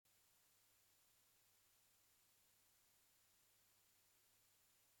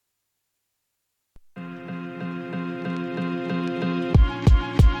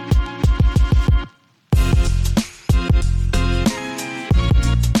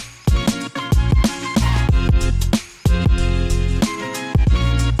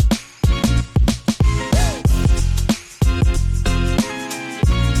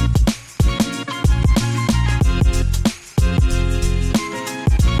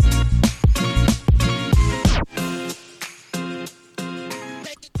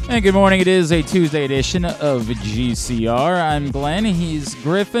And good morning. It is a Tuesday edition of GCR. I'm Glenn. He's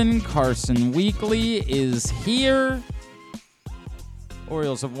Griffin. Carson Weekly is here.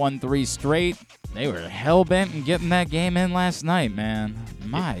 Orioles have won 3 straight. They were hell-bent in getting that game in last night, man.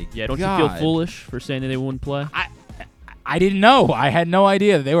 My Yeah, don't God. you feel foolish for saying that they wouldn't play? I didn't know. I had no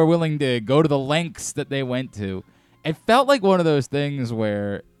idea that they were willing to go to the lengths that they went to. It felt like one of those things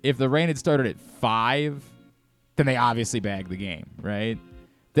where if the rain had started at 5, then they obviously bagged the game, right?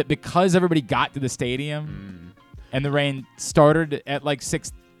 That because everybody got to the stadium and the rain started at like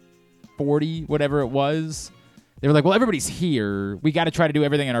 6:40, whatever it was, they were like, well, everybody's here. We got to try to do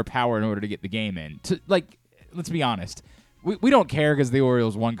everything in our power in order to get the game in. Let's be honest. We don't care because the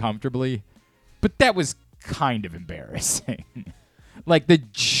Orioles won comfortably, but that was kind of embarrassing. Like the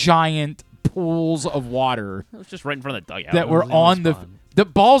giant pools of water It was just right in front of the dugout. that were on the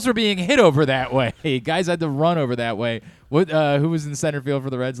balls were being hit over that way. Guys had to run over that way. Who was in center field for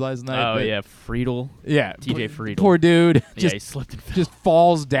the Reds last night? Oh, yeah, Friedel. Yeah. TJ Friedel. Poor dude. Yeah, he slipped and fell. Just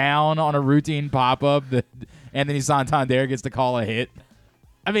falls down on a routine pop-up that Anthony Santander gets to call a hit.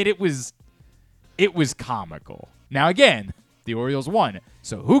 I mean, it was comical. Now, again, the Orioles won,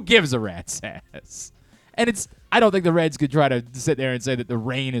 so who gives a rat's ass? And I don't think the Reds could try to sit there and say that the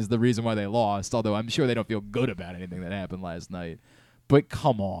rain is the reason why they lost, although I'm sure they don't feel good about anything that happened last night. But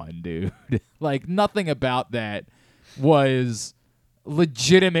come on, dude. Like, nothing about that was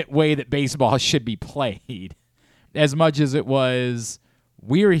legitimate way that baseball should be played. As much as it was,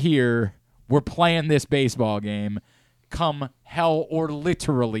 we're here, we're playing this baseball game, come hell or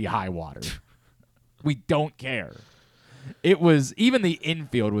literally high water. We don't care. It was, even the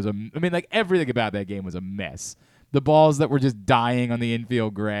infield was everything about that game was a mess. The balls that were just dying on the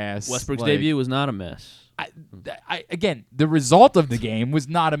infield grass. Westburg's debut was not a mess. Again, the result of the game was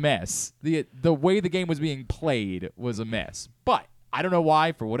not a mess. The way the game was being played was a mess. But I don't know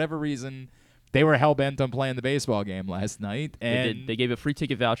why, for whatever reason, they were hell-bent on playing the baseball game last night. And They gave a free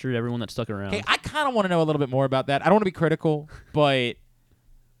ticket voucher to everyone that stuck around. I kind of want to know a little bit more about that. I don't want to be critical, but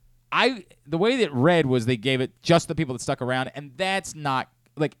the way that read was they gave it just the people that stuck around, and that's not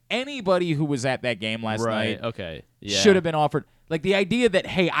like anybody who was at that game last night. Okay, yeah. Should have been offered. Like the idea that,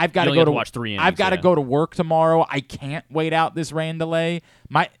 hey, I've got You to only go have to watch 3 innings, I've got to yeah. go to work tomorrow. I can't wait out this rain delay.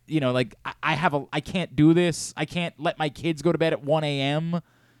 I can't do this. I can't let my kids go to bed at 1 a.m.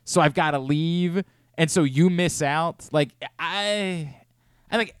 So I've got to leave, and so you miss out. Like I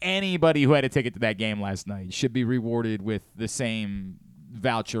think anybody who had a ticket to that game last night should be rewarded with the same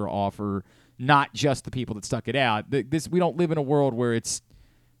voucher offer, not just the people that stuck it out. We don't live in a world where it's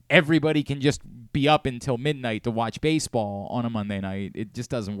everybody can just be up until midnight to watch baseball on a Monday night. It just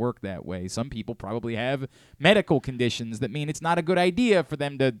doesn't work that way. Some people probably have medical conditions that mean it's not a good idea for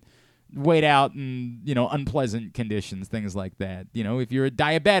them to wait out in, unpleasant conditions, things like that. If you're a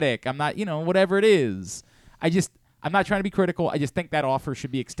diabetic, I'm not, whatever it is. I'm not trying to be critical. I just think that offer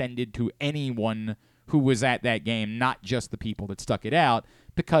should be extended to anyone who was at that game, not just the people that stuck it out,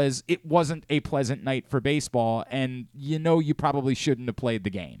 because it wasn't a pleasant night for baseball, and you probably shouldn't have played the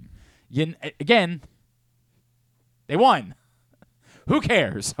game. Again, they won. Who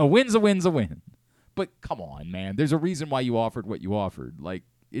cares? A win's a win's a win. But come on, man. There's a reason why you offered what you offered. Like,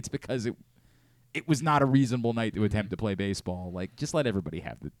 it's because it was not a reasonable night to attempt to play baseball. Like, just let everybody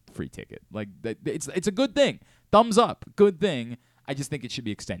have the free ticket. Like, it's a good thing. Thumbs up. Good thing. I just think it should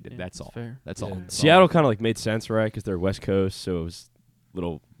be extended. That's all. Fair. That's all. Seattle kind of made sense, right? Because they're West Coast, so it was a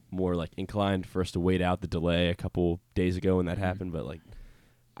little more inclined for us to wait out the delay a couple days ago when that happened. But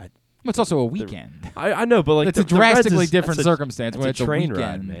it's also a weekend. I know, but it's a drastically different circumstance when it's a train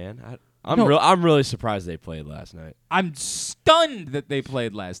weekend. ride, man. I'm really surprised they played last night. I'm stunned that they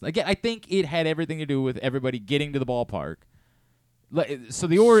played last night. Again, I think it had everything to do with everybody getting to the ballpark.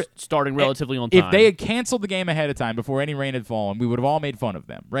 So starting relatively on time. If they had canceled the game ahead of time before any rain had fallen, we would have all made fun of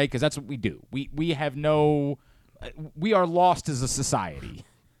them, right? Because that's what we do. We are lost as a society.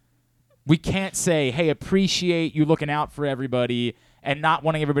 We can't say, hey, appreciate you looking out for everybody and not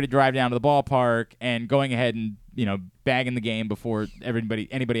wanting everybody to drive down to the ballpark and going ahead and, bagging the game before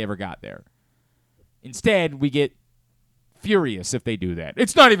anybody ever got there. Instead, we get furious if they do that.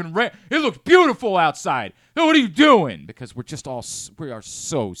 It's not even rain. It looks beautiful outside. Now, what are you doing? Because we are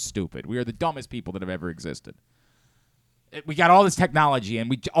so stupid. We are the dumbest people that have ever existed. We got all this technology,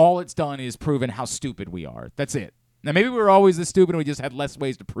 and all it's done is proven how stupid we are. That's it. Now, maybe we were always this stupid, and we just had less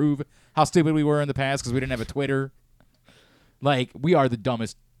ways to prove how stupid we were in the past because we didn't have a Twitter. We are the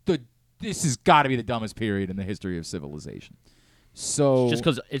dumbest. This has got to be the dumbest period in the history of civilization. So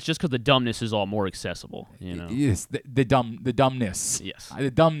it's just because the dumbness is all more accessible. You know. Yes, the dumbness. Yes. The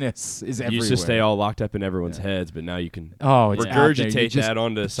dumbness is You everywhere. used to stay all locked up in everyone's heads, but now you can it's out there. regurgitate You're that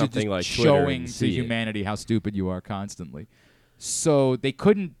onto just something like Twitter showing and to see it. humanity how stupid you are constantly. So they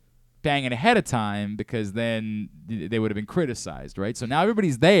couldn't bang it ahead of time because then they would have been criticized, right? So now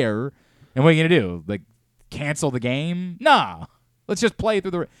everybody's there, and what are you gonna do? Like cancel the game? Nah, let's just play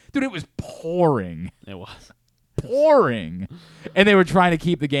through the. Dude, it was pouring. It was. Pouring, and they were trying to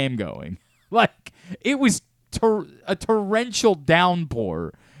keep the game going. Like it was a torrential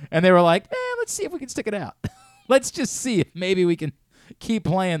downpour, and they were like, let's see if we can stick it out. Let's just see if maybe we can keep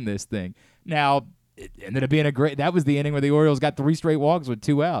playing this thing. Now, it ended up being that was the inning where the Orioles got 3 straight walks with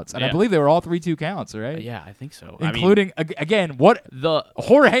 2 outs, and I believe they were all 3-2 counts, right? Yeah, I think so. Including again, the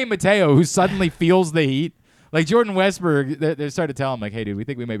Jorge Mateo, who suddenly feels the heat. Like Jordan Westburg, they started telling him, like, hey, dude, we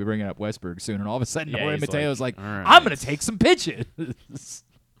think we may be bringing up Westburg soon. And all of a sudden, Jorge Mateo's like, all right. I'm going to take some pitches.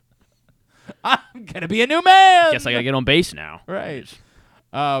 I'm going to be a new man. Guess I got to get on base now. Right.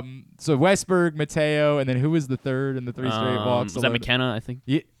 So Westburg, Mateo, and then who was the third in the 3 straight walks? Was that McKenna, I think?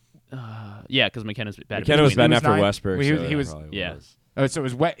 Yeah. Yeah, because McKenna's batting. McKenna was batting was after nine- Westburg. he was- yeah. So it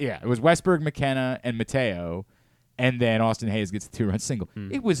was it was Westburg, McKenna, and Mateo. And then Austin Hayes gets a 2-run single.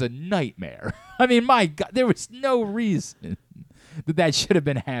 It was a nightmare. I mean, my God, there was no reason that should have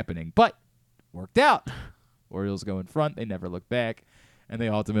been happening. But worked out. Orioles go in front. They never look back. And they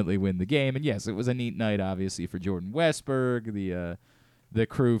ultimately win the game. And, yes, it was a neat night, obviously, for Jordan Westburg, the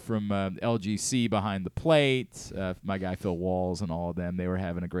crew from LGC behind the plate, my guy Phil Walls and all of them. They were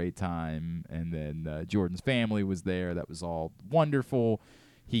having a great time. And then Jordan's family was there. That was all wonderful.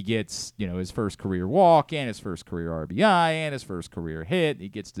 He gets, his first career walk and his first career RBI and his first career hit. He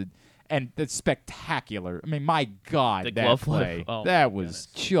gets to, and that's spectacular. I mean, my God, The that glove play, flip. Oh, that my was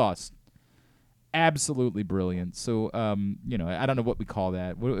goodness. just absolutely brilliant. So, I don't know what we call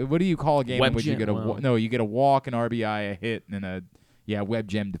that. What do you call a game in which you get you get a walk, an RBI, a hit, and web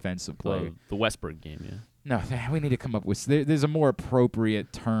gem defensive play. The Westburg game, yeah. No, we need to come up with. There's a more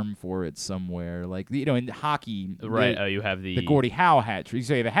appropriate term for it somewhere. Like in hockey, Right. You have the Gordie Howe hat trick.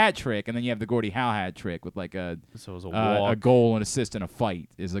 So you have a hat trick, and then you have the Gordie Howe hat trick with like So it was a walk. a goal, an assist, and a fight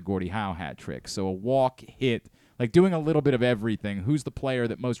is a Gordie Howe hat trick. So a walk, hit, like doing a little bit of everything. Who's the player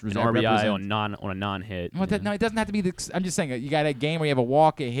that most an represents? RBI on a non-hit. Well, yeah. no, it doesn't have to be. I'm just saying you got a game where you have a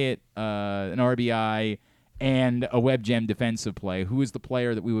walk, a hit, an RBI, and a web gem defensive play. Who is the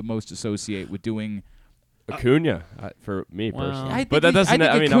player that we would most associate with doing? Acuna, for me Well, personally. I think but that doesn't.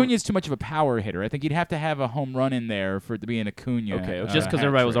 I think mean, Acuna's too much of a power hitter. I think you'd have to have a home run in there for it to be an Acuna. Okay, Just because hat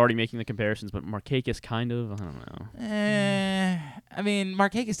everybody was trick. already making the comparisons, but Markakis kind of, I don't know. I mean,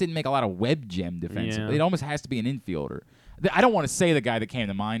 Markakis didn't make a lot of web gem defensive. Yeah. It almost has to be an infielder. I don't want to say the guy that came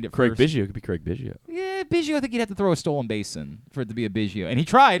to mind at Craig first. Biggio could be Craig Biggio. Yeah, Biggio, I think you'd have to throw a stolen base in for it to be a Biggio. And he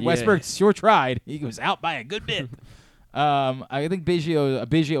tried. Yeah. Westburg sure tried. He was out by a good bit. I think a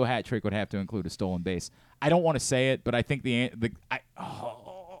Biggio hat trick would have to include a stolen base. I don't want to say it, but I think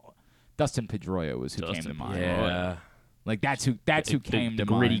Dustin Pedroia was who came to mind. Yeah. Like that's who came the to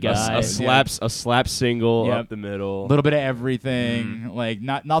gritty mind. guy. A slap single Yep. up the middle. A little bit of everything. Like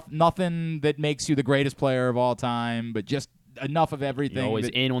nothing that makes you the greatest player of all time, but just enough of everything. You're always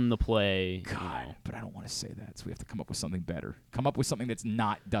that, in on the play. God, but I don't want to say that, so we have to come up with something better. Come up with something that's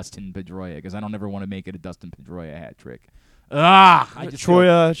not Dustin Pedroia, because I don't ever want to make it a Dustin Pedroia hat trick. I just Troy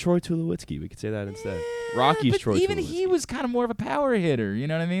Tulowitzki. We could say that instead. Rocky's but Troy even Tulowitzki. he was kind of more of a power hitter. You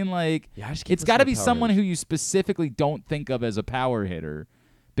know what I mean? Like, Yeah, I just keep it's got to be listening to power someone hitters. who you specifically don't think of as a power hitter,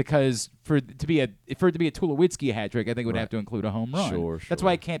 because for it to be a Tulowitzki hat trick, I think it would have to include a home run. Sure. That's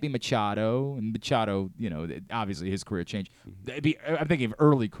why it can't be Machado. And Machado, obviously his career changed. I'm thinking of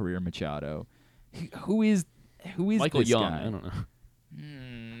early career Machado. Who is Michael this Young. guy? I don't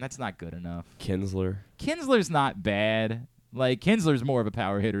know. That's not good enough. Kinsler. Kinsler's not bad. Like, Kinsler's more of a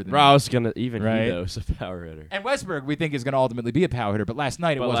power hitter than Rouse gonna even Right. he though is a power hitter. And Westburg, we think, is going to ultimately be a power hitter. But last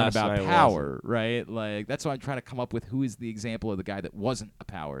night it But wasn't last about night it power, right? Like, that's why I'm trying to come up with who is the example of the guy that wasn't a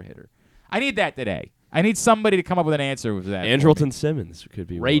power hitter. I need that today. I need somebody to come up with an answer with that. Andrelton Simmons could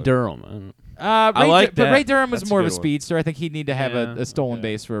be Ray one. Durham. I don't know. I like But that. Ray Durham was That's a more of a good one. speedster. I think he'd need to have Yeah, a stolen okay.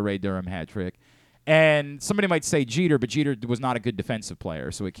 base for a Ray Durham hat trick. And somebody might say Jeter, but Jeter was not a good defensive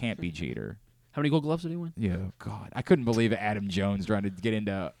player, so it can't be Jeter. How many Gold Gloves did he win? Yeah, God, I couldn't believe Adam Jones trying to get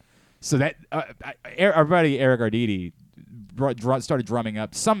into. So that our buddy Eric Arditi started drumming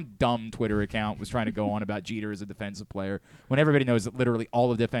up. Some dumb Twitter account was trying to go on about Jeter as a defensive player when everybody knows that literally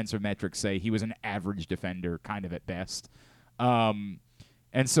all of defensive metrics say he was an average defender, kind of at best. And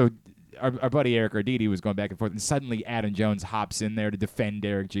so our buddy Eric Arditi was going back and forth, and suddenly Adam Jones hops in there to defend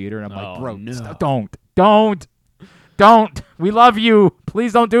Derek Jeter, and I'm like, Oh, bro, no. stop, don't. Don't. We love you.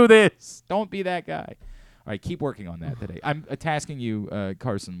 Please don't do this. Don't be that guy. All right, keep working on that today. I'm tasking you,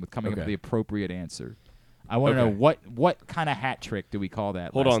 Carson, with coming up with the appropriate answer. I want to know what kind of hat trick do we call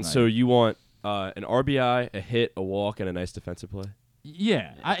that? Hold on. Night? So you want an RBI, a hit, a walk, and a nice defensive play?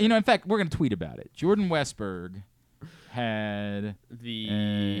 Yeah. In fact, we're going to tweet about it. Jordan Westburg had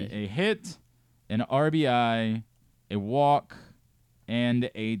a hit, an RBI, a walk,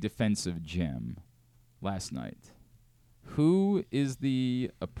 and a defensive gem last night. Who is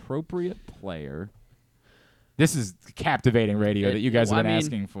the appropriate player? This is captivating radio that you guys have been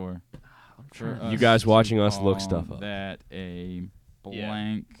asking for. You guys watching us look stuff up. That a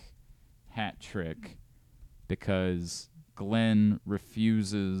blank hat trick because Glenn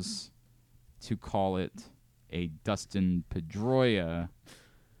refuses to call it a Dustin Pedroia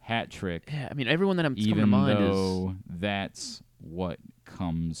hat trick. Yeah, I mean, everyone that I'm coming to even mind though that's what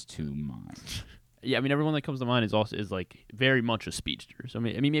comes to mind. Yeah, I mean, everyone that comes to mind is like very much a speedster. So I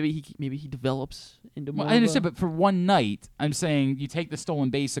mean, maybe he develops into more. I understand, but for one night, I'm saying you take the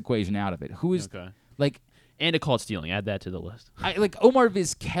stolen base equation out of it. Who is like and a caught stealing? Add that to the list. Like Omar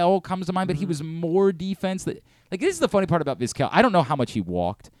Vizquel comes to mind, but he was more defense. This is the funny part about Vizquel. I don't know how much he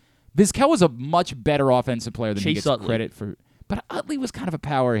walked. Vizquel was a much better offensive player than he gets credit for. But Utley was kind of a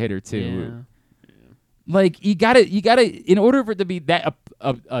power hitter too. Yeah. Like you gotta, in order for it to be that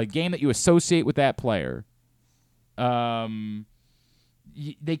a game that you associate with that player, they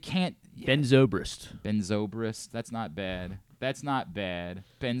can't. Ben Zobrist. Ben Zobrist. That's not bad. Ben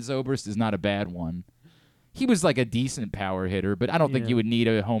Zobrist is not a bad one. He was like a decent power hitter, but I don't think you would need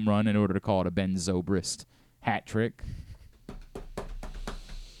a home run in order to call it a Ben Zobrist hat trick.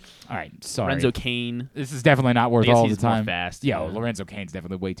 All right, sorry. Lorenzo Cain. This is definitely not worth all the time. More fast. Yeah, Lorenzo Cain's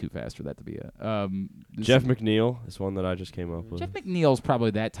definitely way too fast for that to be a. Jeff McNeil is one that I just came up with. Jeff McNeil's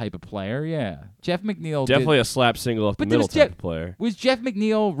probably that type of player. Yeah, Jeff McNeil. Definitely a slap single up the middle type of player. Was Jeff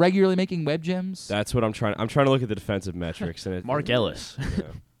McNeil regularly making web gems? That's what I'm trying. I'm trying to look at the defensive metrics. And Mark Ellis. Yeah.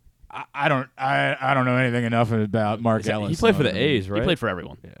 I don't know anything enough about Mark Ellis. He played for the A's, right? He played for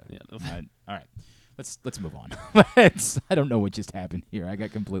everyone. Yeah. All right. Let's move on. I don't know what just happened here. I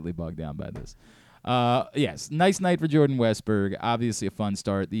got completely bogged down by this. Yes, nice night for Jordan Westburg. Obviously a fun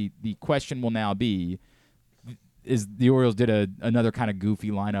start. The question will now be, is the Orioles did another kind of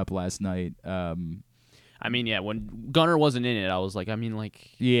goofy lineup last night. I mean, yeah, when Gunnar wasn't in it, I was like,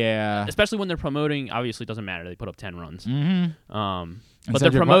 yeah. Especially when they're promoting, obviously it doesn't matter. They put up 10 runs. Mm-hmm. But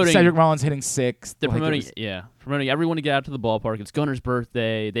they're promoting Cedric Mullins hitting 6. They're promoting everyone to get out to the ballpark. It's Gunnar's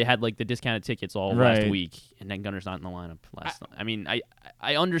birthday. They had like the discounted tickets all last week, and then Gunnar's not in the lineup last night. I mean,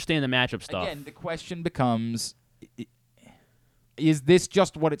 I understand the matchup stuff. Again, the question becomes, is this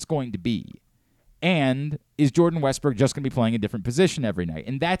just what it's going to be? And is Jordan Westburg just going to be playing a different position every night?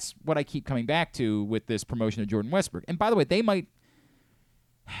 And that's what I keep coming back to with this promotion of Jordan Westburg. And by the way, they might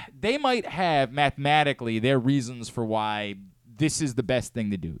have mathematically their reasons for why this is the best thing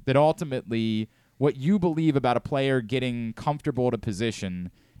to do. That ultimately what you believe about a player getting comfortable at a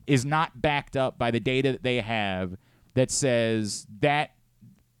position is not backed up by the data that they have that says that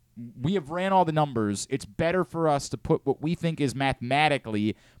we have ran all the numbers. It's better for us to put what we think is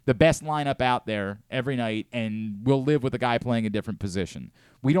mathematically the best lineup out there every night, and we'll live with a guy playing a different position.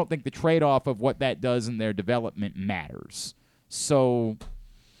 We don't think the trade-off of what that does in their development matters. So,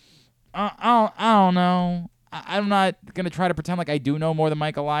 I don't know. I'm not going to try to pretend like I do know more than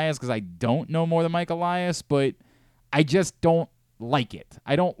Mike Elias because I don't know more than Mike Elias, but I just don't like it.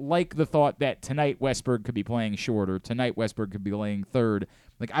 I don't like the thought that tonight Westburg could be playing short or tonight Westburg could be playing third.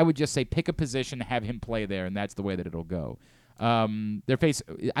 Like, I would just say pick a position, have him play there, and that's the way that it'll go. I don't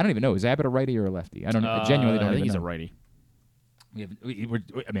even know. Is Abbott a righty or a lefty? I don't know. I genuinely don't I think even he's know. a righty.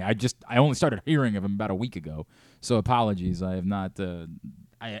 I only started hearing of him about a week ago, so apologies. I have not.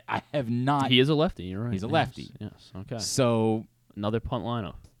 I have not. He is a lefty. You're right. He's a lefty. Yes. Okay. So another punt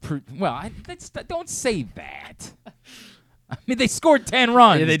lineup. Don't say that. I mean, they scored 10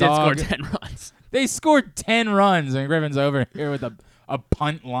 runs. Yeah, they dog. did score 10 runs. They scored 10 runs, and Griffin's over here with a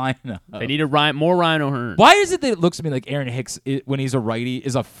punt lineup. They need more Ryan O'Hearn. Why is it that it looks to me like Aaron Hicks, when he's a righty,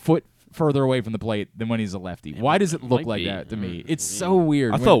 is a foot further away from the plate than when he's a lefty? Why does it look like that to me? It's so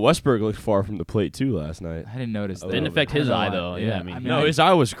weird. I thought Westburg looked far from the plate too last night. I didn't notice that. Didn't affect his eye though. Yeah, I mean no, his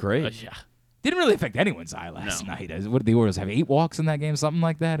eye was great. Yeah. Didn't really affect anyone's eye last night. What did the Orioles have? 8 walks in that game, something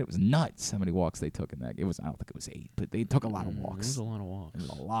like that. It was nuts how many walks they took in that game. I don't think it was 8, but they took a lot of walks. It was a lot of walks. There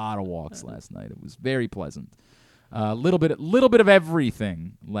was a lot of walks last night. It was very pleasant. Little bit of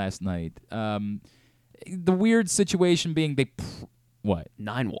everything last night. The weird situation being what?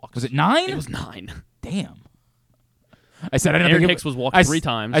 9 walks. Was it 9? It was 9. Damn. I said I didn't Aaron think Hicks was walked 3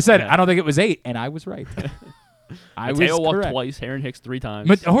 times. I said I don't think it was 8, and I was right. I Mateo was walked correct. twice. Aaron Hicks 3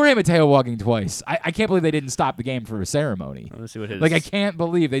 times. Jorge Mateo walking twice. I can't believe they didn't stop the game for a ceremony. I want to see what his. Like, I can't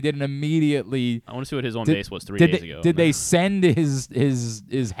believe they didn't immediately. I want to see what his on base was 3 Did days they, ago. Did they send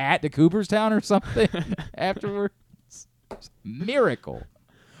his hat to Cooperstown or something afterwards? Miracle.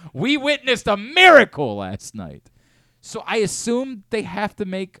 We witnessed a miracle last night. So I assume they have to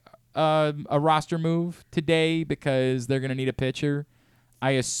make a roster move today because they're going to need a pitcher.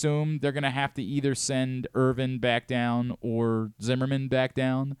 I assume they're going to have to either send Irvin back down or Zimmerman back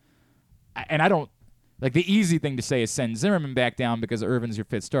down. And I don't like the easy thing to say is send Zimmerman back down because Irvin's your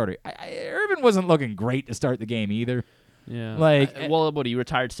fifth starter. Irvin wasn't looking great to start the game either. Yeah. Like, well, he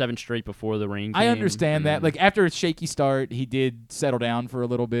retired 7 straight before the rain came. I understand that. Like, after a shaky start, he did settle down for a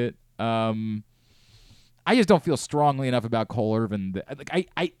little bit. I just don't feel strongly enough about Cole Irvin.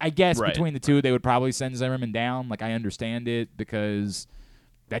 Like, I guess between the two, they would probably send Zimmerman down. Like, I understand it because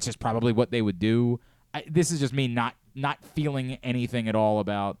that's just probably what they would do. This is just me not feeling anything at all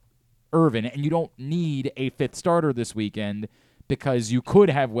about Irvin. And you don't need a fifth starter this weekend because you could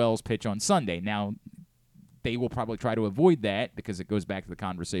have Wells pitch on Sunday. Now, they will probably try to avoid that because it goes back to the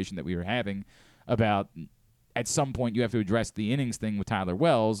conversation that we were having about at some point you have to address the innings thing with Tyler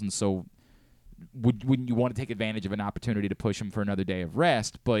Wells, and so wouldn't you want to take advantage of an opportunity to push him for another day of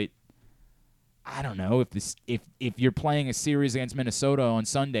rest? But I don't know if you're playing a series against Minnesota on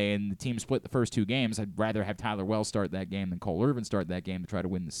Sunday and the team split the first 2 games, I'd rather have Tyler Wells start that game than Cole Irvin start that game to try to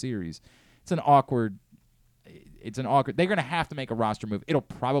win the series. It's an awkward. They're going to have to make a roster move. It'll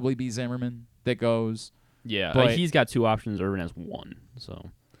probably be Zimmerman that goes. Yeah, but he's got 2 options. Irvin has 1.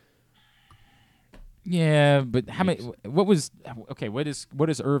 So. Yeah, but how many? What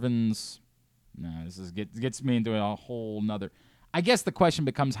is Irvin's? No, this gets me into a whole nother. I guess the question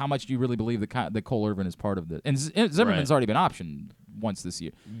becomes how much do you really believe that Cole Irvin is part of this? And Zimmerman's already been optioned once this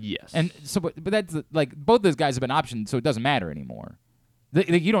year. Yes. And so, but that's like both those guys have been optioned, so it doesn't matter anymore.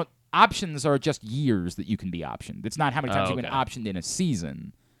 You don't. Options are just years that you can be optioned. It's not how many times you've been optioned in a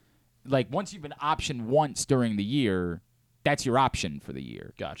season. Like, once you've been optioned once during the year, that's your option for the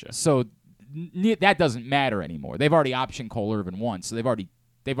year. Gotcha. So that doesn't matter anymore. They've already optioned Cole Irvin once, so they've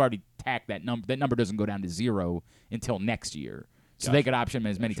already tacked that number. That number doesn't go down to 0 until next year. So they could option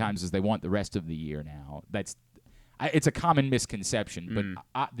him as many times as they want the rest of the year now. It's a common misconception,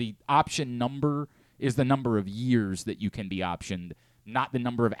 but the option number is the number of years that you can be optioned, not the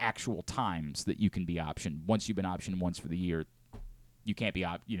number of actual times that you can be optioned. Once you've been optioned once for the year, you can't be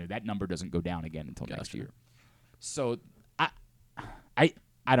that number doesn't go down again until next year. So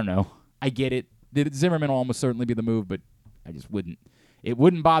I don't know. I get it. Zimmerman will almost certainly be the move, but I just wouldn't. It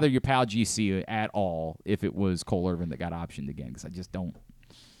wouldn't bother your pal GC at all if it was Cole Irvin that got optioned again, because I just don't.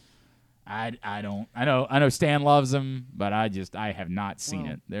 I don't. I know Stan loves him, but I have not seen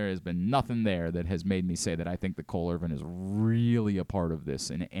it. There has been nothing there that has made me say that I think that Cole Irvin is really a part of this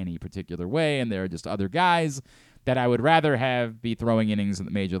in any particular way, and there are just other guys that I would rather have be throwing innings at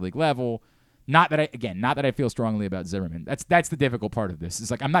the major league level. Not that I feel strongly about Zimmerman. That's the difficult part of this. It's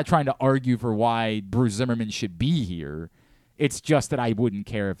like I'm not trying to argue for why Bruce Zimmerman should be here. It's just that I wouldn't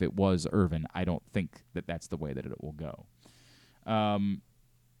care if it was Irvin. I don't think that that's the way that it will go.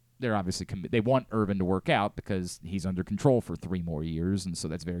 They're obviously they want Irvin to work out because he's under control for 3 more years, and so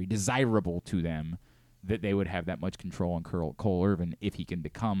that's very desirable to them that they would have that much control on Cole Irvin if he can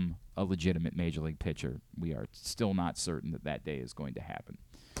become a legitimate major league pitcher. We are still not certain that day is going to happen.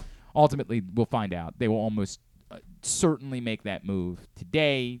 Ultimately, we'll find out. They will almost certainly make that move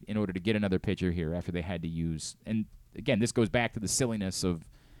today in order to get another pitcher here after they had to use. And again, this goes back to the silliness of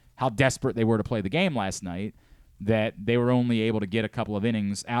how desperate they were to play the game last night, that they were only able to get a couple of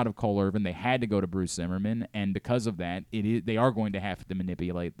innings out of Cole Irvin. They had to go to Bruce Zimmerman, and because of that, they are going to have to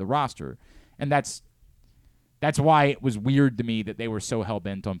manipulate the roster. And that's why it was weird to me that they were so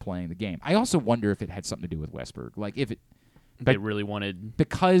hell-bent on playing the game. I also wonder if it had something to do with Westburg. Like, if it... They really wanted...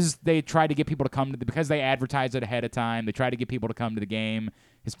 Because they tried to get people to come because they advertised it ahead of time, they tried to get people to come to the game.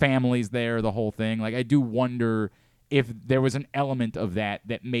 His family's there, the whole thing. Like, I do wonder if there was an element of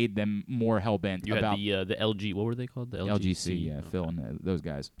that made them more hell-bent about... You had the LG... What were they called? The LGC, yeah, okay. Phil and those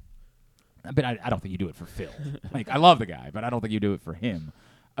guys. But I don't think you do it for Phil. Like, I love the guy, but I don't think you do it for him.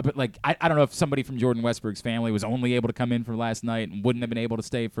 But, like, I don't know if somebody from Jordan Westburg's family was only able to come in for last night and wouldn't have been able to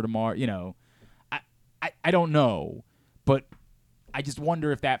stay for tomorrow. You know, I don't know. But I just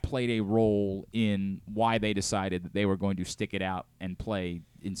wonder if that played a role in why they decided that they were going to stick it out and play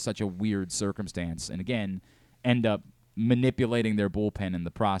in such a weird circumstance. And, again, end up manipulating their bullpen in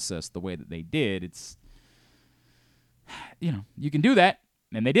the process the way that they did. It's, you know, you can do that.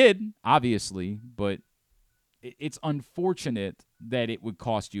 And they did, obviously. But it's unfortunate that it would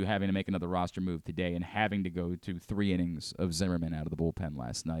cost you having to make another roster move today and having to go to 3 innings of Zimmerman out of the bullpen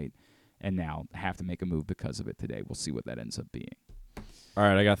last night and now have to make a move because of it today. We'll see what that ends up being. All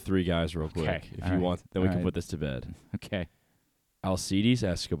right, I got 3 guys real quick. Okay. If you want, then we can put this to bed. Okay. Alcides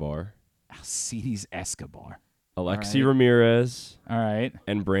Escobar. Alcides Escobar. Alexi Ramirez. All right.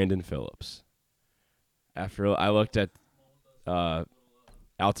 And Brandon Phillips. After I looked at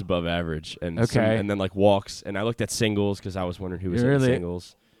outs above average and and then like walks, and I looked at singles because I was wondering who was in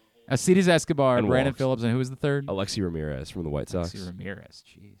singles. Alcides Escobar, and Brandon walks. Phillips, and who was the third? Alexi Ramirez from the White Sox. Alexi Ramirez,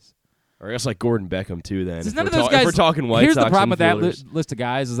 jeez. Or I guess like Gordon Beckham too. Then None of those guys. If we're talking White here's Sox the problem with that infielders. list of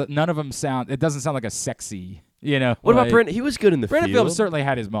guys is that none of them sound. It doesn't sound like a sexy. You know. What about Brandon? He was good in the Brandon field. Phillips certainly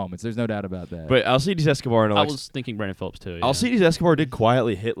had his moments. There's no doubt about that. But Alcides Escobar and I was thinking Brandon Phillips too. Yeah. Alcides Escobar did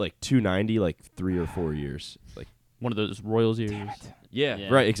quietly hit like 290 like 3 or 4 years. Like one of those Royals years. yeah,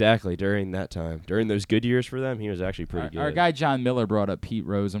 right, exactly. During that time, during those good years for them, he was actually pretty good. Our guy John Miller brought up Pete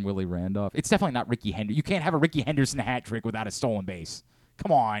Rose and Willie Randolph. It's definitely not Ricky Henderson. You can't have a Ricky Henderson hat trick without a stolen base.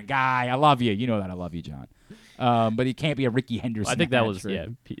 Come on, guy. I love you. You know that I love you, John. But he can't be a Ricky Henderson. I think that hat was trick.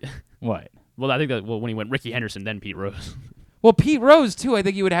 Pete. What? Well, I think that when he went Ricky Henderson, then Pete Rose. Well, Pete Rose too. I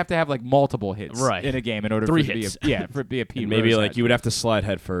think you would have to have like multiple hits right. in a game in order 3 for it hits. to be for it to be a Pete. Maybe Rose like you would have to slide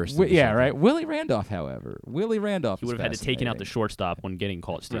head first. Yeah, right. Willie Randolph, however, He would have had to taken out the fascinating. shortstop when getting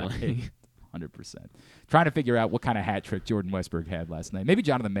caught stealing. 100%. Trying to figure out what kind of hat trick Jordan Westburg had last night. Maybe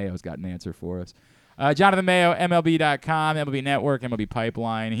Jonathan Mayo's got an answer for us. Jonathan Mayo, MLB.com, MLB Network, MLB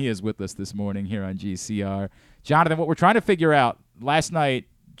Pipeline. He is with us this morning here on GCR. Jonathan, what we're trying to figure out, last night,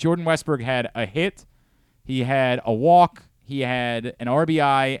 Jordan Westburg had a hit, he had a walk, he had an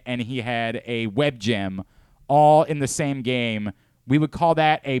RBI, and he had a web gem all in the same game. We would call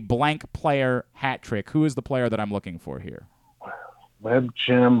that a blank player hat trick. Who is the player that I'm looking for here? Web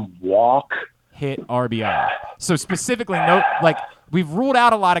gem, walk, hit, RBI. So specifically, we've ruled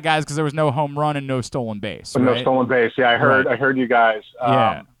out a lot of guys because there was no home run and no stolen base. Right? No stolen base. Yeah, I heard you guys.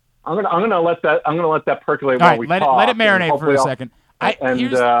 Yeah. I'm gonna let that percolate All while right, we let talk. it marinate for a second. Here's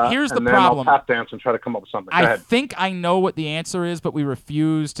the and then problem. I'll tap dance and try to come up with something. Go I ahead. think I know what the answer is, but we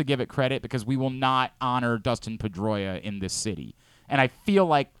refuse to give it credit because we will not honor Dustin Pedroia in this city. And I feel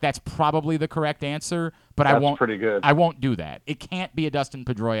like that's probably the correct answer, but I won't. Pretty good. I won't do that. It can't be a Dustin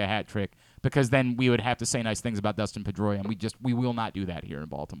Pedroia hat trick because then we would have to say nice things about Dustin Pedroia, and we will not do that here in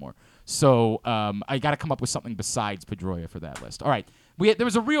Baltimore. So I got to come up with something besides Pedroia for that list. All right. There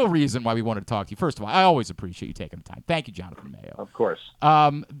was a real reason why we wanted to talk to you. First of all, I always appreciate you taking the time. Thank you, Jonathan Mayo. Of course.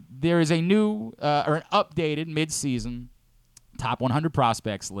 There is a new or an updated mid-season top 100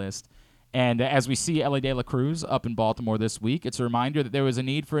 prospects list. And as we see Ellie De La Cruz up in Baltimore this week, it's a reminder that there was a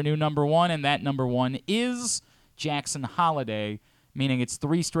need for a new number one, and that number one is Jackson Holliday, meaning it's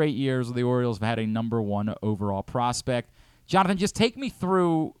 3 straight years where the Orioles have had a number one overall prospect. Jonathan, just take me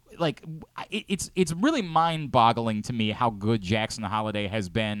through, it's really mind-boggling to me how good Jackson Holliday has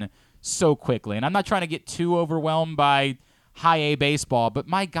been so quickly. And I'm not trying to get too overwhelmed by high-A baseball, but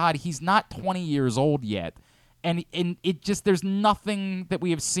my God, he's not 20 years old yet. And it just, there's nothing that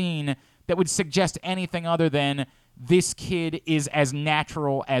we have seen that would suggest anything other than this kid is as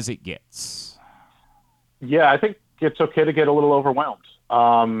natural as it gets. Yeah, I think it's okay to get a little overwhelmed.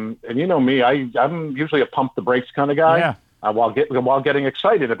 And you know me, I'm usually a pump the brakes kind of guy. Yeah. While getting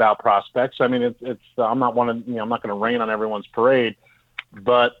excited about prospects. I mean, it's I'm not I'm not going to rain on everyone's parade,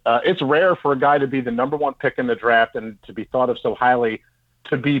 but it's rare for a guy to be the number one pick in the draft and to be thought of so highly,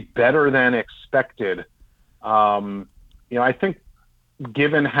 to be better than expected. I think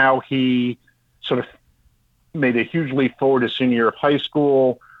given how he sort of made a huge leap forward his senior year of high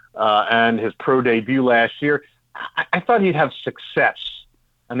school and his pro debut last year, I thought he'd have success.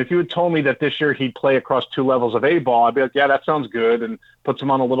 And if you had told me that this year he'd play across 2 levels of A-ball, I'd be like, yeah, that sounds good, and puts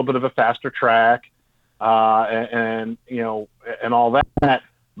him on a little bit of a faster track and all that.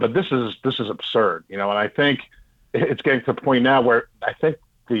 But this is absurd, and I think it's getting to the point now where I think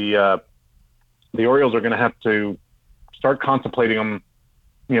the Orioles are going to have to start contemplating him,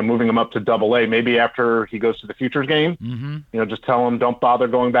 moving him up to Double-A, maybe after he goes to the Futures game. Mm-hmm. Just tell him don't bother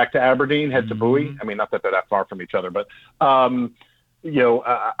going back to Aberdeen, head to Bowie. I mean, not that they're that far from each other, but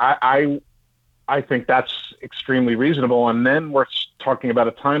I think that's extremely reasonable. And then we're talking about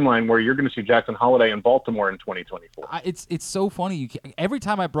a timeline where you're going to see Jackson Holliday in Baltimore in 2024. It's so funny. Every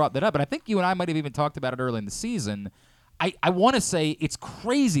time I brought that up, and I think you and I might have even talked about it early in the season, I want to say it's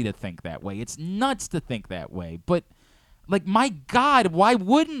crazy to think that way. It's nuts to think that way. But, my God, why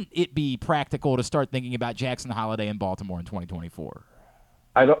wouldn't it be practical to start thinking about Jackson Holliday in Baltimore in 2024?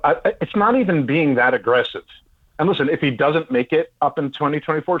 It's not even being that aggressive. And listen, if he doesn't make it up in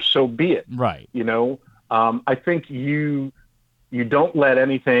 2024, so be it. Right. I think you don't let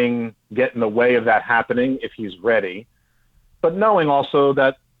anything get in the way of that happening if he's ready. But knowing also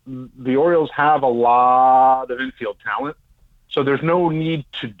that the Orioles have a lot of infield talent, so there's no need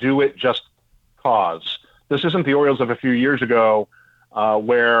to do it just cause. This isn't the Orioles of a few years ago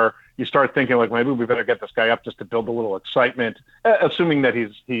where you start thinking like maybe we better get this guy up just to build a little excitement, assuming that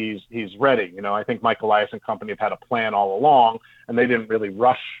he's ready. I think Mike Elias and company have had a plan all along, and they didn't really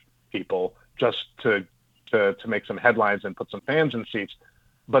rush people just to make some headlines and put some fans in seats.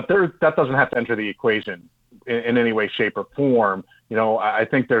 But that doesn't have to enter the equation in any way, shape, or form. I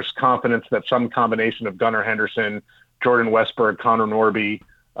think there's confidence that some combination of Gunnar Henderson, Jordan Westburg, Connor Norby,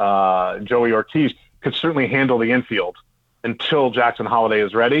 Joey Ortiz could certainly handle the infield until Jackson Holliday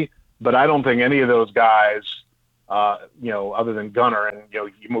is ready. But I don't think any of those guys, other than Gunnar, and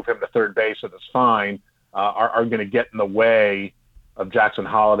you move him to third base, so that's fine, are going to get in the way of Jackson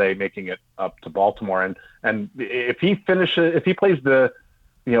Holliday making it up to Baltimore. And if he plays the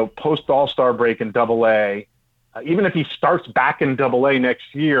post All-Star break in Double-A, even if he starts back in Double-A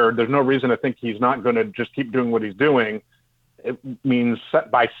next year, there's no reason to think he's not going to just keep doing what he's doing. It means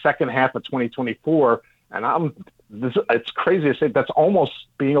by second half of 2024, and it's crazy to say that's almost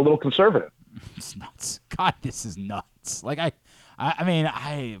being a little conservative. It's nuts. God, this is nuts. Like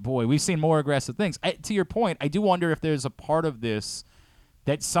boy, we've seen more aggressive things. To your point, I do wonder if there's a part of this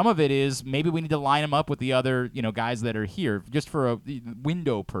that some of it is maybe we need to line him up with the other, guys that are here just for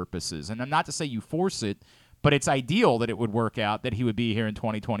window purposes. And not to say you force it, but it's ideal that it would work out that he would be here in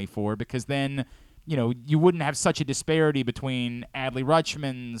 2024 because then, you wouldn't have such a disparity between Adley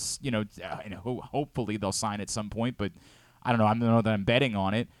Rutschman's, hopefully they'll sign at some point, but I don't know. I don't know that I'm betting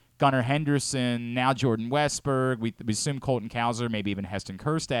on it. Gunnar Henderson, now Jordan Westburg. We assume Colton Cowser, maybe even Heston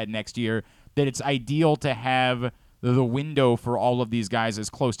Kjerstad next year, that it's ideal to have the window for all of these guys as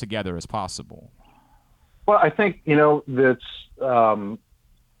close together as possible. Well, I think, that's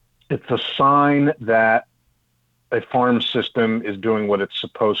it's a sign that a farm system is doing what it's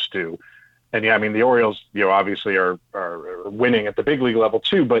supposed to. And the Orioles, obviously are winning at the big league level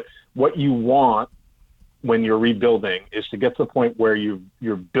too, but what you want when you're rebuilding is to get to the point where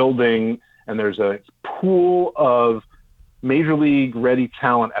you're building and there's a pool of major league ready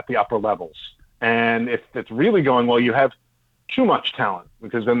talent at the upper levels. And if it's really going well, you have too much talent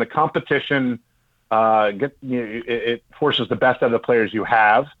because then the competition it forces the best out of the players you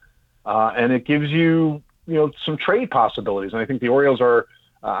have, and it gives you some trade possibilities. And I think the Orioles are.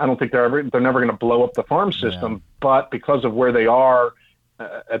 I don't think they're never going to blow up the farm system, but because of where they are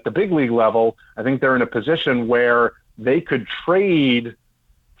at the big league level, I think they're in a position where they could trade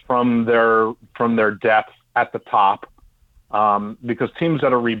from their depth at the top, because teams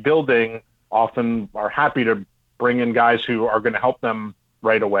that are rebuilding often are happy to bring in guys who are going to help them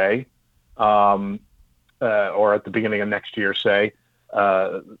right away, or at the beginning of next year, say.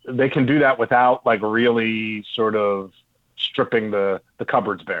 They can do that without really sort of stripping the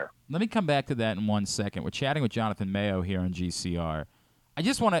cupboards bare. Let me come back to that in 1 second. We're chatting with Jonathan Mayo here on GCR. I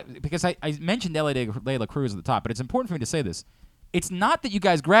just want to, because I mentioned Elly De La Cruz at the top, but it's important for me to say this. It's not that you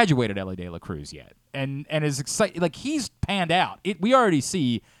guys graduated Elly De La Cruz yet, and is excited. Like, he's panned out. We already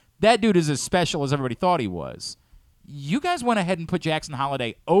see that dude is as special as everybody thought he was. You guys went ahead and put Jackson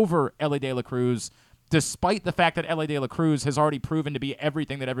Holliday over Elly De La Cruz, despite the fact that Elly De La Cruz has already proven to be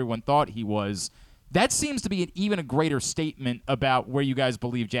everything that everyone thought he was. That seems to be even a greater statement about where you guys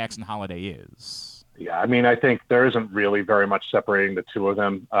believe Jackson Holliday is. Yeah, I think there isn't really very much separating the two of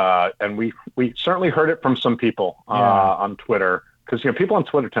them. And we certainly heard it from some people on Twitter, because people on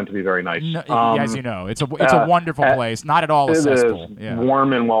Twitter tend to be very nice. No, as you know, it's a wonderful place, not at all a cesspool. It is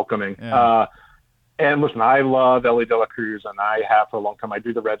warm and welcoming. Yeah. And listen, I love Elly De La Cruz, and I have for a long time. I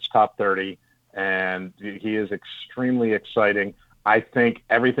do the Reds Top 30, and he is extremely exciting. I think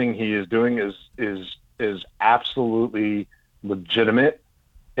everything he is doing is absolutely legitimate.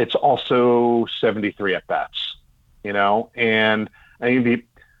 It's also 73 at bats, and I mean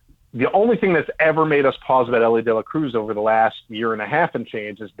the only thing that's ever made us pause about Elly De La Cruz over the last year and a half and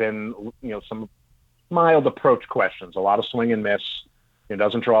change has been some mild approach questions, a lot of swing and miss. He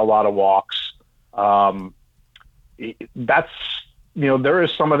doesn't draw a lot of walks. That's there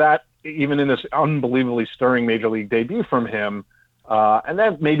is some of that even in this unbelievably stirring major league debut from him. And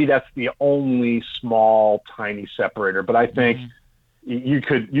then maybe that's the only small, tiny separator. But I think you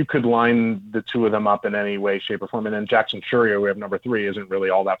could line the two of them up in any way, shape, or form. And then Jackson Churio, we have number 3, isn't really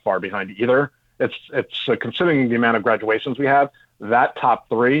all that far behind either. It's considering the amount of graduations we have, that top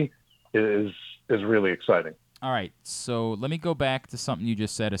 3 is really exciting. All right, so let me go back to something you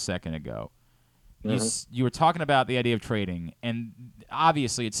just said a second ago. You were talking about the idea of trading, and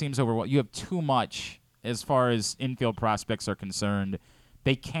obviously it seems you have too much as far as infield prospects are concerned,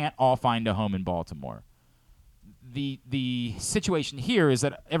 they can't all find a home in Baltimore. The situation here is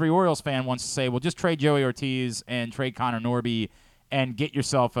that every Orioles fan wants to say, well, just trade Joey Ortiz and trade Connor Norby and get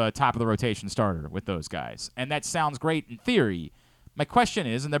yourself a top-of-the-rotation starter with those guys. And that sounds great in theory. My question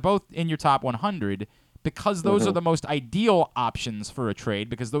is, and they're both in your top 100, because those are the most ideal options for a trade,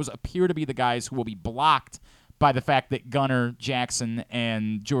 because those appear to be the guys who will be blocked by the fact that Gunnar, Jackson,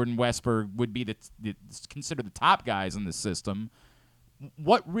 and Jordan Westburg would be considered the top guys in the system.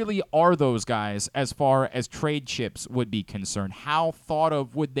 What really are those guys as far as trade chips would be concerned? How thought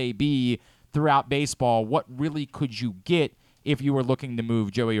of would they be throughout baseball? What really could you get if you were looking to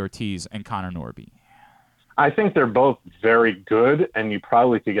move Joey Ortiz and Connor Norby? I think they're both very good, and you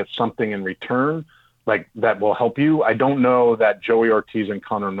probably could get something in return like that will help you. I don't know that Joey Ortiz and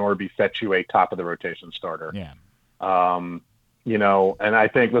Connor Norby fetch you a top-of-the-rotation starter. Yeah. And I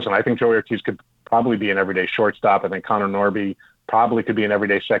think Joey Ortiz could probably be an everyday shortstop. I think Connor Norby probably could be an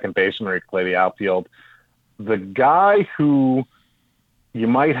everyday second baseman, or he could play the outfield. The guy who you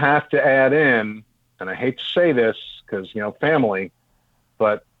might have to add in, and I hate to say this because, family,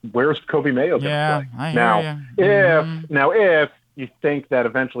 but where's Kobe Mayo going to play? I hear you. If you think that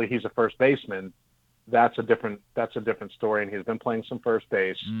eventually he's a first baseman, that's a different story, and he's been playing some first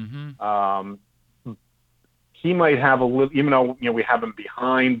base. He might have a little, even though we have him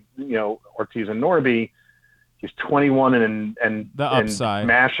behind Ortiz and Norby. He's 21 and the upside. And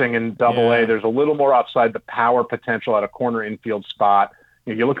mashing in Double-A. There's a little more upside, the power potential at a corner infield spot.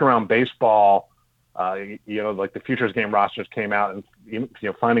 You look around baseball, like the futures game rosters came out, and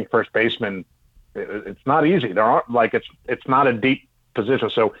finding first baseman, it's not easy. There aren't it's not a deep position.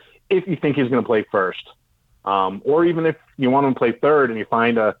 So if you think he's going to play first, or even if you want him to play third and you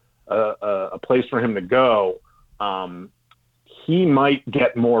find a place for him to go, he might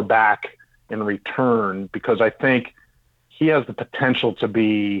get more back in return, because I think he has the potential to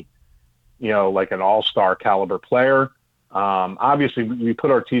be, like an all-star caliber player. Obviously, we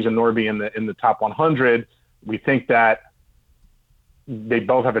put Ortiz and Norby in the top 100. We think that they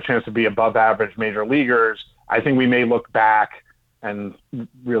both have a chance to be above average major leaguers. I think we may look back and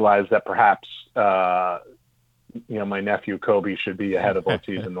realize that perhaps, my nephew Kobe should be ahead of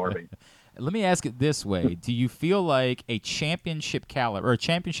Ortiz and Norby. Let me ask it this way. Do you feel like a championship caliber or a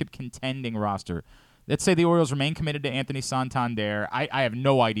championship contending roster, let's say the Orioles remain committed to Anthony Santander. I have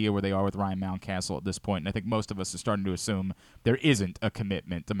no idea where they are with Ryan Mountcastle at this point, and I think most of us are starting to assume there isn't a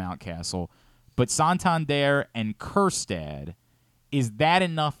commitment to Mountcastle. But Santander and Kjerstad, is that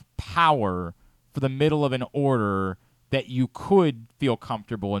enough power for the middle of an order that you could feel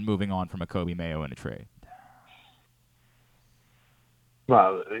comfortable in moving on from a Kobe Mayo in a trade?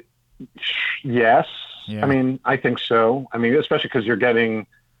 Well, yes. Yeah. I mean, I think so. I mean, especially because you're getting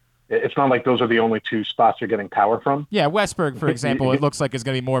 – it's not like those are the only two spots you're getting power from. Yeah, Westburg, for example, it looks like is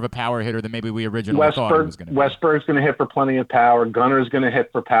going to be more of a power hitter than maybe we originally thought he was going to be. Westburg's going to hit for plenty of power. Gunner's going to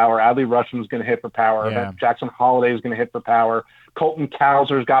hit for power. Adley Rutschman's going to hit for power. Yeah. Jackson Holliday is going to hit for power. Colton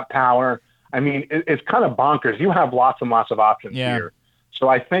Cowser's got power. I mean, it's kind of bonkers. You have lots and lots of options here. So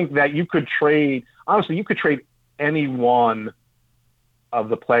I think that you could trade – honestly, you could trade any one – of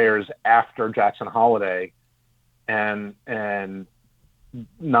the players after Jackson Holliday and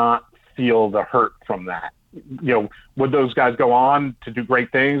not feel the hurt from that. Would those guys go on to do great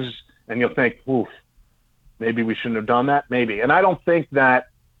things? And you'll think, oof, maybe we shouldn't have done that. Maybe. And I don't think that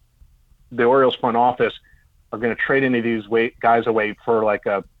the Orioles front office are going to trade any of these guys away for like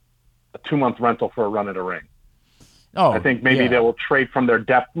a 2-month rental for a run at a ring. I think maybe they will trade from their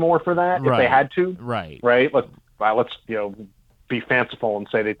depth more for that if they had to. Right. Let's be fanciful and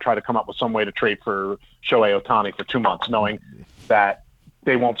say they try to come up with some way to trade for Shohei Ohtani for 2 months, knowing that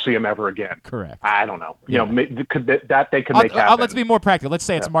they won't see him ever again. Correct. I don't know. They could make happen. Let's be more practical. Let's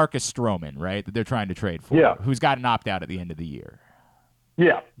say it's Marcus Stroman, right, that they're trying to trade for, who's got an opt-out at the end of the year.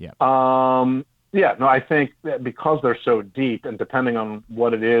 Yeah. No, I think that because they're so deep, and depending on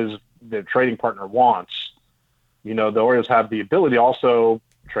what it is the trading partner wants, the Orioles have the ability also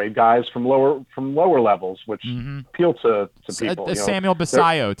trade guys from lower levels, which appeal to people. A Samuel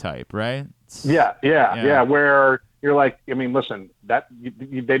Basallo type, right? Yeah. Where you're like, I mean, listen, that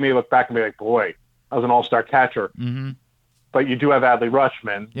they may look back and be like, boy, that was an all-star catcher. But you do have Adley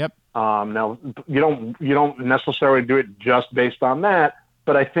Rutschman. Yep. Now you don't necessarily do it just based on that,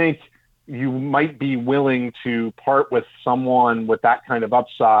 but I think you might be willing to part with someone with that kind of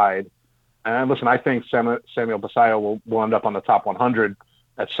upside. And listen, I think Samuel Basallo will end up on the top 100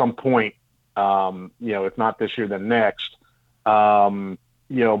 at some point, if not this year, then next. But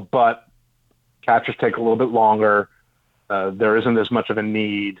catchers take a little bit longer. There isn't as much of a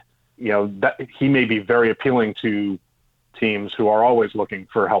need. that he may be very appealing to teams who are always looking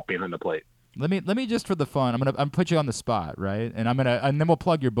for help behind the plate. Let me just for the fun, I'm gonna put you on the spot, right? And then we'll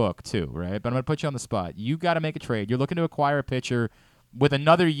plug your book too, right? But I'm gonna put you on the spot. You got to make a trade. You're looking to acquire a pitcher with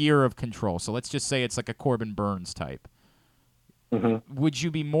another year of control. So let's just say it's like a Corbin Burns type. Mm-hmm. Would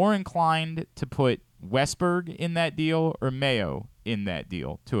you be more inclined to put Westburg in that deal or Mayo in that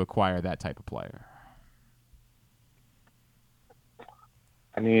deal to acquire that type of player?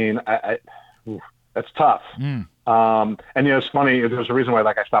 I mean, that's tough. And it's funny. There's a reason why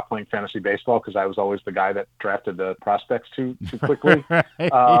I stopped playing fantasy baseball, because I was always the guy that drafted the prospects too quickly,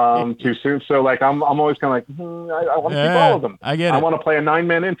 too soon. So I'm always kind of I want to keep all of them. I get it. I want to play a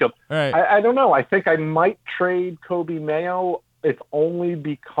 9-man infield. Right. I don't know. I think I might trade Kobe Mayo, if only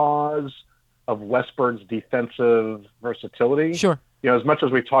because of Westburg's defensive versatility. Sure. As much as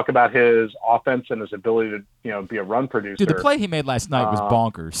we talk about his offense and his ability to, be a run producer. Dude, the play he made last night was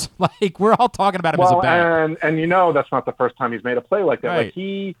bonkers. We're all talking about him as a bat. And that's not the first time he's made a play like that. Right.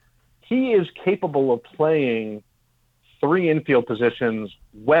 He is capable of playing 3 infield positions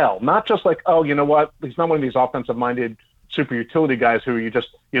well. Not just you know what? He's not one of these offensive-minded super utility guys who you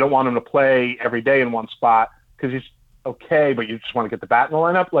don't want him to play every day in one spot because he's okay, but you just want to get the bat in the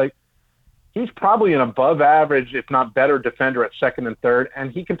lineup. He's probably an above average, if not better, defender at second and third,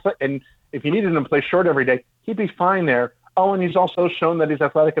 and he can play. And if you needed him to play short every day, he'd be fine there. Oh, and he's also shown that he's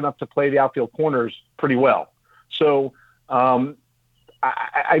athletic enough to play the outfield corners pretty well. So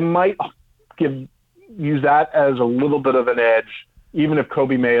I might use that as a little bit of an edge, even if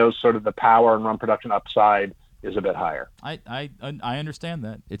Kobe Mayo's sort of the power and run production upside is a bit higher. I understand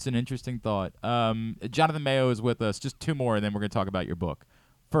that. It's an interesting thought. Jonathan Mayo is with us. Just 2 more, and then we're going to talk about your book.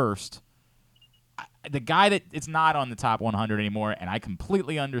 First, the guy that is not on the top 100 anymore, and I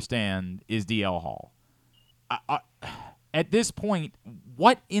completely understand, is DL Hall. At this point,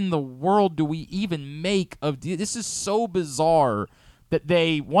 what in the world do we even make of this? Is so bizarre that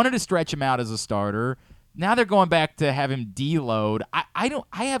they wanted to stretch him out as a starter. Now they're going back to have him deload.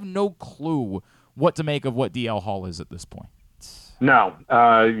 I have no clue what to make of what DL Hall is at this point. No,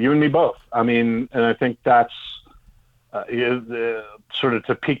 you and me both. I mean, and I think that's sort of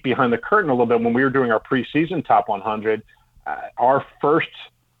to peek behind the curtain a little bit. When we were doing our preseason top 100, our first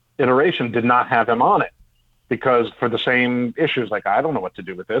iteration did not have him on it because for the same issues, I don't know what to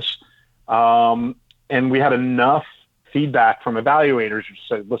do with this. And we had enough feedback from evaluators who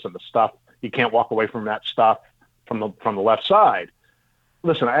said, listen, the stuff, you can't walk away from that stuff from the left side.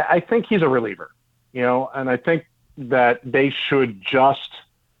 Listen, I think he's a reliever, and I think that they should just,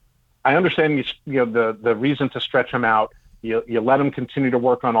 I understand the reason to stretch him out. You let him continue to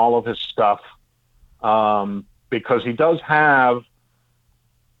work on all of his stuff because he does have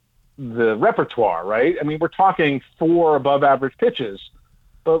the repertoire, right? I mean, we're talking 4 above average pitches,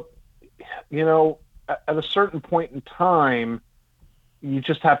 but at a certain point in time, you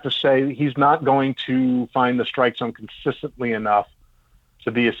just have to say he's not going to find the strike zone consistently enough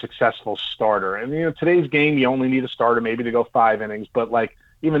to be a successful starter. And today's game, you only need a starter maybe to go 5 innings, but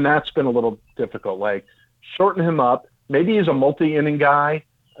even that's been a little difficult. Shorten him up. Maybe he's a multi-inning guy.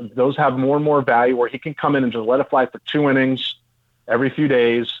 Those have more and more value where he can come in and just let it fly for 2 innings every few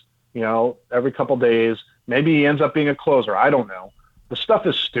days, every couple days. Maybe he ends up being a closer. I don't know. The stuff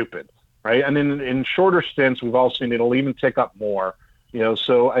is stupid, right? And in shorter stints, we've all seen it'll even tick up more.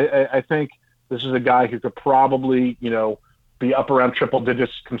 So I think this is a guy who could probably, be up around triple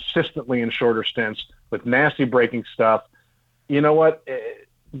digits consistently in shorter stints with nasty breaking stuff. You know what?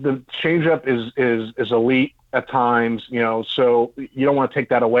 The changeup is elite at times, so you don't want to take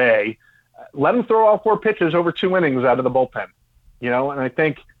that away. Let him throw all 4 pitches over 2 innings out of the bullpen, and I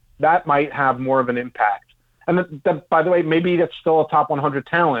think that might have more of an impact. And that, by the way, maybe that's still a top 100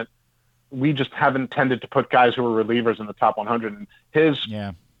 talent. We just haven't tended to put guys who are relievers in the top 100, and his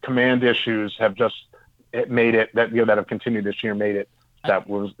command issues have just made it that have continued this year. Made it that it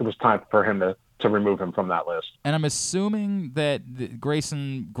was time for him to remove him from that list. And I'm assuming that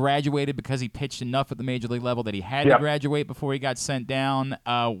Grayson graduated because he pitched enough at the major league level that he had to graduate before he got sent down.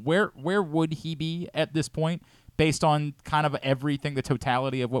 Where would he be at this point based on kind of everything, the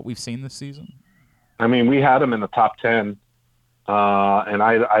totality of what we've seen this season? I mean, we had him in the top 10, and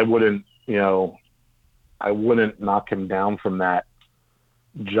I wouldn't knock him down from that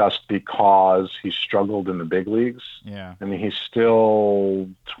just because he struggled in the big leagues. Yeah. I mean, he's still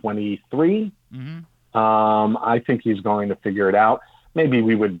 23. Mm-hmm. I think he's going to figure it out. Maybe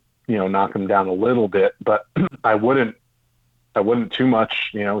we would, knock him down a little bit, but I wouldn't too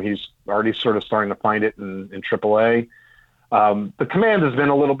much. He's already sort of starting to find it in AAA. The command has been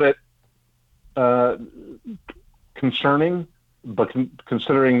a little bit concerning, but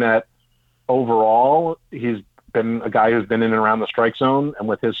considering that overall, he's been a guy who's been in and around the strike zone, and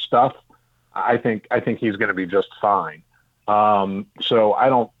with his stuff, I think he's going to be just fine. So I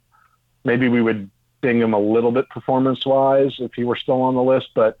don't. Maybe we would ding him a little bit performance-wise if he were still on the list,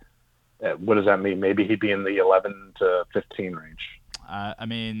 but what does that mean? Maybe he'd be in the 11 to 15 range.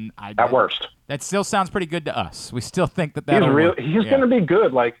 At worst. That still sounds pretty good to us. We still think that'll work. He's going to be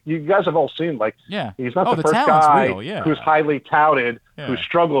good. Like, you guys have all seen, like, he's not the first guy who's highly touted, who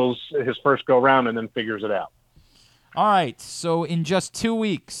struggles his first go-round and then figures it out. All right, so in just 2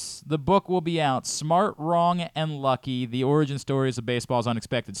 weeks, the book will be out, Smart, Wrong, and Lucky, The Origin Stories of Baseball's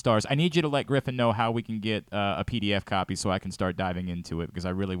Unexpected Stars. I need you to let Griffin know how we can get a PDF copy so I can start diving into it, because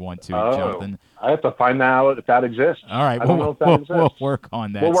I really want to, Jonathan. I have to find out if that exists. All right, we'll work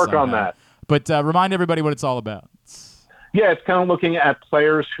on that. We'll work on that. But remind everybody what it's all about. Yeah, it's kind of looking at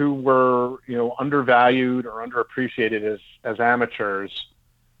players who were, undervalued or underappreciated as amateurs,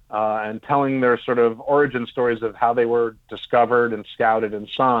 and telling their sort of origin stories of how they were discovered and scouted and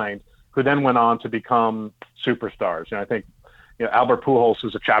signed, who then went on to become superstars. I think, Albert Pujols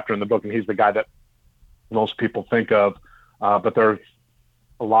is a chapter in the book, and he's the guy that most people think of. But there's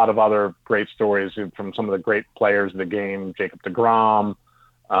a lot of other great stories from some of the great players of the game: Jacob deGrom,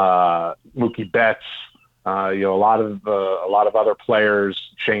 Mookie Betts, a lot of other players,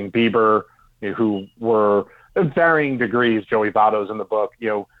 Shane Bieber, who were at varying degrees. Joey Votto's in the book.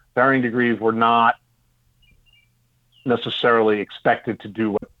 Varying degrees were not necessarily expected to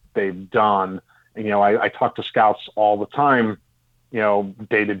do what they've done. And, I talk to scouts all the time,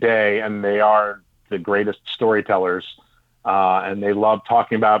 day to day, and they are the greatest storytellers. And they love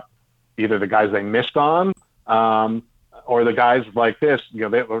talking about either the guys they missed on, or the guys like this.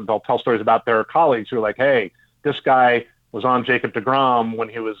 They'll tell stories about their colleagues who are like, hey, this guy was on Jacob deGrom when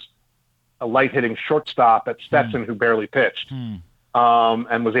he was a light-hitting shortstop at Stetson who barely pitched.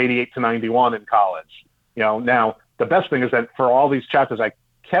 And was 88 to 91 in college. Now the best thing is that for all these chapters, I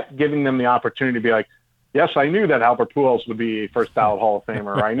kept giving them the opportunity to be like, yes, I knew that Albert Pujols would be a first ballot Hall of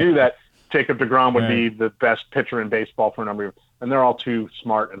Famer. Right. I knew that Jacob deGrom would be the best pitcher in baseball for a number of years. And they're all too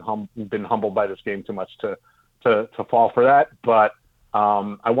smart and been humbled by this game too much to fall for that. But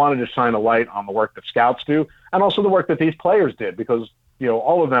I wanted to shine a light on the work that scouts do, and also the work that these players did, because,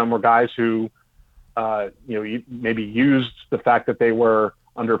 all of them were guys who, maybe used the fact that they were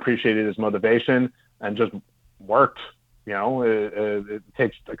underappreciated as motivation and just worked. It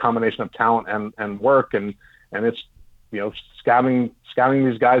takes a combination of talent and work, and it's, scouting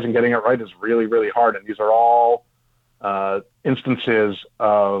these guys and getting it right is really, really hard. And these are all instances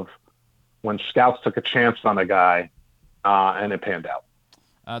of when scouts took a chance on a guy and it panned out.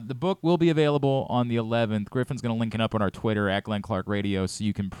 The book will be available on the 11th. Griffin's going to link it up on our Twitter at Glenn Clark Radio, so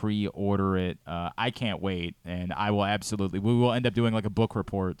you can pre-order it. I can't wait, and I will absolutely. We will end up doing like a book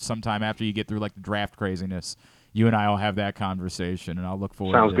report sometime after you get through like the draft craziness. You and I will have that conversation, and I'll look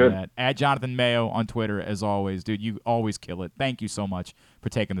forward to that. At Jonathan Mayo on Twitter, as always, dude. You always kill it. Thank you so much for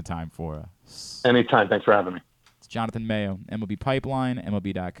taking the time for us. Anytime. Thanks for having me. It's Jonathan Mayo, MLB Pipeline,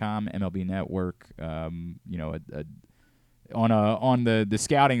 MLB.com, MLB Network. On the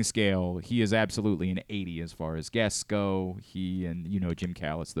scouting scale, he is absolutely an 80 as far as guests go. He and Jim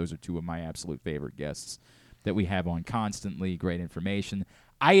Callis, those are two of my absolute favorite guests that we have on constantly. Great information.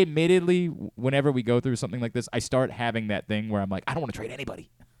 I admittedly, whenever we go through something like this, I start having that thing where I'm like, I don't want to trade anybody.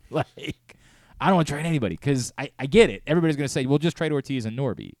 I don't want to trade anybody, because I get it. Everybody's going to say, well, just trade Ortiz and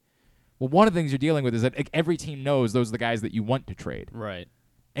Norby. Well, one of the things you're dealing with is that every team knows those are the guys that you want to trade. Right.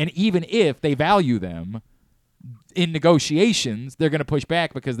 And even if they value them, in negotiations, they're going to push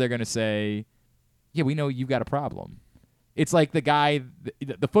back because they're going to say, yeah, we know you've got a problem. It's like the guy,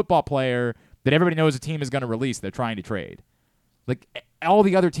 the football player that everybody knows a team is going to release, they're trying to trade. Like, all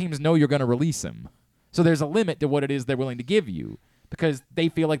the other teams know you're going to release him. So there's a limit to what it is they're willing to give you, because they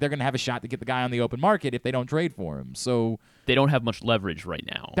feel like they're going to have a shot to get the guy on the open market if they don't trade for him. So they don't have much leverage right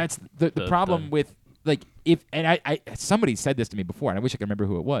now. That's the problem with, like, somebody said this to me before, and I wish I could remember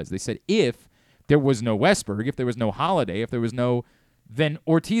who it was. They said, if there was no Westburg, if there was no Holliday, if there was no, then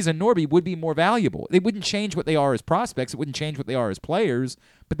Ortiz and Norby would be more valuable. They wouldn't change what they are as prospects. It wouldn't change what they are as players,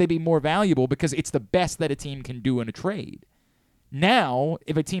 but they'd be more valuable because it's the best that a team can do in a trade. Now,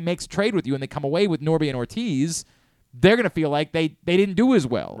 if a team makes a trade with you and they come away with Norby and Ortiz, they're going to feel like they didn't do as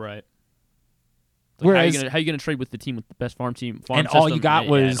well. Right. Like, whereas, how are you going to trade with the team with the best farm and system? all you got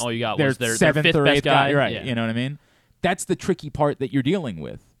was their seventh fifth or best eighth guy. Right. Yeah. You know what I mean? That's the tricky part that you're dealing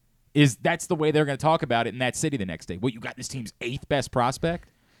with. That's the way they're going to talk about it in that city the next day. Well, you got this team's 8th best prospect?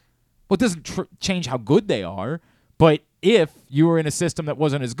 Well, it doesn't change how good they are, but if you were in a system that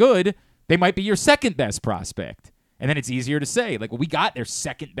wasn't as good, they might be your 2nd best prospect. And then it's easier to say, like, well, we got their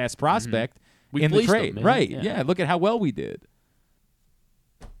second best prospect We in the fleeced them, trade. man. Right. Yeah. Yeah. Look at how well we did.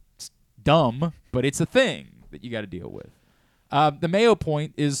 It's dumb, but it's a thing that you got to deal with. The Mayo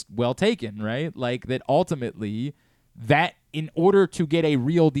point is well taken, right? Like that ultimately that in order to get a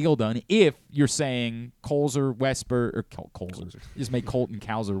real deal done, if you're saying Colzer, Westburg, or Colzer, just make Colton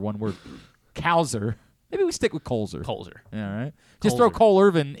Cowser one word. Cowser. Maybe we stick with Colzer. Colzer. Yeah, all right. Just throw Cole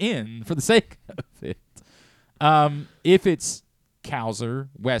Irvin in for the sake of it. If it's Cowser,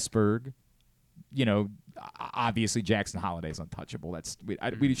 Westburg, obviously Jackson Holliday's untouchable.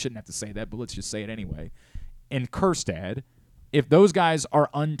 We shouldn't have to say that, but let's just say it anyway. And Kjerstad, if those guys are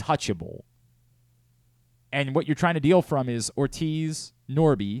untouchable, and what you're trying to deal from is Ortiz,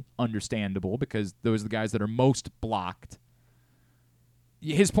 Norby, understandable because those are the guys that are most blocked.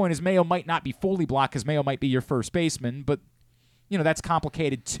 His point is Mayo might not be fully blocked because Mayo might be your first baseman, but that's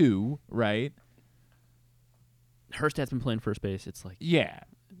complicated too, right? Kjerstad's been playing first base. It's like Yeah.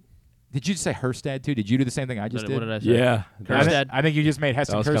 Did you just say Kjerstad too? Did you do the same thing I just did? What did I say? Yeah. Kjerstad. I think you just made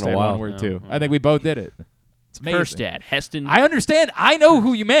Heston That was kinda Kjerstad one wild. word No, too. no. I think we both did it. It's amazing. Kjerstad, Heston. I understand. I know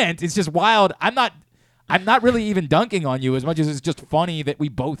who you meant. It's just wild. I'm not really even dunking on you as much as it's just funny that we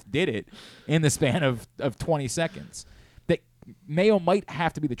both did it in the span of 20 seconds. That Mayo might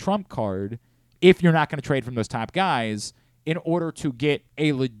have to be the trump card if you're not going to trade from those top guys in order to get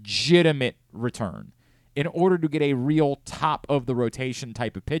a legitimate return. In order to get a real top of the rotation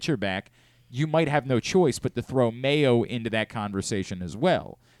type of pitcher back, you might have no choice but to throw Mayo into that conversation as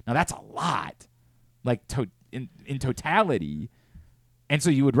well. Now that's a lot, like in totality. And so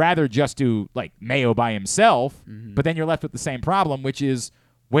you would rather just do like Mayo by himself, but then you're left with the same problem, which is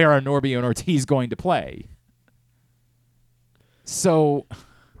where are Norby and Ortiz going to play? So,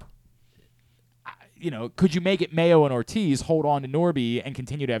 could you make it Mayo and Ortiz, hold on to Norby, and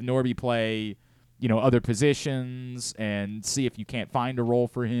continue to have Norby play, other positions and see if you can't find a role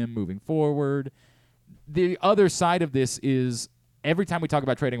for him moving forward? The other side of this is every time we talk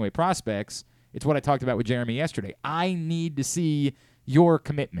about trading away prospects, it's what I talked about with Jeremy yesterday. I need to see your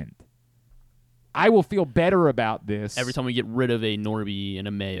commitment. I will feel better about this Every time we get rid of a Norby and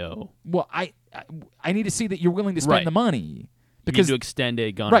a Mayo. Well, I need to see that you're willing to spend Right. the money Because you need to extend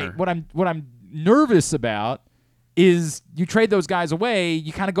a gunner. right. What I'm nervous about is you trade those guys away,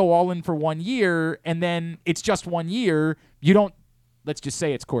 you kind of go all in for 1 year, and then it's just 1 year. You don't. Let's just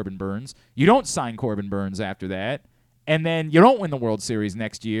say it's Corbin Burns. You don't sign Corbin Burns after that, and then you don't win the World Series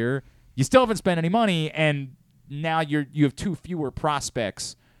next year. You still haven't spent any money, and now you have two fewer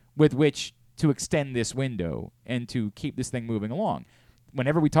prospects with which to extend this window and to keep this thing moving along.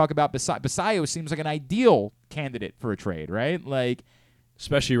 Whenever we talk about Basayo seems like an ideal candidate for a trade, right? Like,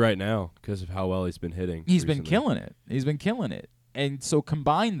 Especially right now because of how well he's been hitting. he's been recently. killing it. He's been killing it. And so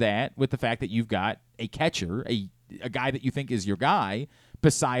combine that with the fact that you've got a catcher, a guy that you think is your guy.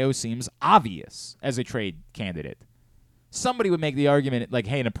 Basayo seems obvious as a trade candidate. Somebody would make the argument like,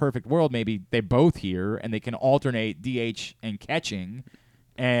 hey, in a perfect world, maybe they're both here and they can alternate DH and catching,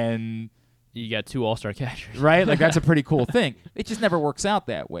 and You got two all-star catchers. right, like that's a pretty cool thing. It just never works out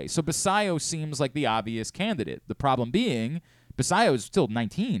that way. So Basayo seems like the obvious candidate. The problem being, Basayo is still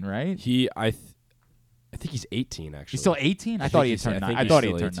 19, right? I think he's 18 actually. He's still 18. I thought he had turned 9. I thought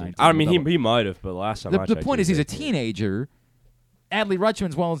he had turned 19. I mean, he might have, but last time I The checked, point is, he he's a was 18. teenager. Adley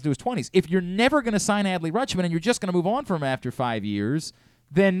Rutschman's well into his 20s. If you're never going to sign Adley Rutschman and you're just going to move on from him after 5 years,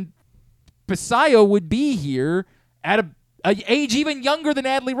 then Basayo would be here at a age even younger than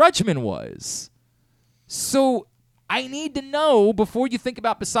Adley Rutschman was. So I need to know before you think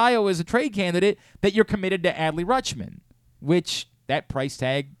about Basayo as a trade candidate that you're committed to Adley Rutschman, which that price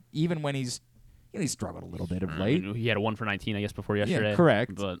tag, even when he struggled a little bit of late. He had a 1 for 19, I guess, before yesterday. Yeah,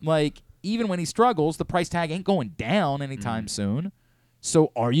 correct. But like, even when he struggles, the price tag ain't going down anytime soon.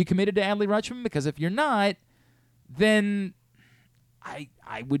 So are you committed to Adley Rutschman? Because if you're not, then I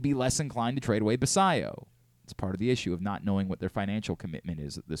would be less inclined to trade away Basayo. It's part of the issue of not knowing what their financial commitment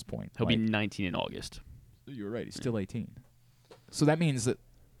is at this point. he'll be 19 in August. You're right. He's still 18. So that means that,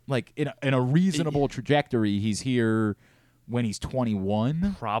 like, in a reasonable trajectory, he's here when he's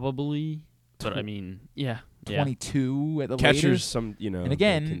 21, Probably. But, I mean, yeah. 22 at the Catchers, latest. and And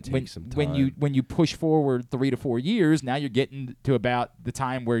again, can take when some time. when you push forward 3 to 4 years, now you're getting to about the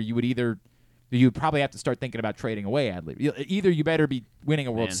time where you'd probably have to start thinking about trading away Adley. Either you better be winning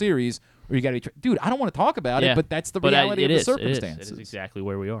a World Man. Series, or you got to be. Dude, I don't want to talk about it, but that's the reality of the circumstances. It is exactly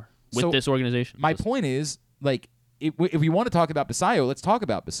where we are with So, this organization. My Just- point is, like, if we want to talk about Basayo, let's talk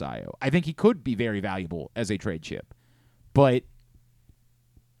about Basayo. I think he could be very valuable as a trade chip, but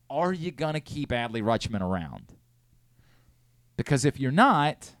are you gonna keep Adley Rutschman around? Because if you're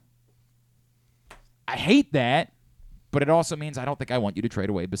not, I hate that, But it also means I don't think I want you to trade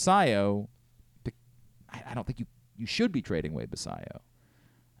away Basayo. I don't think you should be trading away Basayo.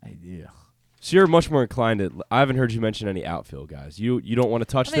 So you're much more inclined to. I haven't heard you mention any outfield guys. You don't want to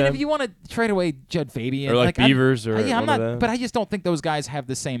touch them. If you want to trade away Judd Fabian or like Beavers or I'm one not. of them. But I just don't think those guys have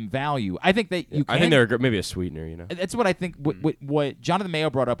the same value. I think that you. I think they're maybe a sweetener. You know. That's what I think. What Jonathan Mayo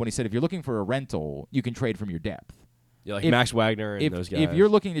brought up when he said if you're looking for a rental, you can trade from your depth. Yeah, like Max Wagner and those guys. If you're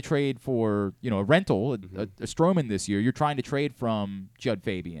looking to trade for a rental, a Stroman this year, you're trying to trade from Judd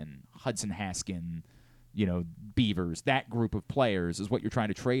Fabian, Hudson Haskin. Beavers, that group of players is what you're trying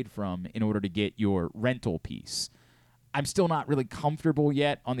to trade from in order to get your rental piece. I'm still not really comfortable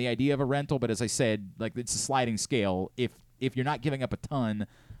yet on the idea of a rental, but as I said, like it's a sliding scale. If you're not giving up a ton,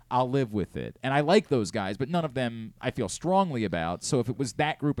 I'll live with it. And I like those guys, but none of them I feel strongly about. So if it was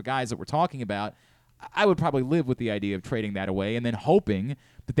that group of guys that we're talking about, I would probably live with the idea of trading that away and then hoping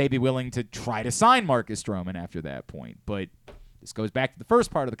that they'd be willing to try to sign Marcus Stroman after that point. But this goes back to the first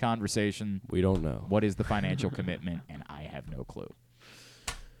part of the conversation. We don't know. What is the financial commitment? And I have no clue.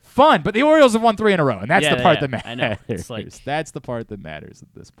 Fun, but the Orioles have won 3 in a row, and that's the part that matters. I know. It's like... That's the part that matters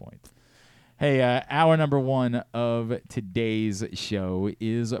at this point. Hey, hour number 1 of today's show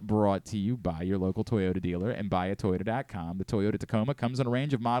is brought to you by your local Toyota dealer and buyatoyota.com. The Toyota Tacoma comes in a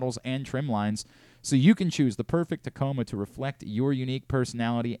range of models and trim lines, so you can choose the perfect Tacoma to reflect your unique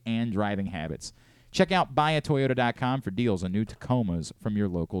personality and driving habits. Check out buyatoyota.com for deals on new Tacomas from your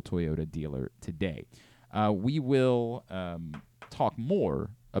local Toyota dealer today. We will talk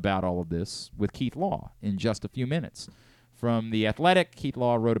more about all of this with Keith Law in just a few minutes. From The Athletic, Keith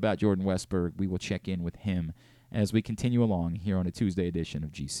Law wrote about Jordan Westburg. We will check in with him as we continue along here on a Tuesday edition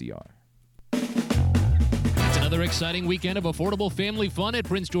of GCR. Another exciting weekend of affordable family fun at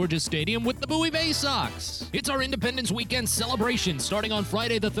Prince George's Stadium with the Bowie Bay Sox. It's our Independence Weekend celebration starting on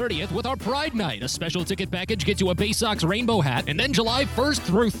Friday the 30th with our Pride Night. A special ticket package gets you a Bay Sox rainbow hat, and then July 1st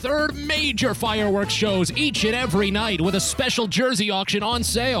through 3rd, major fireworks shows each and every night with a special jersey auction on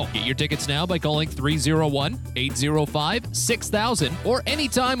sale. Get your tickets now by calling 301-805-6000 or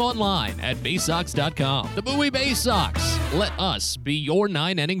anytime online at baysox.com. The Bowie Bay Sox. Let us be your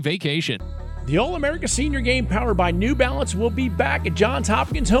 9-inning vacation. The All-America Senior Game powered by New Balance will be back at Johns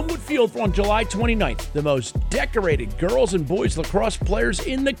Hopkins Homewood Field on July 29th. The most decorated girls and boys lacrosse players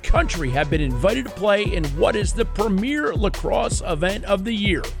in the country have been invited to play in what is the premier lacrosse event of the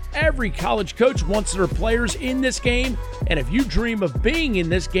year. Every college coach wants their players in this game, and if you dream of being in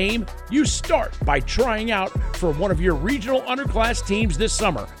this game, you start by trying out for one of your regional underclass teams this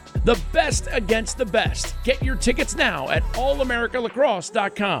summer. The best against the best. Get your tickets now at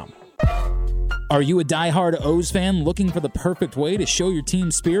allamericalacrosse.com. Are you a diehard O's fan looking for the perfect way to show your team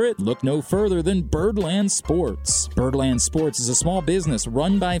spirit? Look no further than Birdland Sports. Birdland Sports is a small business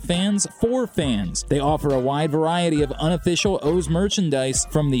run by fans for fans. They offer a wide variety of unofficial O's merchandise,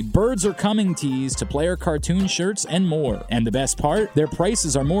 from the Birds Are Coming tees to player cartoon shirts and more. And the best part? Their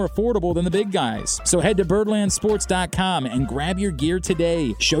prices are more affordable than the big guys. So head to birdlandsports.com and grab your gear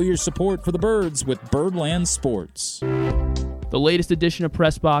today. Show your support for the Birds with Birdland Sports. The latest edition of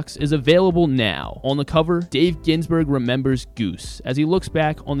Press Box is available now. On the cover, Dave Ginsburg remembers Goose as he looks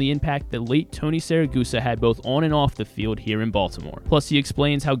back on the impact that late Tony Saragusa had both on and off the field here in Baltimore. Plus, he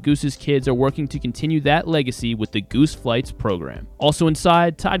explains how Goose's kids are working to continue that legacy with the Goose Flights program. Also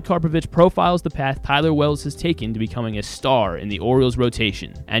inside, Todd Karpovich profiles the path Tyler Wells has taken to becoming a star in the Orioles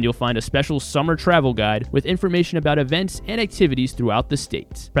rotation. And you'll find a special summer travel guide with information about events and activities throughout the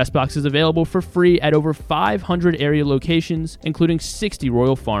state. Press Box is available for free at over 500 area locations, including 60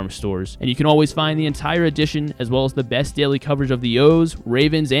 Royal Farm stores. And you can always find the entire edition, as well as the best daily coverage of the O's,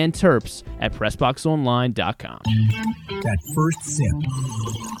 Ravens, and Terps at PressBoxOnline.com. That first sip.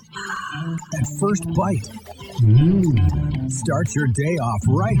 That first bite. Start your day off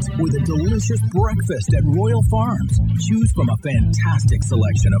right with a delicious breakfast at Royal Farms. Choose from a fantastic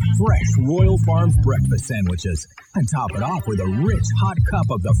selection of fresh Royal Farms breakfast sandwiches and top it off with a rich hot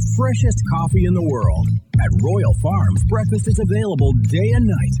cup of the freshest coffee in the world. At Royal Farms, breakfast is available day and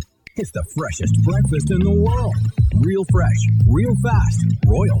night. It's the freshest breakfast in the world. Real fresh, real fast.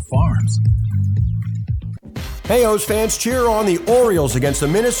 Royal Farms. Hey, O's fans, cheer on the Orioles against the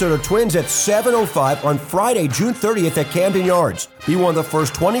Minnesota Twins at 7:05 on Friday, June 30th at Camden Yards. Be one of the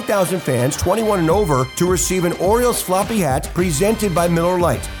first 20,000 fans, 21 and over, to receive an Orioles floppy hat presented by Miller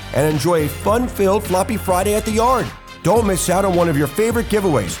Lite and enjoy a fun-filled Floppy Friday at the Yard. Don't miss out on one of your favorite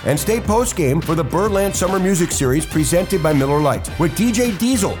giveaways and stay post-game for the Birdland Summer Music Series presented by Miller Lite with DJ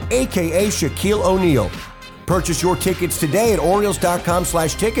Diesel, a.k.a. Shaquille O'Neal. Purchase your tickets today at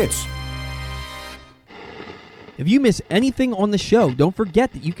Orioles.com/tickets. If you miss anything on the show, don't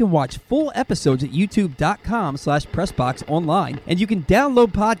forget that you can watch full episodes at youtube.com/pressboxonline, and you can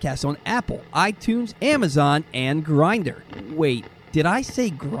download podcasts on Apple, iTunes, Amazon, and Grindr. Wait, did I say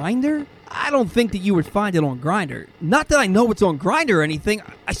Grindr? I don't think that you would find it on Grindr. Not that I know it's on Grindr or anything,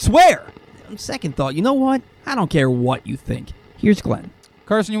 I swear. On second thought, you know what? I don't care what you think. Here's Glenn.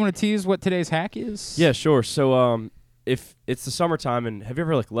 Carson, you want to tease what today's hack is? Yeah, sure. So, if it's the summertime, and have you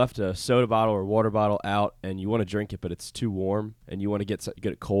ever left a soda bottle or water bottle out and you want to drink it, but it's too warm and you want to get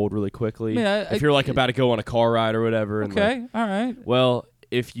it cold really quickly? If you're about to go on a car ride or whatever. Okay, all right. Well,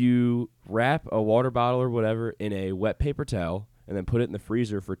 if you wrap a water bottle or whatever in a wet paper towel and then put it in the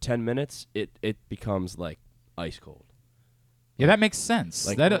freezer for 10 minutes, it becomes ice cold. Yeah, that makes sense.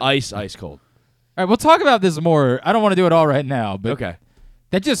 Ice cold. All right, we'll talk about this more. I don't want to do it all right now, but okay.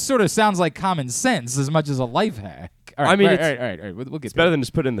 That just sort of sounds like common sense as much as a life hack. All right, I mean, all right. We'll get it's better than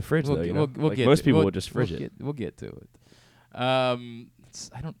just put it in the fridge, though. We'll get most to, people we'll, would just fridge it. We'll get to it. I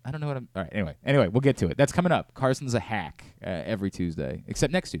don't know what I'm. All right. Anyway, we'll get to it. That's coming up. Carson's a hack every Tuesday,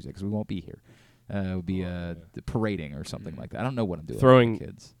 except next Tuesday because we won't be here. We'll be parading or something like that. I don't know what I'm doing. Throwing with the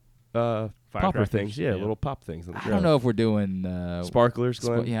kids. Popper things, little pop things. I don't know if we're doing sparklers.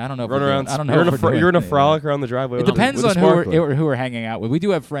 Glenn. Yeah, I don't know. Run around. I don't know. You're in a frolic around the driveway. It depends on who we're hanging out with. We do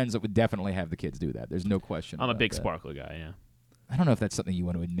have friends that would definitely have the kids do that. There's no question. I'm a big sparkler guy. Yeah. I don't know if that's something you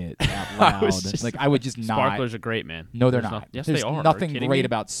want to admit out loud. I would just not. Sparklers are great, man. No, they're not. Yes, There's they are. Nothing great me?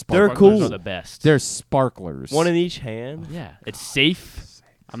 about sparklers. They're cool. They're the best. They're sparklers. One in each hand. Yeah, it's safe.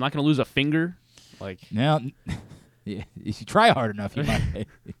 I'm not gonna lose a finger. Now, if you try hard enough, you might.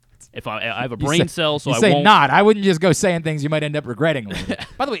 If I have a brain cell, so you I say won't. not. I wouldn't just go saying things you might end up regretting later.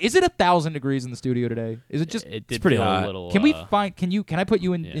 By the way, is it 1,000 degrees in the studio today? Is it just? It's pretty feel hot. A little, Can we find? Can I put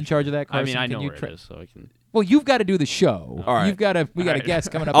you in charge of that, Carson? I mean, I know can where it is, so I can. Well, you've got to do the show. All right. We got a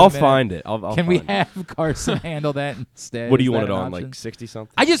guest coming up. I'll in a minute. find it. I'll Can we find have Carson handle that instead? What do you Is want that it an on? option? 60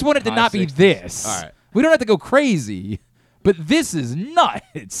 something? I just want it to not be this. All right. We don't have to go crazy, but this is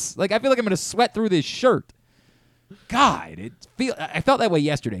nuts. I feel like I'm going to sweat through this shirt. God, I felt that way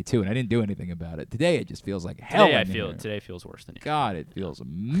yesterday too, and I didn't do anything about it. Today it just feels like hell. Today feels worse than yesterday. God, it feels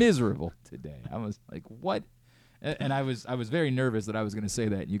miserable today. I was like, what? And I was very nervous that I was going to say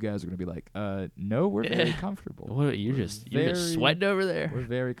that, and you guys are going to be like, no, we're very comfortable. What, you're just sweating over there. We're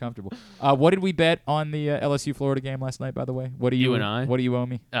very comfortable. What did we bet on the LSU Florida game last night? By the way, what do you and I? What do you owe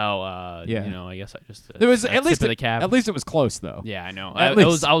me? Oh, yeah. I guess I just there was at least the cap. At least it was close though. Yeah, I know. I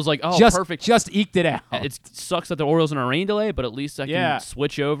was like, oh, perfect. Just eked it out. It sucks that the Orioles are in a rain delay, but at least I can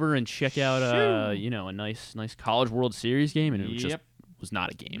switch over and check out a nice College World Series game, and it just was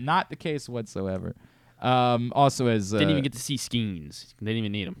not a game. Not the case whatsoever. Also, as didn't even get to see Skeens. They didn't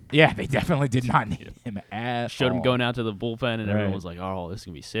even need him. Yeah, they definitely did not need him at Showed all. him going out to the bullpen, and everyone was like, "Oh, this is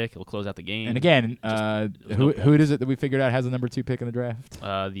gonna be sick. He'll close out the game." And again, who is it that we figured out has the number 2 pick in the draft?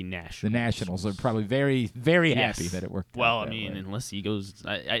 The Nationals. The Nationals are probably very, very happy that it worked. Well, out I mean, way. unless he goes,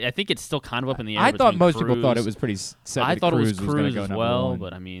 I think it's still kind of up in the air. I thought most Cruz. people thought it was pretty set. I thought it was Cruz as go well, 1.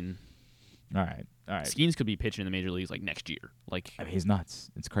 but I mean, all right. Skeens could be pitching in the major leagues next year. I mean, he's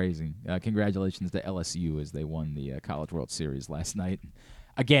nuts. It's crazy. Congratulations to LSU as they won the College World Series last night.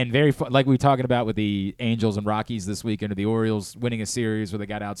 Again, very fun, like we were talking about with the Angels and Rockies this weekend, or the Orioles winning a series where they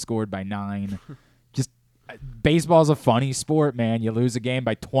got outscored by 9. Just baseball's a funny sport, man. You lose a game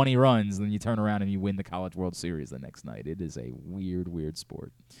by 20 runs, then you turn around and you win the College World Series the next night. It is a weird, weird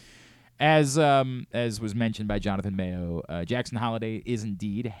sport. As was mentioned by Jonathan Mayo, Jackson Holliday is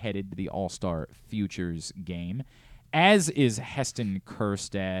indeed headed to the All-Star Futures game, as is Heston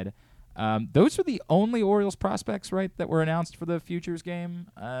Kjerstad. Those are the only Orioles prospects, right, that were announced for the Futures game.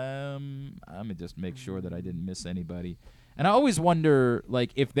 I'm going to just make sure that I didn't miss anybody. And I always wonder,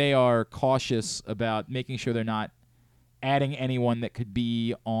 if they are cautious about making sure they're not adding anyone that could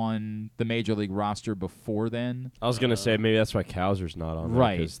be on the Major League roster before then. I was going to say maybe that's why Kowser's not on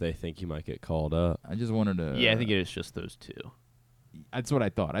there, because they think he might get called up. I just wanted to... Yeah, I think it is just those 2. That's what I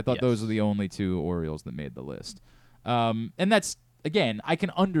thought. I thought those are the only 2 Orioles that made the list. And that's, again, I can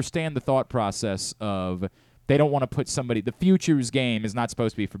understand the thought process of they don't want to put somebody... The Futures game is not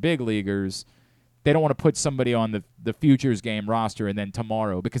supposed to be for big leaguers. They don't want to put somebody on the Futures game roster and then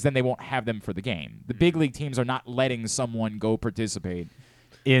tomorrow, because then they won't have them for the game. The big league teams are not letting someone go participate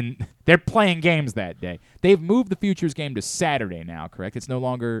in. They're playing games that day. They've moved the Futures game to Saturday now, correct? It's no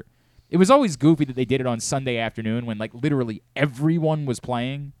longer. It was always goofy that they did it on Sunday afternoon when literally everyone was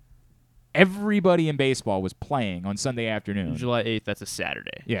playing. Everybody in baseball was playing on Sunday afternoon. July 8th, that's a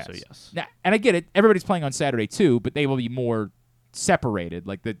Saturday. Yes. So yes. Now, and I get it. Everybody's playing on Saturday too, but they will be more separated.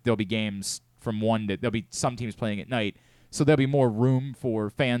 There'll be games from 1 to there'll be some teams playing at night, so there'll be more room for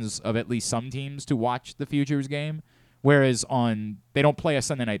fans of at least some teams to watch the Futures game. Whereas they don't play a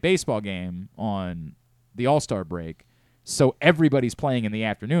Sunday night baseball game on the All-Star break, so everybody's playing in the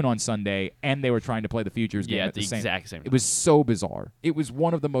afternoon on Sunday, and they were trying to play the Futures game at the exact same time. It was so bizarre. It was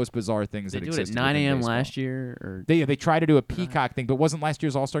one of the most bizarre things that existed. They do it at 9 a.m. last year? Or They tried to do a Peacock thing, but wasn't last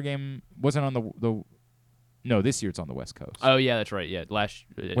year's All-Star game, wasn't on the no, this year it's on the West Coast. Oh, yeah, that's right. Yeah,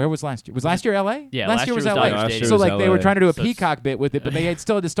 Where was last year? Was last year L.A.? Yeah, last year was Dodger L.A. Stadium. So, like, they were LA. trying to do a Peacock bit with it, but they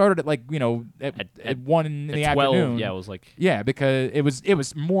still had started at, like, at 1 in the 12, afternoon. Yeah, it was like... Yeah, because it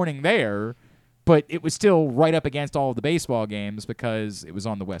was morning there, but it was still right up against all of the baseball games because it was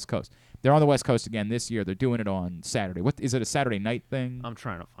on the West Coast. They're on the West Coast again this year. They're doing it on Saturday. What is it, a Saturday night thing? I'm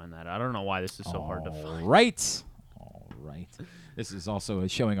trying to find that. I don't know why this is so hard to find. All right. This is also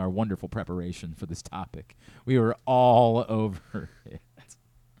showing our wonderful preparation for this topic. We were all over it.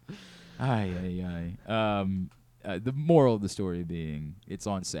 The moral of the story being it's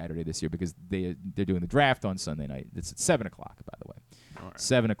on Saturday this year because they're doing the draft on Sunday night. It's at 7 o'clock, by the way. All right.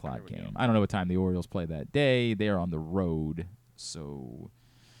 7 o'clock game. I don't know what time the Orioles play that day. They're on the road. So,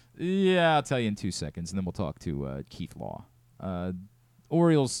 yeah, I'll tell you in 2 seconds, and then we'll talk to Keith Law.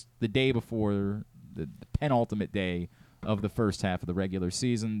 Orioles, the day before the penultimate day of the first half of the regular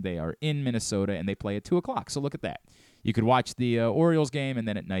season, they are in Minnesota, and they play at 2 o'clock. So look at that. You could watch the Orioles game, and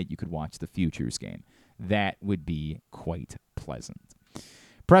then at night you could watch the Futures game. That would be quite pleasant.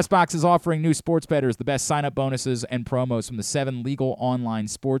 PressBox is offering new sports bettors the best sign-up bonuses and promos from the 7 legal online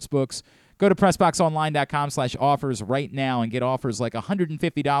sports books. Go to PressBoxOnline.com/offers right now and get offers like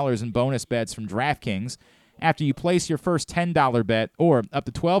 $150 in bonus bets from DraftKings after you place your first $10 bet, or up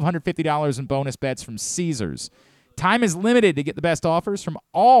to $1,250 in bonus bets from Caesars. Time is limited to get the best offers from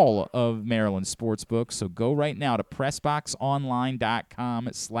all of Maryland's sportsbooks, so go right now to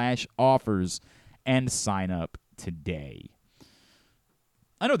PressBoxOnline.com/offers and sign up today.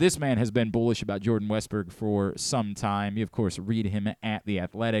 I know this man has been bullish about Jordan Westburg for some time. You, of course, read him at The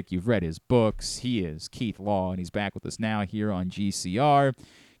Athletic. You've read his books. He is Keith Law, and he's back with us now here on GCR.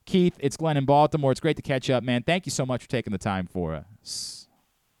 Keith, it's Glenn in Baltimore. It's great to catch up, man. Thank you so much for taking the time for us.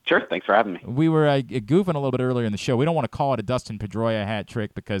 Sure. Thanks for having me. We were goofing a little bit earlier in the show. We don't want to call it a Dustin Pedroia hat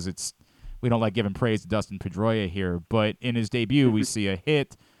trick because we don't like giving praise to Dustin Pedroia here. But in his debut, we see a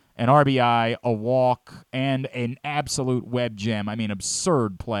hit, an RBI, a walk, and an absolute web gem. I mean,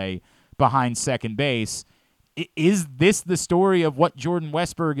 absurd play behind second base. Is this the story of what Jordan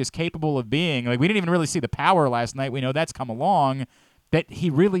Westburg is capable of being? Like, we didn't even really see the power last night. We know that's come along. That he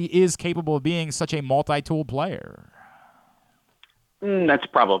really is capable of being such a multi-tool player. That's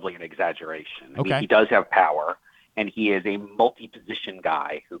probably an exaggeration. I Okay. mean, he does have power, and he is a multi-position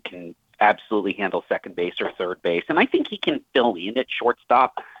guy who can absolutely handle second base or third base. And I think he can fill in at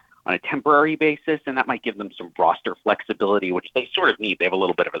shortstop on a temporary basis, and that might give them some roster flexibility, which they sort of need. They have a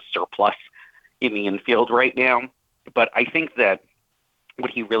little bit of a surplus in the infield right now. But I think that what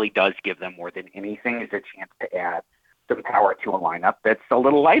he really does give them more than anything is a chance to add some power to a lineup that's a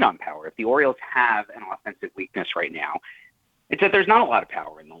little light on power. If the Orioles have an offensive weakness right now, it's that there's not a lot of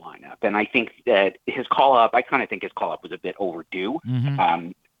power in the lineup. And I think that his call-up, I kind of think his call-up was a bit overdue,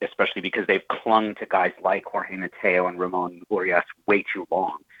 especially because they've clung to guys like Jorge Mateo and Ramon Urias way too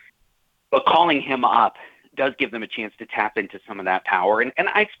long. But calling him up does give them a chance to tap into some of that power. And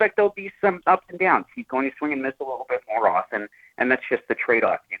I expect there'll be some ups and downs. He's going to swing and miss a little bit more often, and that's just the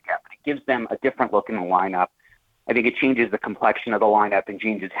trade-off you get. But it gives them a different look in the lineup. I think it changes the complexion of the lineup and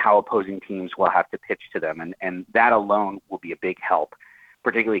changes how opposing teams will have to pitch to them. And that alone will be a big help,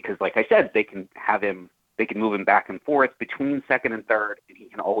 particularly because, like I said, they can move him back and forth between second and third, and he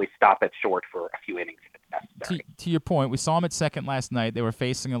can always stop at short for a few innings if it's necessary. To your point, we saw him at second last night. They were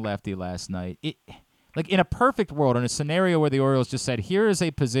facing a lefty last night. Like, in a perfect world, in a scenario where the Orioles just said, here is a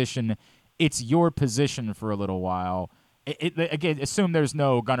position, it's your position for a little while. Again, assume there's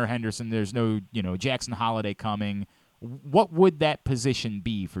no Gunnar Henderson, there's no Jackson Holliday coming. What would that position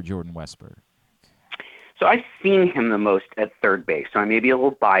be for Jordan Westburg? So I've seen him the most at third base, so I may be a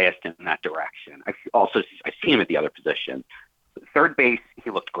little biased in that direction. I've seen him at the other position. Third base, he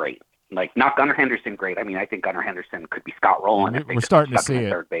looked great. Like, not Gunnar Henderson great. I mean, I think Gunnar Henderson could be Scott Rowland if they We're starting to stuck him see at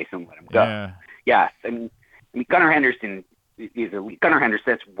it. third base and let him go. Yeah. Yes, I mean Gunnar Henderson is elite. Gunnar Henderson,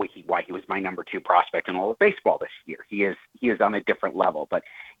 that's why he was my number 2 prospect in all of baseball this year. He is on a different level. But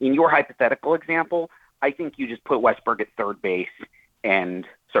in your hypothetical example, I think you just put Westburg at third base and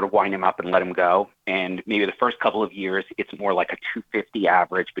sort of wind him up and let him go. And maybe the first couple of years, it's more like a 250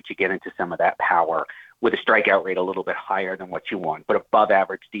 average, but you get into some of that power with a strikeout rate a little bit higher than what you want, but above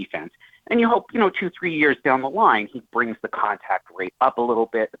average defense. And you hope, 2-3 years down the line, he brings the contact rate up a little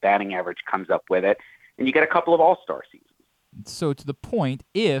bit. The batting average comes up with it. And you get a couple of all-star seasons. So to the point,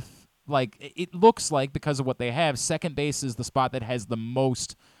 if it looks like because of what they have, second base is the spot that has the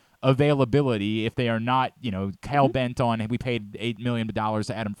most availability. If they are not, hell bent on we paid $8 million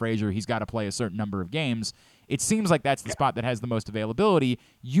to Adam Frazier, he's got to play a certain number of games. It seems like that's the spot that has the most availability.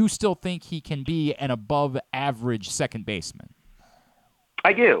 You still think he can be an above-average second baseman?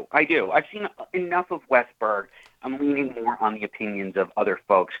 I do. I've seen enough of Westburg. I'm leaning more on the opinions of other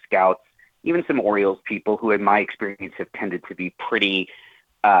folks, scouts, even some Orioles people who, in my experience, have tended to be pretty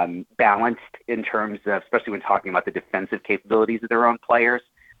balanced in terms of, especially when talking about the defensive capabilities of their own players.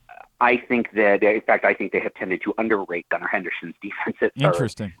 I think they have tended to underrate Gunnar Henderson's defense at third.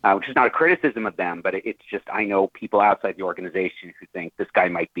 Interesting. Which is not a criticism of them, but it's just I know people outside the organization who think this guy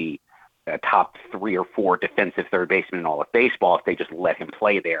might be a top 3 or 4 defensive third baseman in all of baseball if they just let him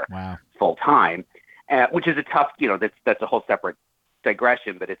play there full time, which is a tough, that's a whole separate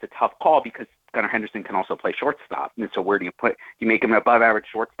digression, but it's a tough call because Gunnar Henderson can also play shortstop. And so where do you make him an above average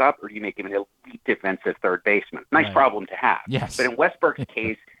shortstop or do you make him an elite defensive third baseman? Nice problem to have. Yes. But in Westburg's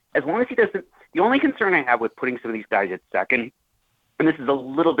case, as long as he doesn't, the only concern I have with putting some of these guys at second, and this is a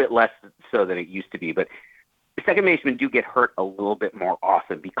little bit less so than it used to be, but the second basemen do get hurt a little bit more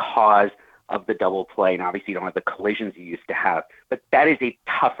often because of the double play, and obviously you don't have the collisions you used to have. But that is a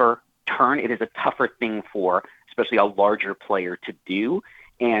tougher turn. It is a tougher thing for, especially a larger player to do.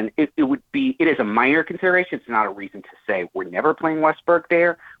 And it is a minor consideration. It's not a reason to say we're never playing Westburg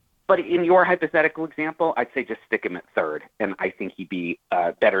there. But in your hypothetical example, I'd say just stick him at third, and I think he'd be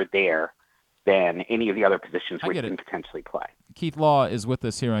better there than any of the other positions where he can potentially play. Keith Law is with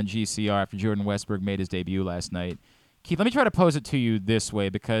us here on GCR after Jordan Westburg made his debut last night. Keith, let me try to pose it to you this way,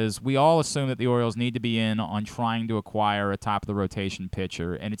 because we all assume that the Orioles need to be in on trying to acquire a top-of-the-rotation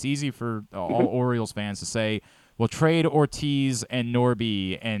pitcher, and it's easy for all Orioles fans to say, well, trade Ortiz and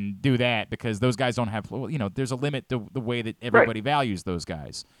Norby and do that because those guys don't have – there's a limit to the way that everybody values those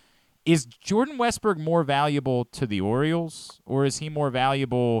guys. Is Jordan Westburg more valuable to the Orioles, or is he more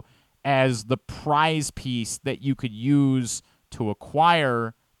valuable as the prize piece that you could use to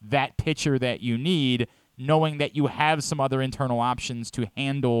acquire that pitcher that you need, knowing that you have some other internal options to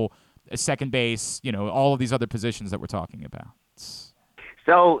handle a second base, all of these other positions that we're talking about?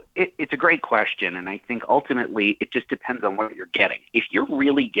 So it's a great question, and I think ultimately it just depends on what you're getting. If you're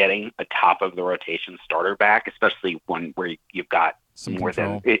really getting a top-of-the-rotation starter back, especially one where you've got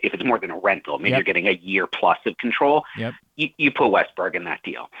if it's more than a rental, maybe you're getting a year plus of control, you put Westburg in that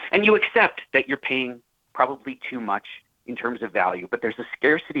deal. And you accept that you're paying probably too much in terms of value, but there's a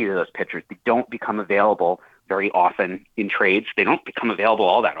scarcity to those pitchers. They don't become available very often in trades. They don't become available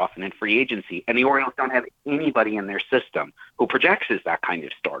all that often in free agency. And the Orioles don't have anybody in their system who projects as that kind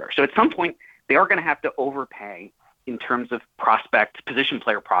of starter. So at some point, they are going to have to overpay in terms of position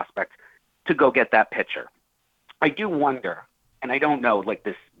player prospects, to go get that pitcher. I do wonder, and I don't know,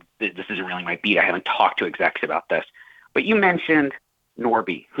 this isn't really my beat. I haven't talked to execs about this, but you mentioned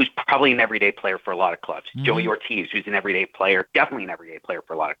Norby, who's probably an everyday player for a lot of clubs. Mm-hmm. Joey Ortiz, who's an everyday player, definitely an everyday player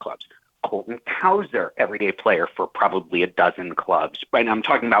for a lot of clubs. Colton Cowser, everyday player for probably a dozen clubs. Right now, I'm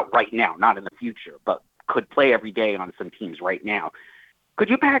talking about right now, not in the future, but could play every day on some teams right now. Could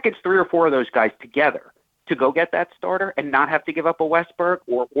you package 3 or 4 of those guys together to go get that starter and not have to give up a Westburg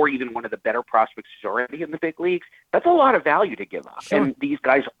or even one of the better prospects who's already in the big leagues? That's a lot of value to give up. Sure. And these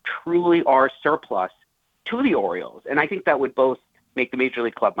guys truly are surplus to the Orioles. And I think that would both make the Major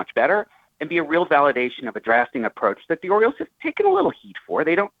League club much better and be a real validation of a drafting approach that the Orioles have taken a little heat for.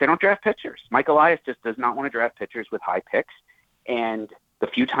 They don't draft pitchers. Mike Elias just does not want to draft pitchers with high picks. And the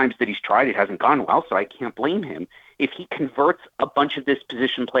few times that he's tried, it hasn't gone well, so I can't blame him. If he converts a bunch of this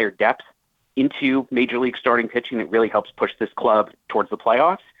position player depth into Major League starting pitching that really helps push this club towards the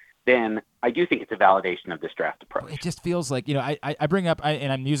playoffs, then I do think it's a validation of this draft approach. It just feels like, I bring up,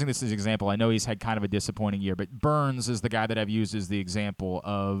 and I'm using this as an example. I know he's had kind of a disappointing year, but Burns is the guy that I've used as the example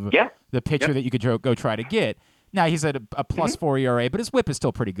of the pitcher that you could go try to get. Now, he's at a +4 ERA, but his whip is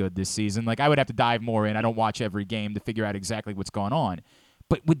still pretty good this season. I would have to dive more in. I don't watch every game to figure out exactly what's going on.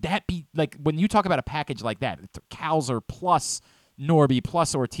 But would that be, when you talk about a package like that, Cowser plus Norby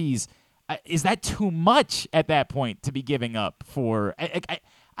plus Ortiz, is that too much at that point to be giving up for?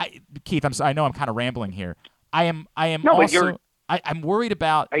 Keith, I know I'm kind of rambling here. I'm worried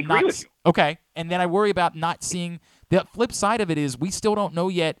about. I agree with you. Okay, and then I worry about not seeing the flip side of it. Is we still don't know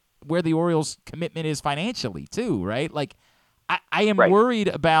yet where the Orioles' commitment is financially, too, right? I am worried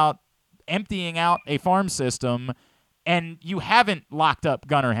about emptying out a farm system, and you haven't locked up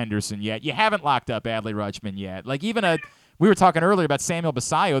Gunnar Henderson yet. You haven't locked up Adley Rutschman yet. We were talking earlier about Samuel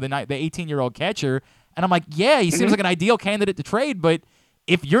Basayo, the 18-year-old catcher, and I'm like, he seems like an ideal candidate to trade, but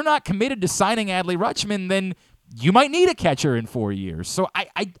if you're not committed to signing Adley Rutschman, then you might need a catcher in 4 years. So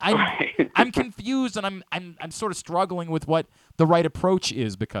I'm confused, and I'm sort of struggling with what the right approach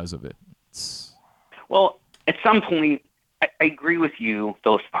is because of it. Well, at some point, I agree with you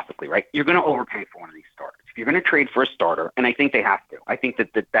philosophically, right? You're going to overpay for one of these starters. If you're going to trade for a starter, and I think they have to. I think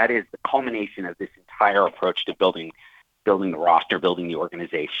that is the culmination of this entire approach to building the roster, building the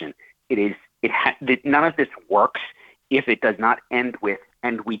organization. None of this works if it does not end with,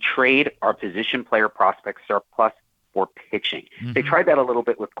 and we trade our position player prospect surplus for pitching. Mm-hmm. They tried that a little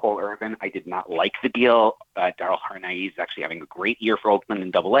bit with Cole Irvin. I did not like the deal. Darryl Harnais is actually having a great year for Oakland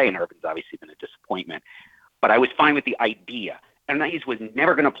in AA, and Irvin's obviously been a disappointment. But I was fine with the idea. Harnais was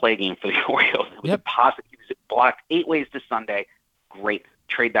never going to play a game for the Orioles. It was he was blocked 8 ways to Sunday. Great.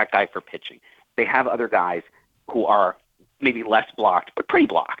 Trade that guy for pitching. They have other guys who are maybe less blocked, but pretty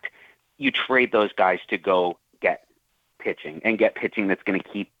blocked. You trade those guys to go get pitching, and get pitching that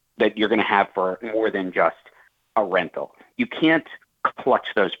you're going to have for more than just a rental. You can't clutch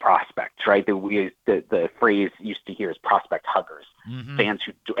those prospects, right? The phrase used to hear is prospect huggers. Mm-hmm. Fans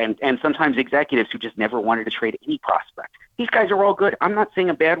who and sometimes executives who just never wanted to trade any prospect. These guys are all good. I'm not saying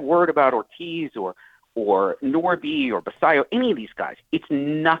a bad word about Ortiz or Norby or Basayo, any of these guys. It's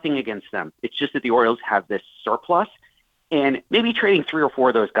nothing against them. It's just that the Orioles have this surplus, and maybe trading 3 or 4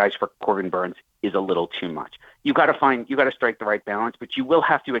 of those guys for Corbin Burnes is a little too much. You got to strike the right balance, but you will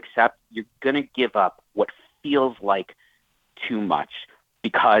have to accept you're going to give up what feels like too much,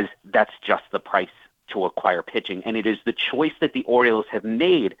 because that's just the price to acquire pitching. And it is the choice that the Orioles have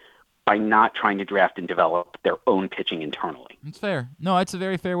made by not trying to draft and develop their own pitching internally. It's fair. No, it's a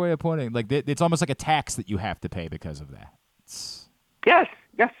very fair way of putting it. Like, it's almost like a tax that you have to pay because of that. Yes,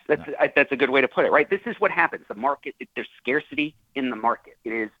 that's a good way to put it, right? This is what happens. The market, there's scarcity in the market.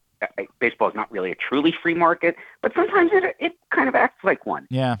 It is baseball is not really a truly free market, but sometimes it kind of acts like one.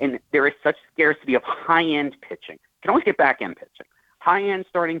 Yeah. And there is such scarcity of high-end pitching. You can always get back-end pitching. High-end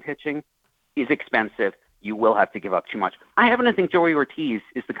starting pitching is expensive. You will have to give up too much. I happen to think Joey Ortiz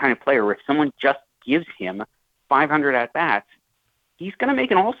is the kind of player where if someone just gives him 500 at-bats, he's going to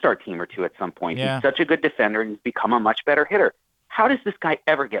make an all-star team or two at some point. Yeah. He's such a good defender, and he's become a much better hitter. How does this guy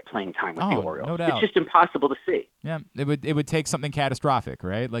ever get playing time with the Orioles? No doubt. It's just impossible to see. Yeah, it would take something catastrophic,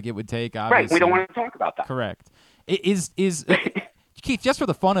 right? Like, it would take, obviously. Right, we don't want to talk about that. Correct. Is Keith, just for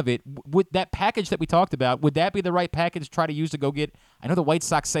the fun of it, would that package that we talked about, would that be the right package to try to use to go get, I know the White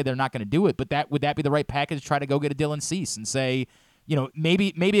Sox say they're not going to do it, but would that be the right package to try to go get a Dylan Cease and say,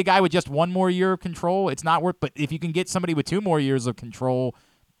 maybe a guy with just 1 more year of control, it's not worth, but if you can get somebody with 2 more years of control,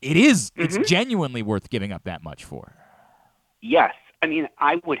 it's genuinely worth giving up that much for. Yes. I mean,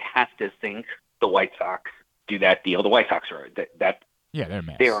 I would have to think the White Sox do that deal. The White Sox are that. Yeah, they're a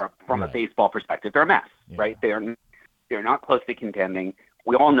mess. They are, from a baseball perspective, they're a mess, right? They're not close to contending.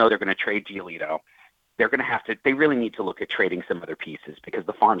 We all know they're going to trade Giolito. They're going to have to. They really need to look at trading some other pieces because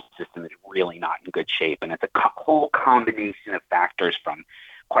the farm system is really not in good shape, and it's a whole combination of factors from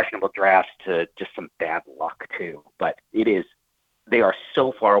questionable drafts to just some bad luck too. But they are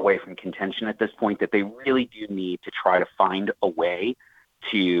so far away from contention at this point that they really do need to try to find a way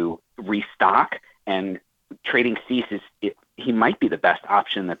to restock, and trading Cease he might be the best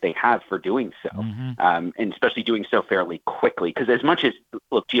option that they have for doing so, and especially doing so fairly quickly. Because as much as,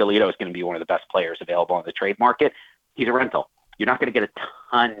 Giolito is going to be one of the best players available on the trade market, he's a rental. You're not going to get a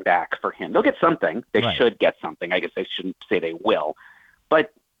ton back for him. They'll get something. They should get something. I guess I shouldn't say they will.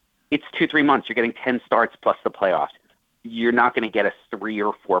 But it's 2-3 months. You're getting 10 starts plus the playoffs. You're not going to get a 3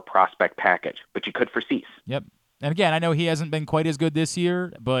 or 4 prospect package, but you could for Cease. Yep. And again, I know he hasn't been quite as good this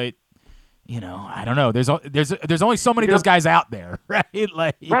year, but I don't know. There's only so many of those guys out there, right?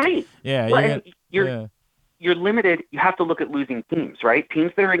 Like, right. Yeah. Well, you're limited. You have to look at losing teams, right?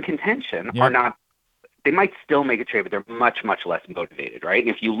 Teams that are in contention are not. They might still make a trade, but they're much, much less motivated, right?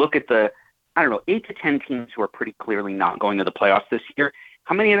 If you look at 8 to 10 teams who are pretty clearly not going to the playoffs this year,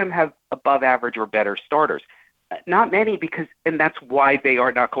 how many of them have above average or better starters? Not many, and that's why they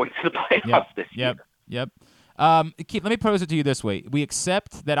are not going to the playoffs this year. Yep. Keith, let me pose it to you this way. We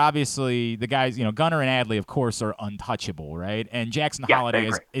accept that obviously the guys, Gunnar and Adley, of course, are untouchable, right? And Jackson Holliday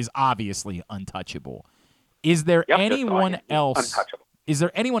is obviously untouchable. Is there anyone else? Is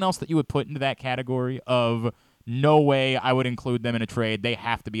there anyone else that you would put into that category of no way I would include them in a trade? They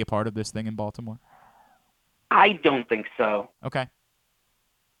have to be a part of this thing in Baltimore? I don't think so. Okay.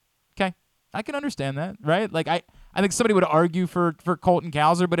 I can understand that, right? Like, I think somebody would argue for Colton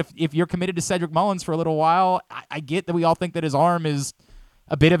Cowser, but if you're committed to Cedric Mullins for a little while, I get that we all think that his arm is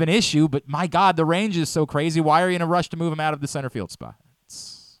a bit of an issue, but my God, the range is so crazy. Why are you in a rush to move him out of the center field spot?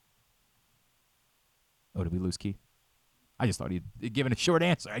 Did we lose Keith? I just thought he'd given a short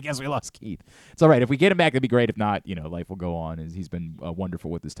answer. I guess we lost Keith. It's all right. If we get him back, that'd be great. If not, life will go on. He's been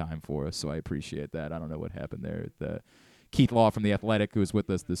wonderful with his time for us, so I appreciate that. I don't know what happened there. Keith Law from The Athletic, who was with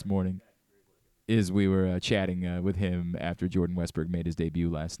us this morning, we were chatting with him after Jordan Westburg made his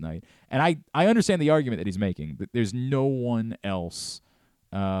debut last night. And I understand the argument that he's making, that there's no one else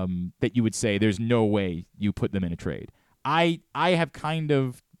that you would say there's no way you put them in a trade. I have kind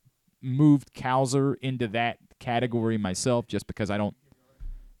of moved Cowser into that category myself just because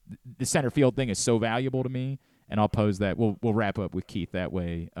the center field thing is so valuable to me, and I'll pose that. We'll wrap up with Keith that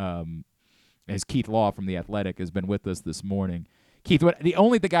way, as Keith Law from The Athletic has been with us this morning. Keith,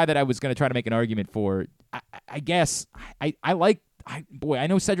 the guy that I was going to try to make an argument for, I guess, I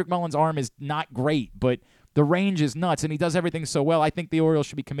know Cedric Mullins' arm is not great, but the range is nuts, and he does everything so well. I think the Orioles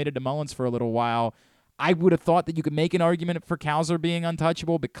should be committed to Mullins for a little while. I would have thought that you could make an argument for Cowser being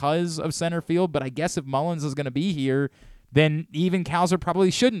untouchable because of center field, but I guess if Mullins is going to be here, then even Cowser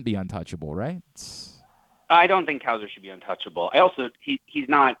probably shouldn't be untouchable, right? I don't think Cowser should be untouchable. He's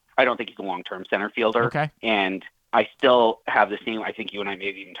not. I don't think he's a long-term center fielder. Okay. And I still have the same. I think you and I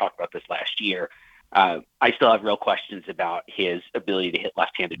maybe even talked about this last year. I still have real questions about his ability to hit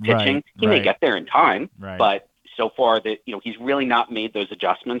left-handed pitching. Right, he may get there in time, right. But so far that he's really not made those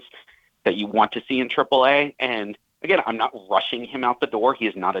adjustments that you want to see in AAA. And again, I'm not rushing him out the door. He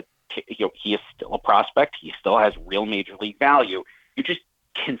is not he is still a prospect. He still has real major league value. You just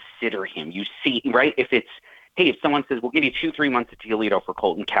consider him. You see, right? If someone says, we'll give you 2-3 months of Giolito for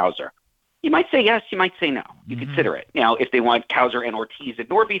Colton Cowser, you might say yes, you might say no. You consider it. Now, if they want Cowser and Ortiz and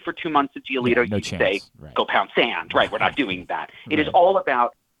Norby for 2 months of Giolito, no you chance. say, right. Go pound sand. Right, we're not doing that. It is Right. all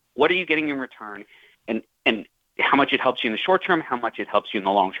about what are you getting in return and how much it helps you in the short term, how much it helps you in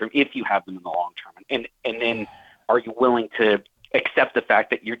the long term, if you have them in the long term. And then are you willing to accept the fact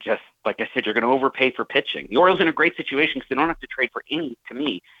that you're just, like I said, you're going to overpay for pitching? The Orioles are in a great situation because they don't have to trade for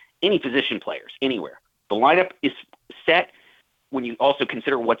any position players anywhere. The lineup is set when you also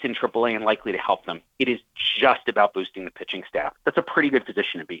consider what's in AAA and likely to help them. It is just about boosting the pitching staff. That's a pretty good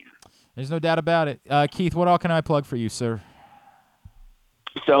position to be in. There's no doubt about it. Keith, what all can I plug for you, sir?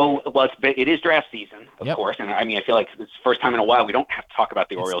 So, it is draft season, of course, and I mean, I feel like it's the first time in a while we don't have to talk about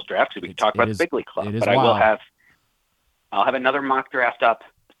the Orioles draft, so we can talk about the Big League Club. But I'll have another mock draft up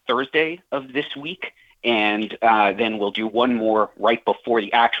Thursday of this week, and then we'll do one more right before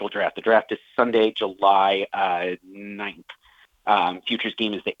the actual draft. The draft is Sunday, July 9th. Futures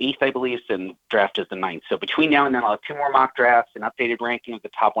game is the 8th, I believe, and draft is the 9th. So between now and then, I'll have 2 more mock drafts, an updated ranking of the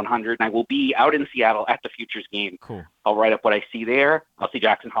top 100, and I will be out in Seattle at the Futures game. Cool. I'll write up what I see there. I'll see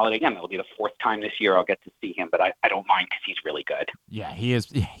Jackson Holliday again. That'll be the 4th time this year I'll get to see him, but I don't mind because he's really good. Yeah, he is.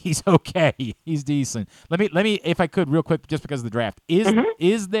 He's okay. He's decent. Let me, if I could, real quick, just because of the draft.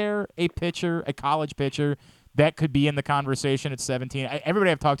 Is there a college pitcher that could be in the conversation at 17?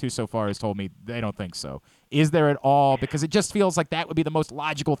 Everybody I've talked to so far has told me they don't think so. Is there at all? Because it just feels like that would be the most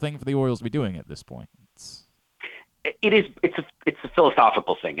logical thing for the Orioles to be doing at this point. It's a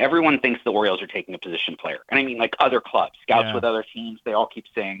philosophical thing. Everyone thinks the Orioles are taking a position player. And I mean, like other clubs, scouts with other teams, they all keep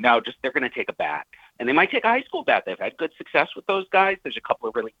saying, no, just they're going to take a bat. And they might take a high school bat. They've had good success with those guys. There's a couple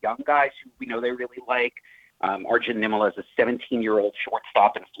of really young guys who we know they really like. Arjun Nimala is a 17-year-old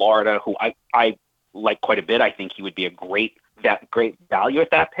shortstop in Florida who I like quite a bit. I think he would be a great value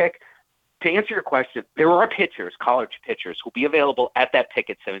at that pick. To answer your question, there are pitchers, college pitchers, who will be available at that pick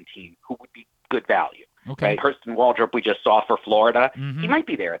at 17 who would be good value. Okay. Right? Hurston Waldrop we just saw for Florida. He might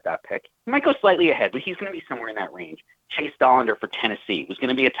be there at that pick. He might go slightly ahead, but he's going to be somewhere in that range. Chase Dollander for Tennessee was going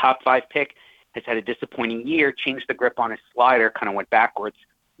to be a top 5 pick, has had a disappointing year, changed the grip on his slider, kind of went backwards.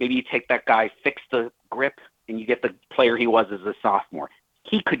 Maybe you take that guy, fix the grip, and you get the player he was as a sophomore.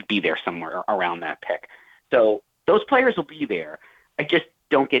 He could be there somewhere around that pick. So those players will be there. I just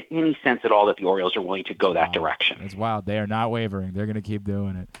don't get any sense at all that the Orioles are willing to go that direction. It's wild. They are not wavering. They're going to keep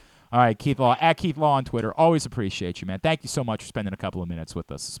doing it. All right, Keith Law, at Keith Law on Twitter. Always appreciate you, man. Thank you so much for spending a couple of minutes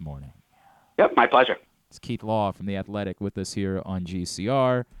with us this morning. Yep, my pleasure. It's Keith Law from The Athletic with us here on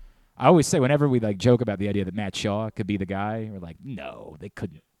GCR. I always say whenever we joke about the idea that Matt Shaw could be the guy, we're like, no, they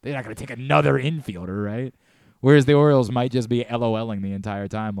couldn't. They're not going to take another infielder, right? Whereas the Orioles might just be LOLing the entire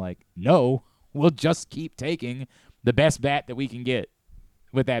time like, no, we'll just keep taking the best bat that we can get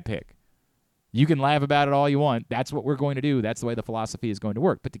with that pick. You can laugh about it all you want. That's what we're going to do. That's the way the philosophy is going to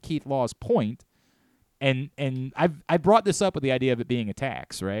work. But to Keith Law's point, and I brought this up with the idea of it being a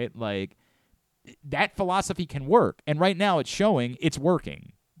tax, right? Like, that philosophy can work. And right now it's showing it's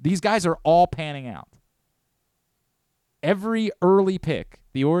working. These guys are all panning out. Every early pick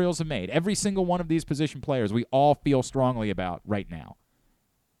the Orioles have made, every single one of these position players, we all feel strongly about right now.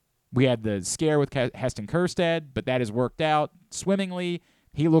 We had the scare with Heston Kjerstad, but that has worked out swimmingly.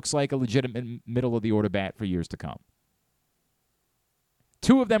 He looks like a legitimate middle-of-the-order bat for years to come.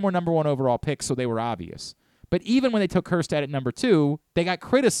 2 of them were number 1 overall picks, so they were obvious. But even when they took Kjerstad at number 2, they got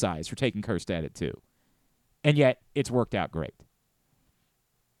criticized for taking Kjerstad at 2. And yet, it's worked out great.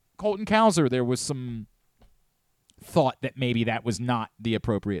 Colton Cowser, there was some thought that maybe that was not the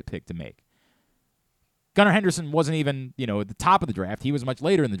appropriate pick to make. Gunnar Henderson wasn't even, at the top of the draft. He was much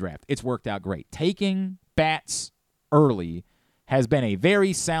later in the draft. It's worked out great. Taking bats early has been a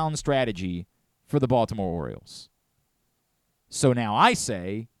very sound strategy for the Baltimore Orioles. So now I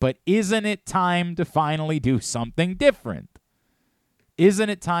say, but isn't it time to finally do something different? Isn't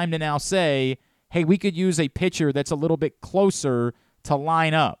it time to now say, hey, we could use a pitcher that's a little bit closer to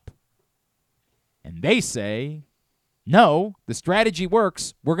line up? And they say, no, the strategy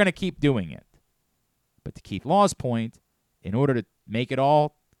works. We're going to keep doing it. But to Keith Law's point, in order to make it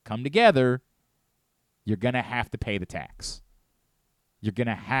all come together, you're going to have to pay the tax. You're going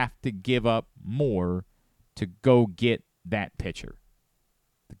to have to give up more to go get that pitcher.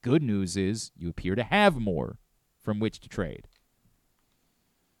 The good news is you appear to have more from which to trade.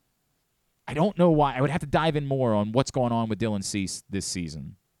 I don't know why. I would have to dive in more on what's going on with Dylan Cease this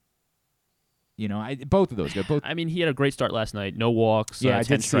season. Both of those. Both. I mean, he had a great start last night. No walks, 10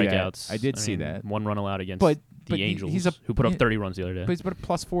 strikeouts. I did see that. 1 run allowed against the Angels, who put up 30 runs the other day. But he's a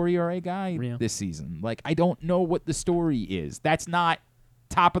 +4 ERA guy this season. Like, I don't know what the story is. That's not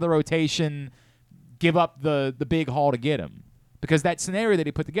top of the rotation, give up the big haul to get him. Because that scenario that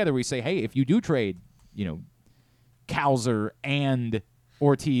he put together where you say, hey, if you do trade, Cowser and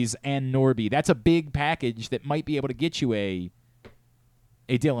Ortiz and Norby, that's a big package that might be able to get you a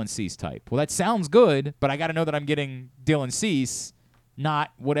Dylan Cease type. Well, that sounds good, but I got to know that I'm getting Dylan Cease,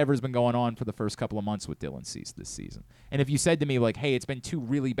 not whatever's been going on for the first couple of months with Dylan Cease this season. And if you said to me, like, hey, it's been 2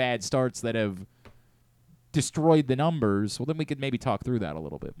 really bad starts that have destroyed the numbers, well, then we could maybe talk through that a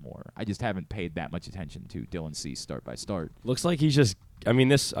little bit more. I just haven't paid that much attention to Dylan Cease start by start. Looks like he's just,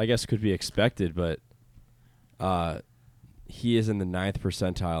 this, I guess, could be expected, but he is in the 9th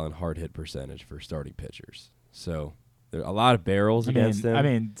percentile in hard hit percentage for starting pitchers. So there are a lot of barrels against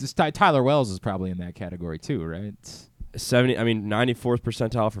him. Just Tyler Wells is probably in that category too, right? 94th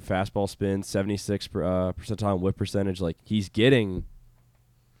percentile for fastball spin, 76th percentile in whip percentage. Like, he's getting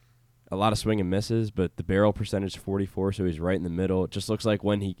a lot of swing and misses, but the barrel percentage is 44, so he's right in the middle. It just looks like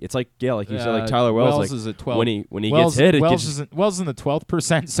when he, it's like, like you said, like Tyler Wells, like is at 12. when he gets hit, Wells is in the 12th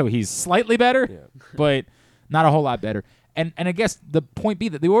percent, so he's slightly better, but not a whole lot better. And I guess the point be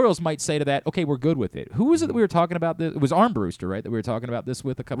that the Orioles might say to that, okay, we're good with it. Who was it that we were talking about this? It was Armbruster, right, that we were talking about this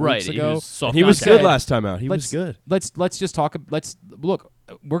with a couple weeks ago? He was good last time out. He was good. Let's just talk. Let's look.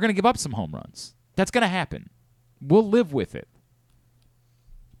 We're going to give up some home runs. That's going to happen. We'll live with it.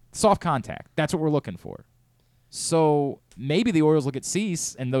 Soft contact. That's what we're looking for. So maybe the Orioles look at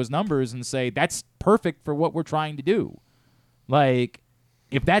Cease and those numbers and say that's perfect for what we're trying to do. Like,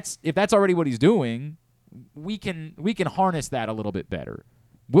 if that's already what he's doing, we can harness that a little bit better.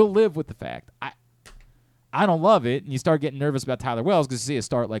 We'll live with the fact. I don't love it, and you start getting nervous about Tyler Wells because you see a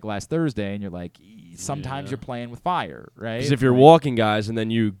start like last Thursday, and you're like, sometimes you're playing with fire, right? Because if you're walking guys and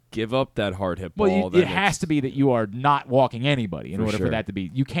then you give up that hard hit ball, it has to be that you are not walking anybody in order for that to be.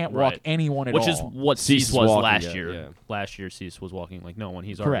 You can't walk anyone at all. Which is what Cease was last year. Yeah. Last year, Cease was walking like no one.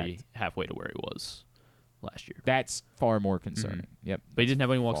 He's already halfway to where he was last year. That's far more concerning. Yep. But he didn't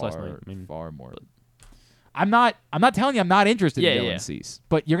have any walks last night. Far more. I'm not telling you I'm not interested in Dylan Cease,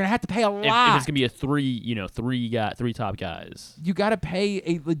 but you're gonna have to pay a lot. If it's gonna be a three top guys, you got to pay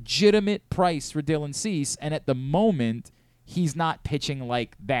a legitimate price for Dylan Cease, and at the moment, he's not pitching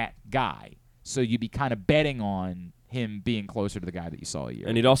like that guy. So you'd be kind of betting on him being closer to the guy that you saw a year.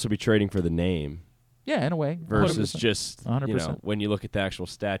 And he'd also be trading for the name. Yeah, in a way. Versus 100%. Just 100%. When you look at the actual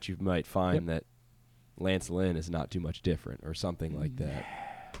stats, you might find that Lance Lynn is not too much different or something like that.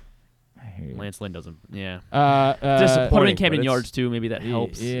 Lance Lynn doesn't. Yeah. Disappointing. Put him in Camden Yards too. Maybe that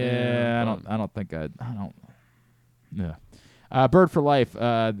helps. Yeah. I don't think I don't. Yeah. Bird for Life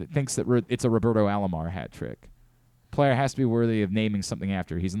thinks that it's a Roberto Alomar hat trick. Player has to be worthy of naming something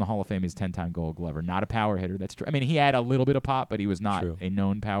after. He's in the Hall of Fame. He's 10-time Gold Glover. Not a power hitter. That's true. I mean, he had a little bit of pop, but he was not a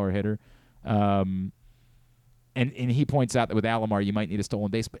known power hitter. And he points out that with Alomar, you might need a stolen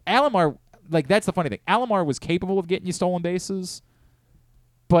base. But Alomar, that's the funny thing. Alomar was capable of getting you stolen bases,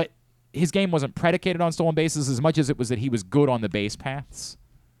 but his game wasn't predicated on stolen bases as much as it was that he was good on the base paths.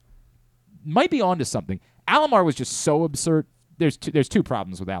 Might be onto something. Alomar was just so absurd. There's two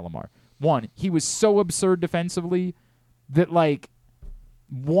problems with Alomar. One, he was so absurd defensively that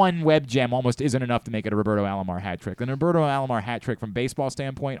one web gem almost isn't enough to make it a Roberto Alomar hat trick. And a Roberto Alomar hat trick from baseball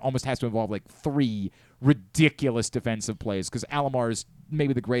standpoint almost has to involve like 3 ridiculous defensive plays because Alomar is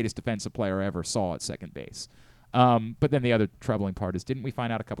maybe the greatest defensive player I ever saw at second base. But then the other troubling part is, didn't we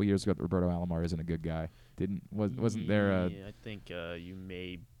find out a couple years ago that Roberto Alomar isn't a good guy? Wasn't there a... I think you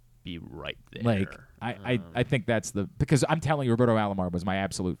may be right there. Like, I think that's because I'm telling you, Roberto Alomar was my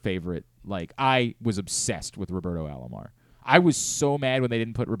absolute favorite. Like, I was obsessed with Roberto Alomar. I was so mad when they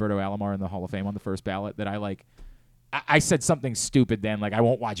didn't put Roberto Alomar in the Hall of Fame on the first ballot that I said something stupid then, like I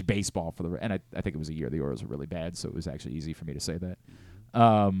won't watch baseball for and I think it was a year the Orioles were really bad, so it was actually easy for me to say that.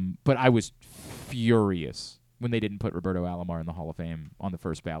 But I was furious when they didn't put Roberto Alomar in the Hall of Fame on the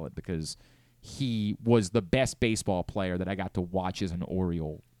first ballot because he was the best baseball player that I got to watch as an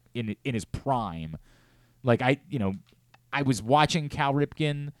Oriole in his prime. Like I was watching Cal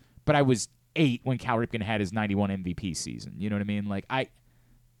Ripken, but I was 8 when Cal Ripken had his 91 MVP season. You know what I mean? Like I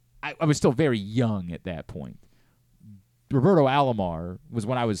was still very young at that point. Roberto Alomar was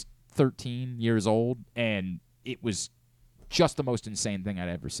when I was 13 years old, and it was just the most insane thing I'd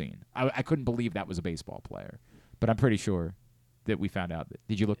ever seen. I couldn't believe that was a baseball player, but I'm pretty sure that we found out that.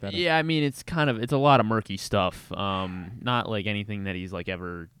 Did you look that up? Yeah, I mean, it's a lot of murky stuff. Not like anything that he's like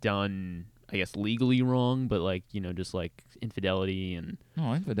ever done, I guess, legally wrong, but like, just like infidelity and...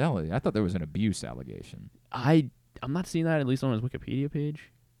 Oh, infidelity. I thought there was an abuse allegation. I'm not seeing that, at least on his Wikipedia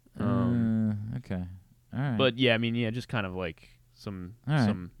page. Okay. All right. But yeah, I mean, just kind of like some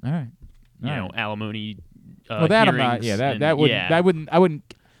alimony well, that I'm not. Yeah, I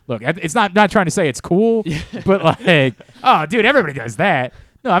wouldn't. Look, it's not trying to say it's cool, but like, oh, dude, everybody does that.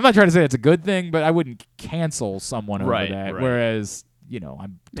 No, I'm not trying to say it's a good thing, but I wouldn't cancel someone over that. Right. Whereas,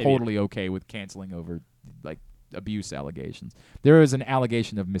 I'm totally okay with canceling over like abuse allegations. There is an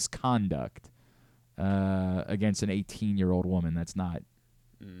allegation of misconduct against an 18-year-old woman. That's not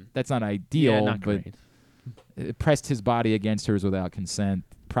ideal. Yeah, not but great. It pressed his body against hers without consent,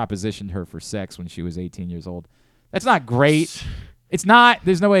 propositioned her for sex when she was 18 years old. That's not great. It's not.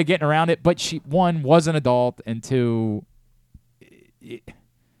 There's no way of getting around it. But she, 1, was an adult, and 2,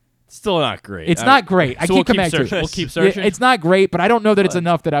 still not great. It's not great. So we'll keep searching. It's not great, but I don't know that it's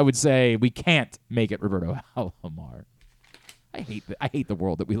enough that I would say we can't make it Roberto Alomar. I hate the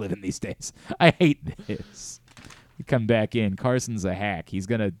world that we live in these days. I hate this. We come back in. Carson's a hack. He's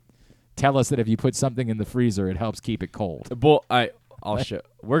gonna tell us that if you put something in the freezer, it helps keep it cold. Well, I'll show.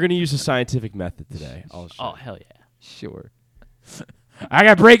 We're gonna use a scientific method today. I'll show. Oh, hell yeah. Sure. I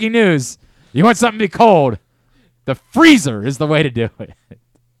got breaking news. You want something to be cold? The freezer is the way to do it.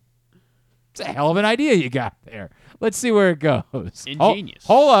 It's a hell of an idea you got there. Let's see where it goes. Ingenious.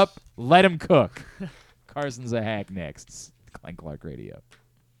 Hold up. Let him cook. Carson's a hack next. Glenn Clark Radio.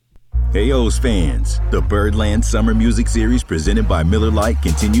 Hey, O's fans. The Birdland Summer Music Series presented by Miller Lite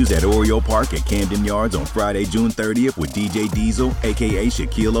continues at Oriole Park at Camden Yards on Friday, June 30th with DJ Diesel, a.k.a.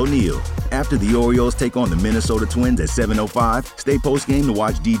 Shaquille O'Neal. After the Orioles take on the Minnesota Twins at 7:05, stay postgame to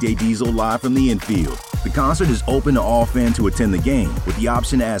watch DJ Diesel live from the infield. The concert is open to all fans who attend the game, with the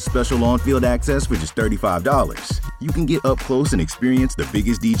option to add special on-field access for just $35. You can get up close and experience the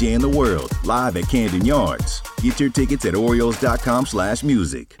biggest DJ in the world, live at Camden Yards. Get your tickets at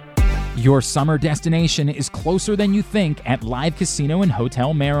Orioles.com/music. Your summer destination is closer than you think at Live Casino and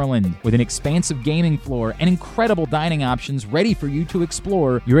Hotel Maryland. With an expansive gaming floor and incredible dining options ready for you to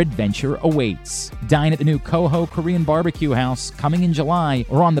explore, your adventure awaits. Dine at the new Coho Korean Barbecue House coming in July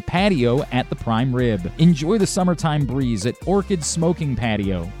or on the patio at the Prime Rib. Enjoy the summertime breeze at Orchid Smoking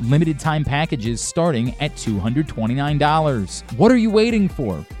Patio. Limited time packages starting at $229. What are you waiting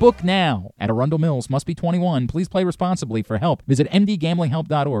for? Book now. At Arundel Mills, must be 21. Please play responsibly. For help, visit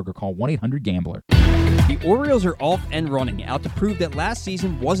mdgamblinghelp.org or call 1-800-GAMBLER. The Orioles are off and running, out to prove that last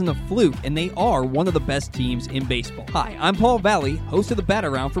season wasn't a fluke, and they are one of the best teams in baseball. Hi, I'm Paul Valley, host of the Bat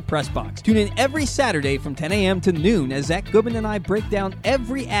Around for PressBox. Tune in every Saturday from 10 a.m. to noon as Zach Goodman and I break down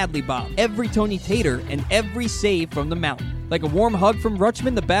every Adley Bob, every Tony Tater, and every save from the mountain. Like a warm hug from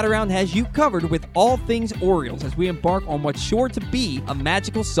Rutschman, the Bat Around has you covered with all things Orioles as we embark on what's sure to be a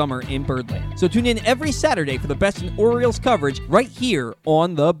magical summer in Birdland. So tune in every Saturday for the best in Orioles coverage right here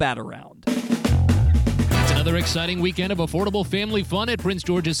on the Bat Around. Another exciting weekend of affordable family fun at Prince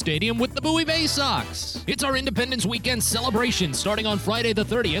George's Stadium with the Bowie Bay Sox. It's our Independence Weekend celebration starting on Friday the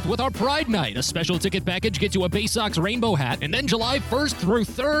 30th with our Pride Night. A special ticket package gets you a Bay Sox rainbow hat, and then July 1st through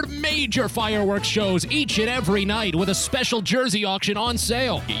 3rd, major fireworks shows each and every night with a special jersey auction on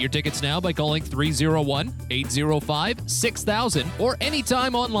sale. Get your tickets now by calling 301-805-6000 or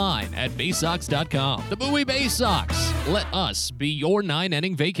anytime online at baysox.com. The Bowie Bay Sox. Let us be your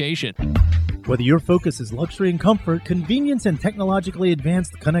 9-inning vacation. Whether your focus is luxury and comfort, convenience and technologically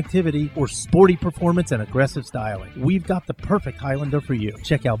advanced connectivity, or sporty performance and aggressive styling, we've got the perfect Highlander for you.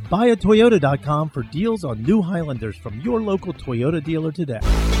 Check out buyatoyota.com for deals on new Highlanders from your local Toyota dealer today.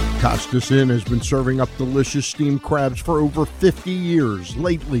 Costas Inn has been serving up delicious steamed crabs for over 50 years.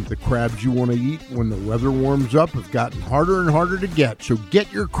 Lately, the crabs you want to eat when the weather warms up have gotten harder and harder to get, so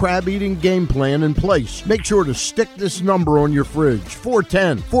get your crab-eating game plan in place. Make sure to stick this number on your fridge,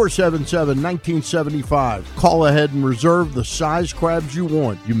 410-477-1975. Call ahead and reserve the size crabs you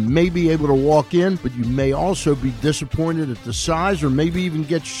want. You may be able to walk in, but you may also be disappointed at the size or maybe even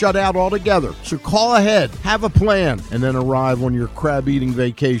get shut out altogether. So call ahead, have a plan, and then arrive on your crab-eating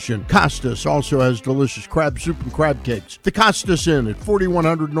vacation. Costas also has delicious crab soup and crab cakes. The Costas Inn at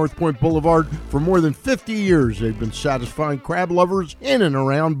 4100 North Point Boulevard. For more than 50 years, they've been satisfying crab lovers in and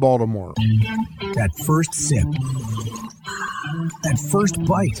around Baltimore. That first sip. That first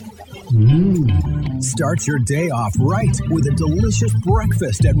bite. Start your day off right with a delicious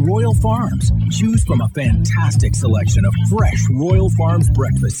breakfast at Royal Farms. Choose from a fantastic selection of fresh Royal Farms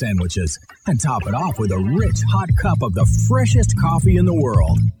breakfast sandwiches and top it off with a rich hot cup of the freshest coffee in the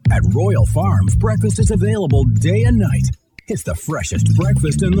world. At Royal Farms, breakfast is available day and night. It's the freshest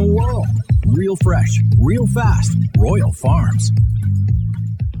breakfast in the world. Real fresh, real fast. Royal Farms.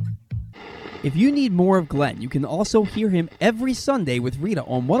 If you need more of Glenn, you can also hear him every Sunday with Rita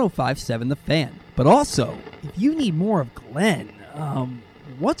on 105.7 The Fan. But also, if you need more of Glenn,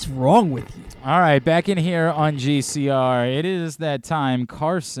 what's wrong with you? All right, back in here on GCR. It is that time.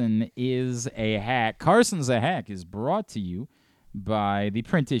 Carson is a Hack. Carson's a Hack is brought to you by the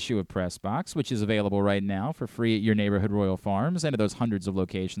print issue of Press Box, which is available right now for free at your neighborhood Royal Farms and at those hundreds of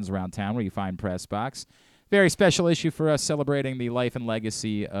locations around town where you find Press Box. Very special issue for us, celebrating the life and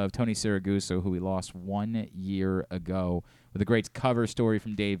legacy of Tony Siragusa, who we lost 1 year ago, with a great cover story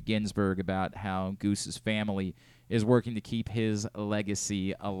from Dave Ginsburg about how Goose's family is working to keep his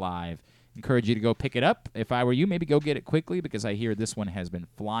legacy alive. Encourage you to go pick it up. If I were you, maybe go get it quickly, because I hear this one has been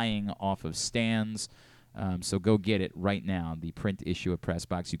flying off of stands. So go get it right now, the print issue of Press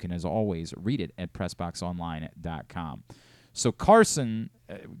Box. You can, as always, read it at PressBoxOnline.com. So Carson,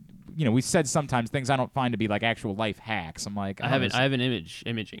 we said sometimes things I don't find to be like actual life hacks. I'm like, I have an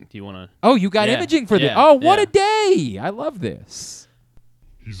imaging. Do you want to? Oh, you got imaging for this? Oh, what a day! I love this.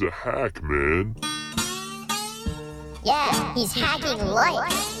 He's a hack, man. Yeah, he's hacking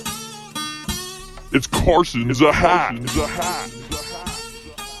life. It's Carson is a hack.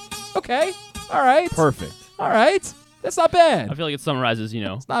 Okay. All right. Perfect. All right. That's not bad. I feel like it summarizes,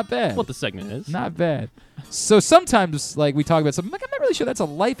 it's not bad. what the segment is. Not bad. So sometimes, like, we talk about something, like, I'm not really sure that's a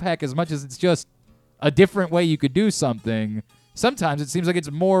life hack as much as it's just a different way you could do something. Sometimes it seems like it's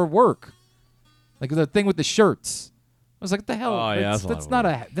more work. Like the thing with the shirts. I was like, what the hell? Oh, yeah, that's not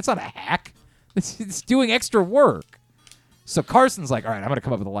a hack. It's doing extra work. So Carson's like, all right, I'm going to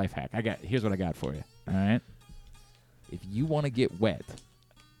come up with a life hack. Here's what I got for you. All right? If you want to get wet,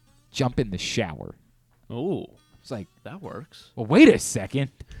 jump in the shower. Oh. It's like, that works. Well, wait a second.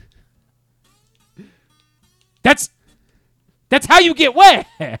 That's how you get wet.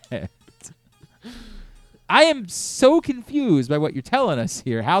 I am so confused by what you're telling us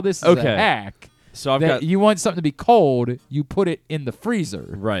here, how this is a hack. So you want something to be cold, you put it in the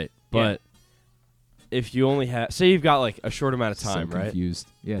freezer. Right. But if you only have, say you've got like a short amount of time, so right? Confused.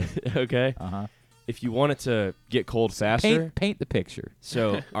 Yeah. Okay. Uh-huh. If you want it to get cold faster, paint the picture.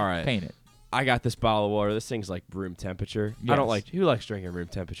 So, all right. Paint it. I got this bottle of water. This thing's like room temperature. Yes. I don't like. Who likes drinking room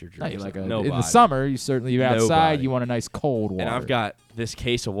temperature drinks? Nobody. In the summer, you're outside. You want a nice cold water. And I've got this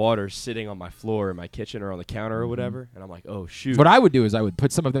case of water sitting on my floor in my kitchen or on the counter or whatever. And I'm like, oh shoot. What I would do is I would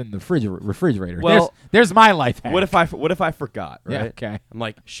put some of them in the refrigerator. Well, there's my life hack. What if I forgot? Right. Yeah, okay. I'm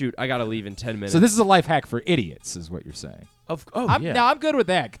like, shoot, I gotta leave in 10 minutes. So this is a life hack for idiots, is what you're saying. Yeah. I'm good with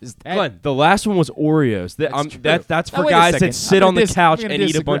that. Glenn, the last one was Oreos. That's for guys that sit on the couch and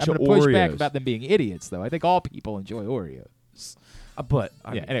eat a bunch of Oreos. I'm going to push back about them being idiots, though. I think all people enjoy Oreos.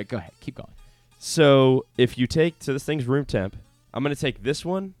 Anyway, go ahead. Keep going. So if you so this thing's room temp. I'm going to take this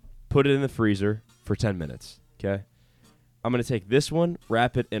one, put it in the freezer for 10 minutes. Okay? I'm going to take this one,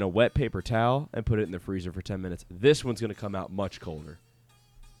 wrap it in a wet paper towel, and put it in the freezer for 10 minutes. This one's going to come out much colder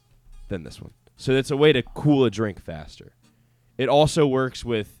than this one. So it's a way to cool a drink faster. It also works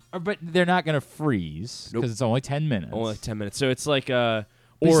with... But they're not going to freeze because it's only 10 minutes. Only 10 minutes. So it's like...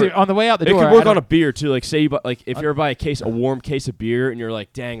 Or on the way out the door... It could work on a beer, too. Like, say, if you're by a warm case of beer, and you're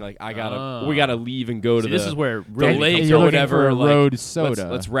like, dang, like, we got to leave and go to this is where the lake or whatever. For a road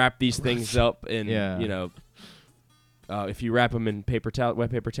soda. Let's wrap these things up in, if you wrap them in wet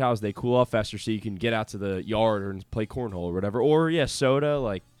paper towels, they cool off faster so you can get out to the yard and play cornhole or whatever. Or, soda,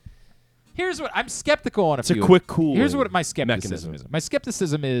 like... Here's what I'm skeptical on. It's a quick cooling. Here's what my skepticism mechanism. is. My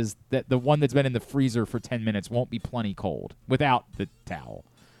skepticism is that the one that's been in the freezer for 10 minutes won't be plenty cold without the towel.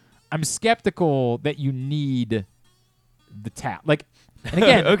 I'm skeptical that you need the towel. Like, and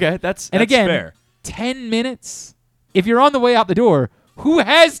again, okay, that's again, fair. 10 minutes. If you're on the way out the door, who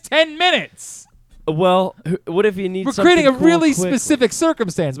has 10 minutes? Well, what if you need? We're creating a something really quickly? specific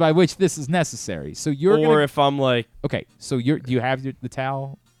circumstance by which this is necessary. So you're Or if I'm like, okay, so do you have the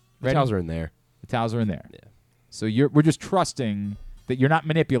towel? the ready? towels are in there. The towels are in there. Yeah. So we're just trusting that you're not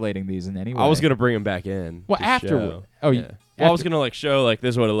manipulating these in any way. I was gonna bring them back in. Well, to afterward. show. Oh, yeah. Well, I was gonna show this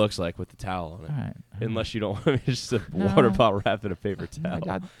is what it looks like with the towel on it. All right. Unless you don't want me to just a No. water bottle wrapped in a paper towel.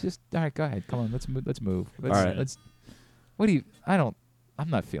 all right. Go ahead. Come on. Let's move. All right. What do you? I'm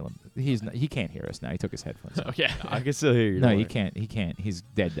not feeling. He can't hear us now. He took his headphones off. Okay. I can still hear you. No, don't he worry. can't. He can't. He's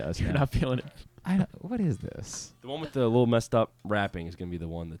dead to us. You're now. not feeling it. What is this? The one with the little messed up wrapping is gonna be the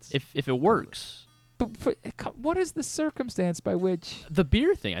one that's. If it works. But what is the circumstance by which The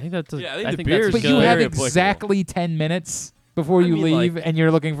beer thing. I think that's. Yeah, I think the that's beer is But good. you have very applicable. exactly 10 minutes before you mean, leave, like, and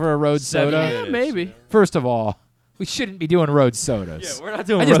you're looking for a road 7 soda. minutes. Yeah, maybe. First of all, we shouldn't be doing road sodas. Yeah, we're not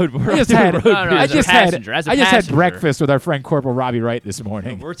doing I just- road. We're I not just doing had- road No, no, beer. as a passenger, as a I just had passenger. breakfast with our friend Corporal Robbie Wright this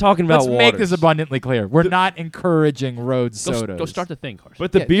morning. We're talking about Let's make this waters. abundantly clear. We're not encouraging road Go, sodas. go start the thing, Carson.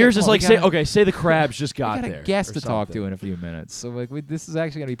 But the Yeah, beers come is on, like we say gotta- say the crabs just We got got there. a guest or to talk to something. in a few minutes. So this is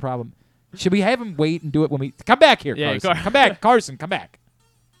actually going to be a problem. Should we have him wait and do it when we come back here, Yeah, Carson? Come back, Carson. Come back.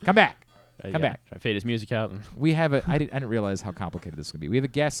 Come back. Yeah, Come back. Try to fade his music out. We have I didn't realize how complicated this is going to be. We have a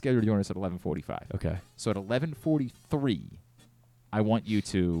guest scheduled to join us at 11:45. Okay. So at 11:43, I want you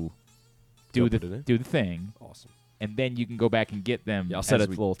to Go do put it in? the thing, Awesome. and then you can go back and get them. Yeah, I'll set as a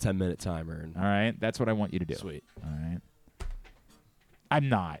we- little 10-minute timer. And All right, that's what I want you to do. Sweet. All right. I'm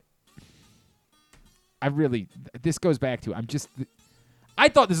not. I really. This goes back to. I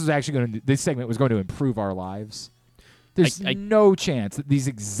thought this was actually going to. This segment was going to improve our lives. There's no chance that these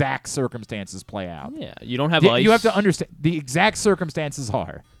exact circumstances play out. Yeah, you don't have ice. You have to understand. The exact circumstances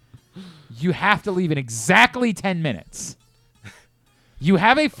are. You have to leave in exactly 10 minutes. You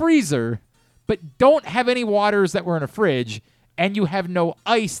have a freezer, but don't have any waters that were in a fridge, and you have no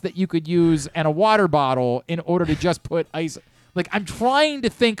ice that you could use and a water bottle in order to just put ice. Like, I'm trying to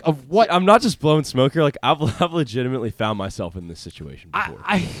think of what. I'm not just blowing smoke here. Like I've legitimately found myself in this situation before.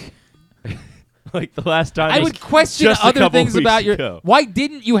 Like the last time. I would question just a other couple things weeks about your. ago. Why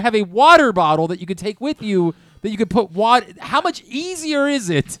didn't you have a water bottle that you could take with you that you could put water? How much easier is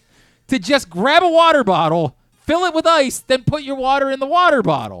it to just grab a water bottle, fill it with ice, then put your water in the water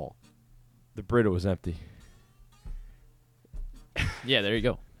bottle? The Brita was empty. Yeah, there you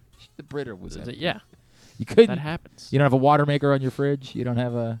go. The Brita was empty. Yeah. You couldn't. That happens. You don't have a water maker on your fridge. You don't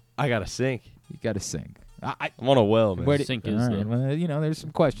have a. I got a sink. You got a sink. I'm on a well, man. Where do- Sink all is right, well, there's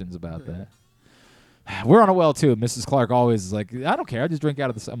some questions about that. We're on a well too. Mrs. Clark always is like, I don't care. I just drink out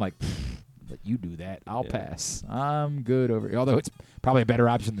of the. I'm like, let you do that. I'll pass. I'm good over here. Although it's probably a better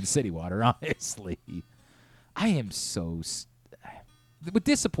option than city water, honestly. I am so. What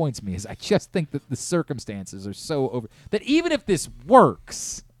disappoints me is I just think that the circumstances are so over that even if this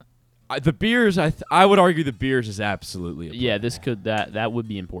works. The beers, I would argue the beers is absolutely applicable. Yeah, this could that would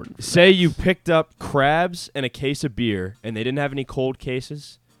be important. Say you picked up crabs and a case of beer, and they didn't have any cold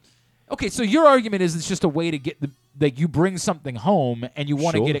cases. Okay, so your argument is it's just a way to get you bring something home and you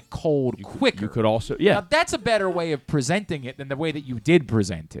want to Sure. get it cold quicker. You could also, yeah. Now, that's a better way of presenting it than the way that you did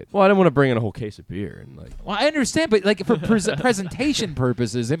present it. Well, I didn't want to bring in a whole case of beer and like. Well, I understand, but like for presentation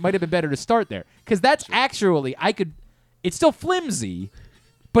purposes, it might have been better to start there because that's actually it's still flimsy,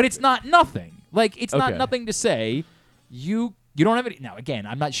 but it's not nothing. Like it's not Okay. nothing to say you don't have any. Now again,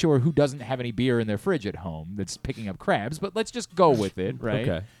 I'm not sure who doesn't have any beer in their fridge at home that's picking up crabs, but let's just go with it, right?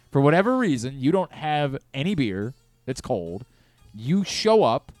 Okay. For whatever reason, you don't have any beer that's cold. You show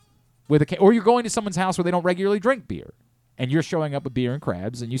up with or you're going to someone's house where they don't regularly drink beer, and you're showing up with beer and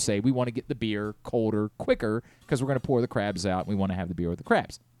crabs, and you say, we want to get the beer colder quicker because we're going to pour the crabs out, and we want to have the beer with the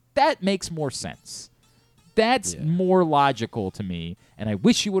crabs. That makes more sense. That's more logical to me, and I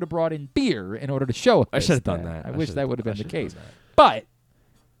wish you would have brought in beer in order to show us. I should have done that. I wish that would have been the case. But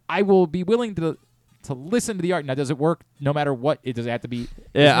I will be willing to listen to the argument. Now, does it work no matter what? Does it have to be?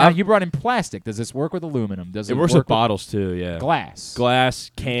 Yeah, You brought in plastic. Does this work with aluminum? Does it works work with bottles too. Yeah.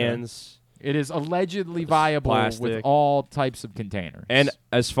 Glass, cans. It is allegedly viable with Plastic. all types of containers. And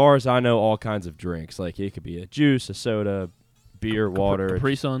as far as I know, all kinds of drinks. Like it could be a juice, a soda, beer, water.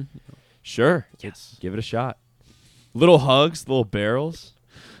 Capri Sun. Sure. Yes. Give it a shot. Little hugs, little barrels,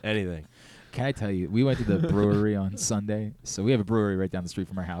 anything. Can I tell you, we went to the brewery on Sunday. So we have a brewery right down the street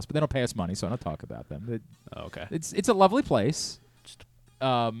from our house, but they don't pay us money, so I don't talk about them. Okay. It's a lovely place.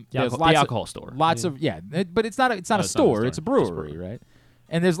 there's the alcohol store. Lots of but it's not a store. It's a brewery, right?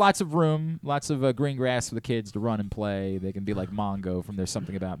 And there's lots of room, lots of green grass for the kids to run and play. They can be like Mongo from There's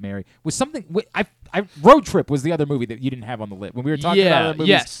Something About Mary. Road Trip was the other movie that you didn't have on the list when we were talking about other movies.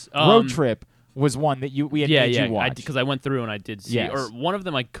 Yes, Road Trip was one that we had made you watch. Because I went through and I did see, Yes. or one of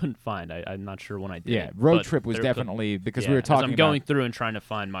them I couldn't find. I'm not sure when I did. Yeah, Road Trip was definitely because we were talking. I'm going through and trying to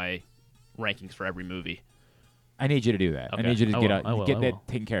find my rankings for every movie. I need you to do that. Okay. I need you to get that will.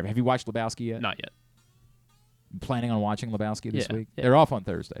 taken care of. Have you watched Lebowski yet? Not yet. Planning on watching Lebowski this week? Yeah. They're off on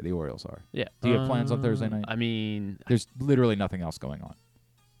Thursday. The Orioles are. Yeah. Do you have plans on Thursday night? I mean, there's literally nothing else going on.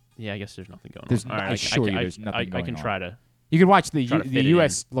 Yeah, I guess there's nothing going on. All right, I assure you, there's nothing going on. I can try to. You can watch the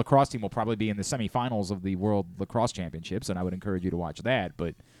U.S. lacrosse team will probably be in the semifinals of the World Lacrosse Championships, and I would encourage you to watch that.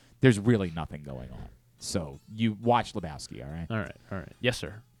 But there's really nothing going on. So you watch Lebowski, all right? All right. Yes,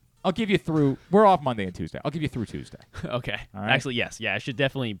 sir. I'll give you through. We're off Monday and Tuesday. I'll give you through Tuesday. Okay. All right? Actually, yes. Yeah, I should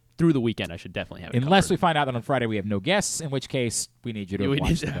definitely, through the weekend, I should definitely have it Unless covered. we find out that on Friday we have no guests, in which case we need you to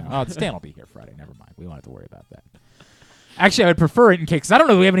watch Stan will be here Friday. Never mind. We won't have to worry about that. Actually, I would prefer it in case, because I don't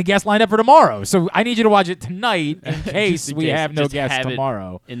know if we have any guests lined up for tomorrow. So I need you to watch it tonight in case we have no guests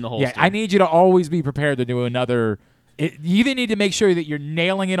tomorrow. In the holster. I need you to always be prepared to do another. You either need to make sure that you're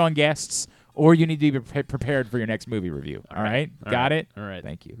nailing it on guests, or you need to be prepared for your next movie review. All right? Got it? All right.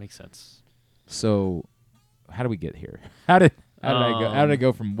 Thank you. Makes sense. So, how do we get here? How did I go? How did I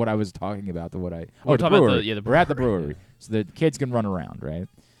go from what I was talking about to what I? We're talking about the We're at the brewery, so the kids can run around, right?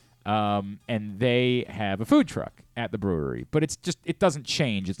 And they have a food truck at the brewery, but it doesn't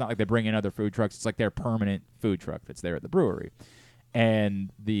change. It's not like they bring in other food trucks. It's like their permanent food truck that's there at the brewery.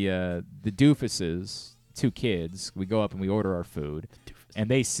 And the doofuses, 2 kids, we go up and we order our food. And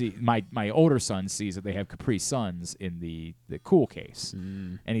they see my older son sees that they have Capri Suns in the cool case,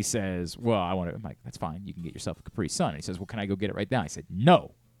 and he says, "Well, I want to." I'm like, "That's fine. You can get yourself a Capri Sun." And he says, "Well, can I go get it right now?" I said,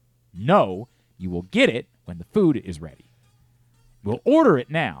 "No, you will get it when the food is ready. We'll order it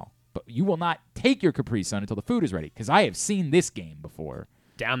now, but you will not take your Capri Sun until the food is ready, because I have seen this game before.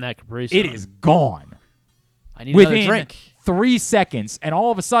 Down that Capri Sun. It is gone. I need another drink. 3 seconds, and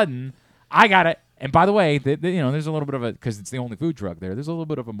all of a sudden, I got it." And by the way, there's a little bit of a, because it's the only food truck there, there's a little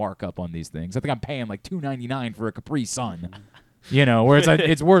bit of a markup on these things. I think I'm paying like $2.99 for a Capri Sun, where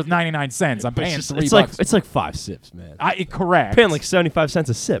it's worth 99 cents. I'm paying $3. It's like 5 sips, man. Correct. Paying like 75 cents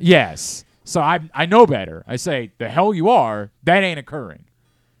a sip. Yes. So I know better. I say, the hell you are, that ain't occurring.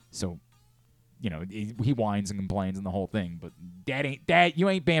 So, he whines and complains and the whole thing. But Dad, you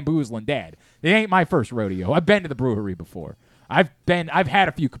ain't bamboozling Dad. It ain't my first rodeo. I've been to the brewery before. I've had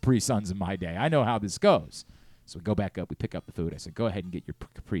a few Capri Suns in my day. I know how this goes. So we go back up. We pick up the food. I said, go ahead and get your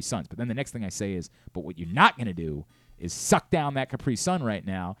Capri Suns. But then the next thing I say is, but what you're not going to do is suck down that Capri Sun right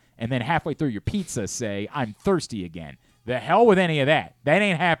now, and then halfway through your pizza say, I'm thirsty again. The hell with any of that. That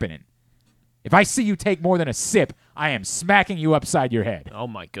ain't happening. If I see you take more than a sip, I am smacking you upside your head. Oh,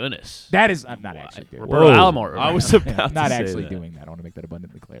 my goodness. That is, I'm not actually doing that. Roberto Alomar. I was about I'm not to say actually that. doing that. I want to make that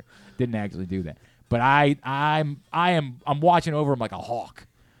abundantly clear. Didn't actually do that. But I'm watching over him like a hawk,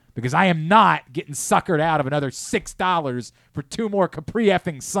 because I am not getting suckered out of another $6 for 2 more Capri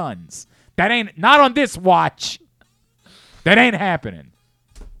effing Suns. That ain't, not on this watch. That ain't happening.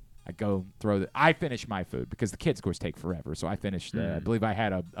 I go I finish my food because the kids, of course, take forever. So I finished. I believe I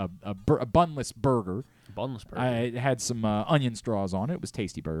had a bunless burger. Bunless burger. I had some onion straws on it. It was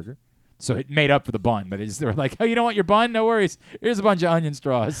tasty burger. So it made up for the bun, but they were like, "Oh, you don't want your bun? No worries. Here's a bunch of onion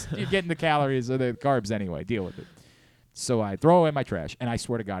straws. You're getting the calories or the carbs anyway. Deal with it." So I throw away my trash, and I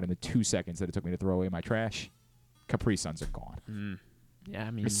swear to God, in the 2 seconds that it took me to throw away my trash, Capri Suns are gone. Yeah,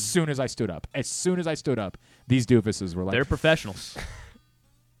 I mean, as soon as I stood up, these doofuses were like, they're professionals.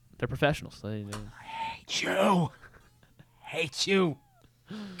 They're professionals. I hate you.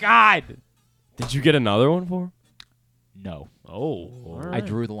 God. Did you get another one for him? No. Oh, all right. I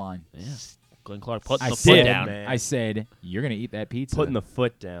drew the line. Yeah. Glenn Clark put the I foot said, down. Man. I said, you're going to eat that pizza. Putting the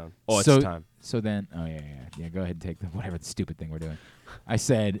foot down. Oh, it's time. So then, yeah, go ahead and take whatever the stupid thing we're doing. I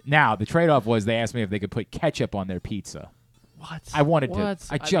said, now, the trade-off was they asked me if they could put ketchup on their pizza. What? I wanted what?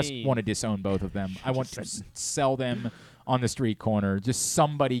 to. I just want to disown both of them. I want to sell them on the street corner. Just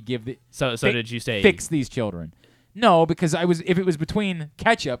somebody give the... So did you say... Fix these children. No, because if it was between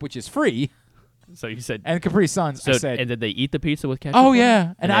ketchup, which is free... So you said... And Capri Suns, I said... And did they eat the pizza with ketchup? Oh,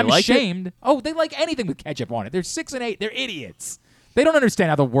 yeah. And I'm like ashamed. It? Oh, they like anything with ketchup on it. They're 6 and 8. They're idiots. They don't understand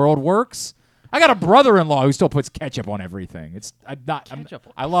how the world works. I got a brother-in-law who still puts ketchup on everything. I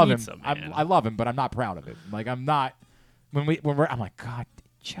love pizza, him. Man. I love him, but I'm not proud of it. Like, I'm not... I'm like, God,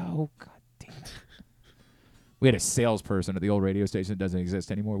 Joe, God damn it. We had a salesperson at the old radio station that doesn't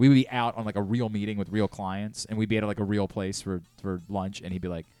exist anymore. We would be out on like a real meeting with real clients, and we'd be at like a real place for lunch, and he'd be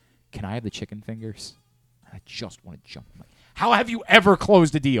like, "Can I have the chicken fingers?" I just want to jump. I'm like, how have you ever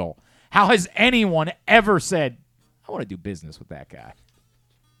closed a deal? How has anyone ever said, "I want to do business with that guy"?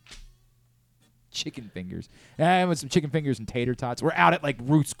 Chicken fingers. I want some chicken fingers and tater tots. We're out at like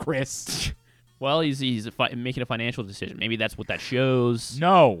Ruth's Chris. Well, he's making a financial decision. Maybe that's what that shows.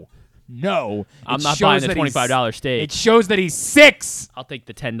 No. I'm not buying the $25 steak. It shows that he's 6. I'll take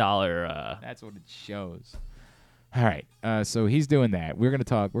the $10. That's what it shows. All right. So he's doing that. We're going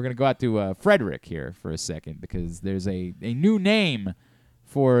to go out to Frederick here for a second because there's a new name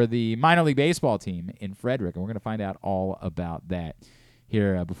for the minor league baseball team in Frederick, and we're going to find out all about that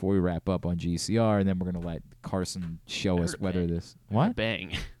here before we wrap up on GCR, and then we're going to let Carson show us whether this... What?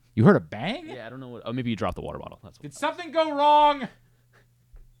 Bang. You heard a bang? Yeah, I don't know what... Oh, maybe you dropped the water bottle. Did something go wrong?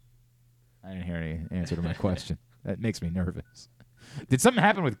 I didn't hear any answer to my question. That makes me nervous. Did something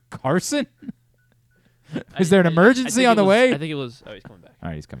happen with Carson? Is there an emergency on the way? I think it was... Oh, he's coming back. All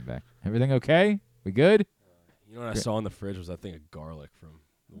right, he's coming back. Everything okay? We good? You know what I saw in the fridge was, I think, a garlic from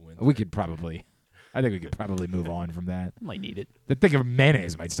the winter. We could probably... I think we could probably move on from that. Might need it. The thing of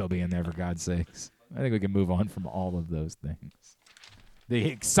mayonnaise might still be in there, for God's sakes. I think we can move on from all of those things. The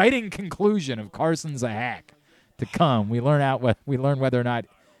exciting conclusion of Carson's a hack to come. We learn whether or not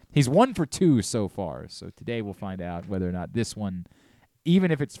he's 1 for 2 so far. So today we'll find out whether or not this one,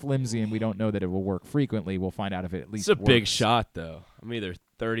 even if it's flimsy and we don't know that it will work frequently, we'll find out if it at least works. It's a big works. shot, though. I'm either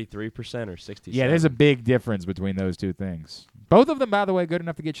 33% or 67%. Yeah, there's a big difference between those two things. Both of them, by the way, good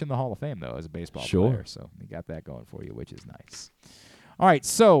enough to get you in the Hall of Fame, though, as a baseball player. So you got that going for you, which is nice. All right,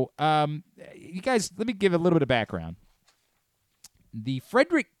 so you guys, let me give a little bit of background. The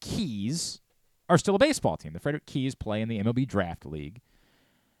Frederick Keys are still a baseball team. The Frederick Keys play in the MLB Draft League.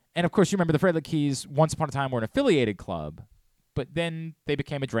 And, of course, you remember the Frederick Keys once upon a time were an affiliated club, but then they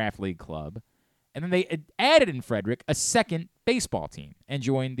became a Draft League club. And then they added in Frederick a second baseball team and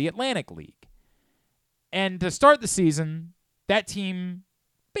joined the Atlantic League. And to start the season, that team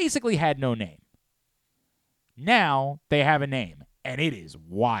basically had no name. Now they have a name, and it is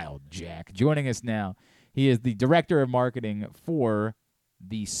wild, Jack. Joining us now, he is the director of marketing for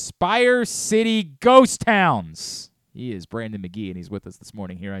the Spire City Ghost Hounds. He is Brandon McGee, and he's with us this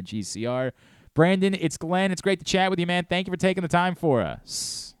morning here on GCR. Brandon, it's Glenn. It's great to chat with you, man. Thank you for taking the time for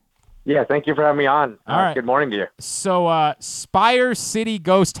us. Yeah, thank you for having me on. All right. Good morning to you. So, Spire City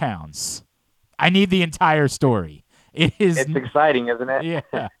Ghost Hounds. I need the entire story. It's exciting, isn't it?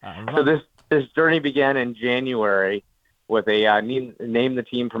 Yeah. So this journey began in January with a name the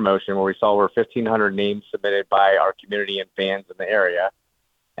team promotion where we saw over 1,500 names submitted by our community and fans in the area.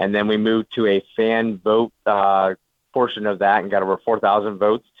 And then we moved to a fan vote portion of that and got over 4,000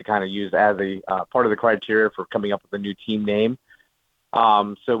 votes to kind of use as a part of the criteria for coming up with a new team name.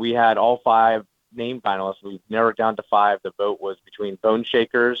 So we had all 5 name finalists. We narrowed down to 5. The vote was between Bone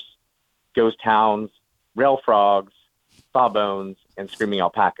Shakers, Ghost Hounds, Rail Frogs, Sawbones, and Screaming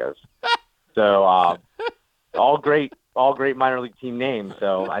Alpacas. So all great minor league team names.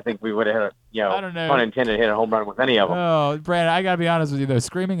 So I think we would have, pun intended, hit a home run with any of them. Oh, Brandon, I got to be honest with you, though.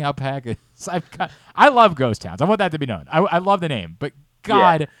 Screaming Alpacas. I love Ghost Hounds. I want that to be known. I love the name. But,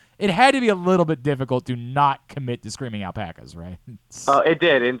 God, it had to be a little bit difficult to not commit to Screaming Alpacas, right? It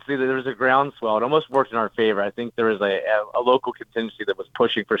did. And see, there was a groundswell. It almost worked in our favor. I think there was a local contingency that was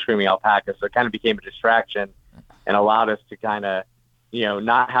pushing for Screaming Alpacas. So it kind of became a distraction and allowed us to kind of,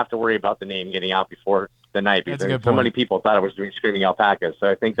 not have to worry about the name getting out before the night because so many people thought it was doing Screaming Alpacas. So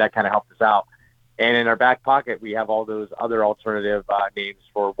I think that kind of helped us out. And in our back pocket, we have all those other alternative names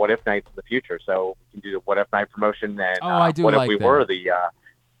for What If Nights in the future. So we can do the What If Night promotion and What If We Were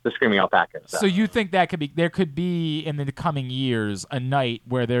the Screaming Alpacas. So you think that there could be in the coming years a night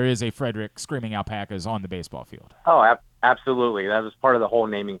where there is a Frederick Screaming Alpacas on the baseball field? Oh, absolutely. That was part of the whole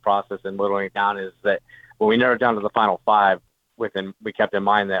naming process and whittling it down is that when we narrowed down to the final 5, we kept in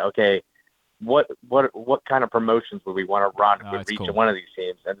mind that, okay, what kind of promotions would we want to run if we reach one of these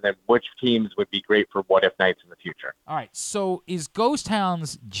teams, and then which teams would be great for What If Nights in the future. All right, so is Ghost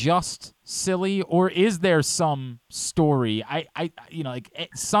Hounds just silly, or is there some story?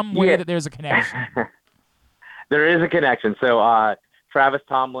 Some way that there's a connection. There is a connection. So Travis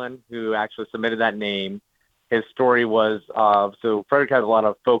Tomlin, who actually submitted that name, his story was so Frederick has a lot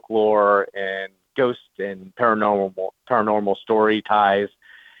of folklore and ghost and paranormal story ties.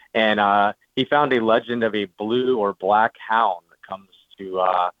 And he found a legend of a blue or black hound that comes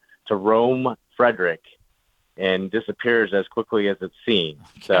to roam Frederick and disappears as quickly as it's seen.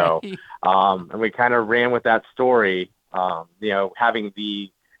 Okay. So, and we kind of ran with that story. Having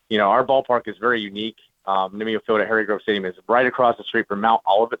our ballpark is very unique Nimio Field at Harry Grove Stadium is right across the street from Mount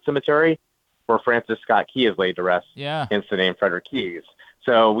Olivet Cemetery, where Francis Scott Key is laid to rest. Yeah. Hence the name Frederick Keys.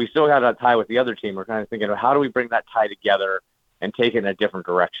 So we still got that tie with the other team. We're kind of thinking of how do we bring that tie together and take it in a different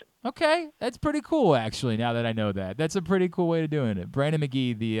direction. Okay, that's pretty cool, actually, now that I know that. That's a pretty cool way of doing it. Brandon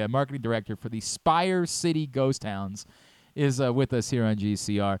McGee, the marketing director for the Spire City Ghost Hounds, is with us here on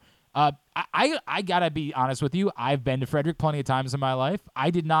GCR. I got to be honest with you. I've been to Frederick plenty of times in my life.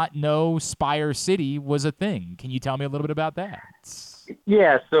 I did not know Spire City was a thing. Can you tell me a little bit about that?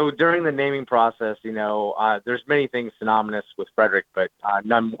 Yeah, so during the naming process, there's many things synonymous with Frederick, but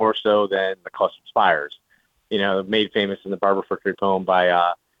none more so than the clustered spires. Made famous in the Barber Frickery poem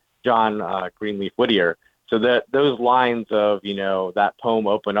by John Greenleaf Whittier. So those lines of, that poem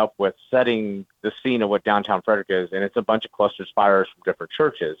open up with setting the scene of what downtown Frederick is, and it's a bunch of clustered spires from different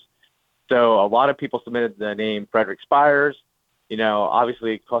churches. So a lot of people submitted the name Frederick Spires.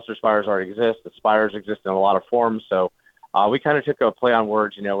 Obviously cluster spires already exist. The spires exist in a lot of forms. So we kind of took a play on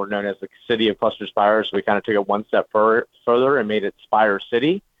words. We're known as the city of cluster spires. So we kind of took it one step further and made it Spire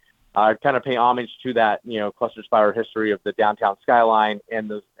City. Kind of pay homage to that, cluster spire history of the downtown skyline and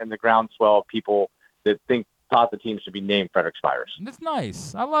the groundswell of people that thought the team should be named Frederick Spires. That's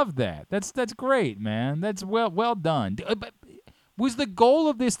nice. I love that. That's great, man. That's well done. But was the goal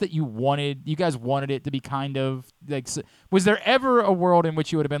of this that you guys wanted it to be kind of like, was there ever a world in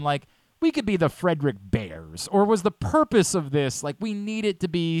which you would have been like, we could be the Frederick Bears? Or was the purpose of this, like, we need it to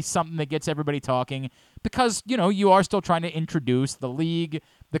be something that gets everybody talking because, you are still trying to introduce the league,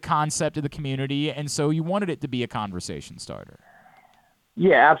 the concept of the community, and so you wanted it to be a conversation starter?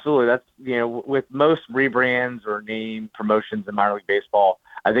 Yeah, absolutely. That's, with most rebrands or name promotions in minor league baseball,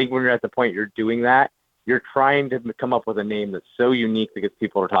 I think when you're at the point you're doing that, you're trying to come up with a name that's so unique that gets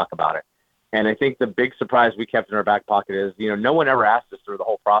people to talk about it. And I think the big surprise we kept in our back pocket is, no one ever asked us through the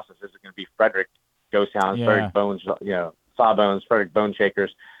whole process, is it going to be Frederick Ghost Hounds, Frederick Bones, Sawbones, Frederick Bone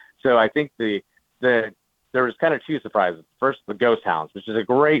Shakers. So I think there was kind of two surprises. First, the Ghost Hounds, which is a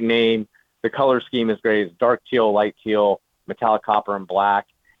great name. The color scheme is great. It's dark teal, light teal, metallic copper, and black.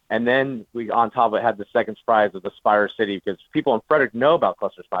 And then we, on top of it, had the second surprise of the Spire City, because people in Frederick know about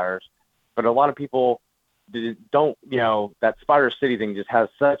cluster spires, but a lot of people don't, that Spire City thing just has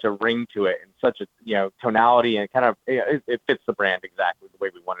such a ring to it and such a, tonality, and kind of, it fits the brand exactly the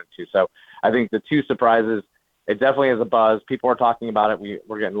way we wanted it to. So I think the two surprises, it definitely has a buzz. People are talking about it.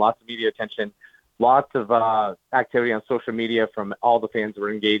 We're getting lots of media attention, lots of activity on social media from all the fans that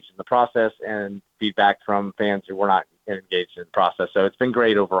were engaged in the process, and feedback from fans who were not engaged in the process. So it's been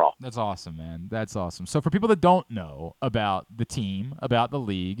great overall. That's awesome, man. That's awesome. So for people that don't know about the team, about the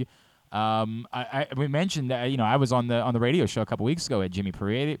league, we mentioned that, I was on the radio show a couple weeks ago at Jimmy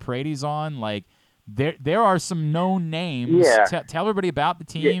Paredes on. Like, there are some known names. Yeah. Tell everybody about the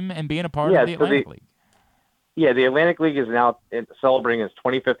team and being a part of the Atlantic League. Yeah, the Atlantic League is now celebrating its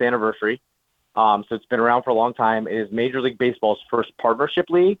 25th anniversary. So it's been around for a long time. It is Major League Baseball's first partnership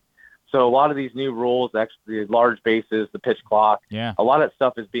league. So a lot of these new rules, the large bases, the pitch clock, a lot of that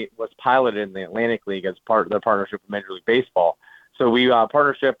stuff was piloted in the Atlantic League as part of their partnership with Major League Baseball. So we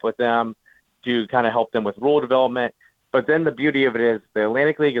partnership with them to kind of help them with rule development. But then the beauty of it is the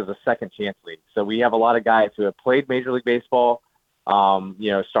Atlantic League is a second chance league. So we have a lot of guys who have played Major League Baseball.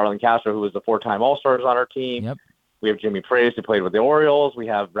 Starling Castro, who was the 4-time All-Stars on our team. Yep. We have Jimmy Paredes, who played with the Orioles. We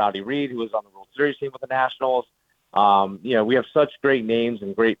have Rowdy Reed, who was on the World Series team with the Nationals. We have such great names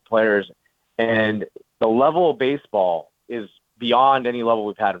and great players. And the level of baseball is beyond any level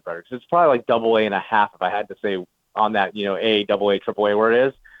we've had in Frederick. So it's probably like AA and a half, if I had to say, on that, A, AA, AAA, where it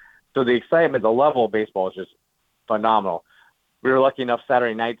is. So the excitement, the level of baseball is just phenomenal. We were lucky enough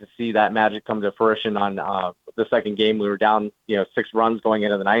Saturday night to see that magic come to fruition on the second game. We were down, 6 runs going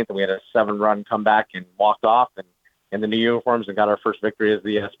into the ninth, and we had a 7-run comeback and walked off and in the new uniforms and got our first victory as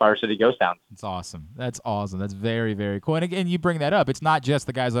the Spire City Ghost Hounds. That's awesome. That's awesome. That's very, very cool. And again, you bring that up. It's not just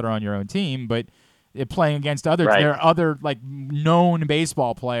the guys that are on your own team, but playing against others. Right. There are other known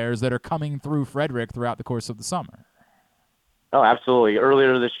baseball players that are coming through Frederick throughout the course of the summer. Oh, absolutely.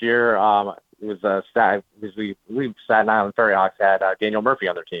 Earlier this year, it was Staten Island Ferry Hawks had Daniel Murphy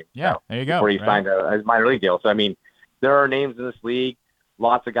on their team. Yeah, there you go. Before he signed a minor league deal. So, I mean, there are names in this league,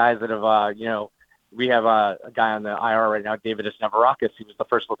 lots of guys that have, we have a guy on the IR right now, David Navarakis, who was the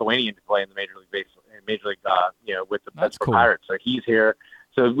first Lithuanian to play in the Major League with the Pittsburgh Pirates. So he's here.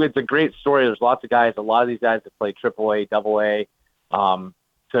 So it's a great story. There's lots of guys. A lot of these guys have played AAA, AA.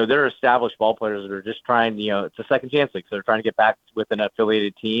 So they're established ball players that are just trying, it's a second chance league. So they're trying to get back with an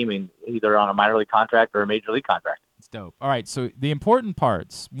affiliated team and either on a minor league contract or a major league contract. It's dope. All right. So the important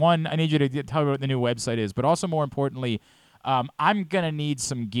parts, one, I need you to tell me what the new website is, but also more importantly, I'm going to need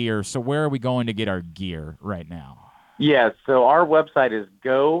some gear. So where are we going to get our gear right now? Yeah, so our website is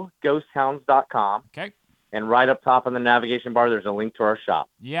goghosthounds.com. Okay. And right up top on the navigation bar, there's a link to our shop.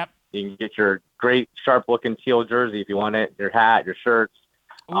 Yep. You can get your great, sharp-looking teal jersey if you want it, your hat, your shirts.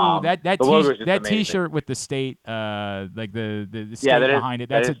 Ooh, that amazing. T-shirt with the state, like the state behind it.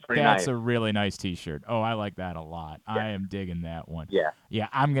 That's a really nice T-shirt. Oh, I like that a lot. Yeah. I am digging that one. Yeah.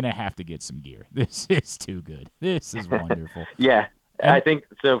 I'm gonna have to get some gear. This is too good. This is wonderful. Yeah, I think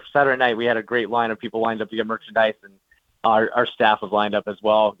so. Saturday night we had a great line of people lined up to get merchandise, and our staff was lined up as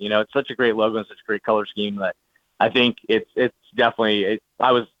well. You know, it's such a great logo and such a great color scheme that I think it's definitely.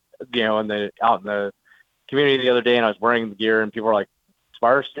 I was out in the community the other day, and I was wearing the gear, and people were like,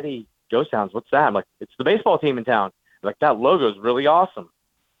 Spire City Ghost Hounds, what's that? I'm like, it's the baseball team in town. Like, that logo is really awesome.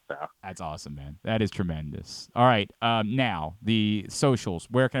 So. That's awesome, man. That is tremendous. All right, now the socials.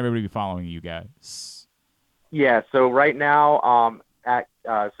 Where can everybody be following you guys? Yeah, so right now,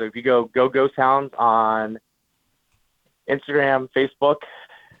 so if you go Ghost Hounds on Instagram, Facebook,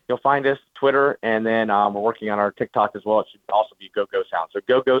 you'll find us, Twitter, and then we're working on our TikTok as well. It should also be Go Ghost Hounds. So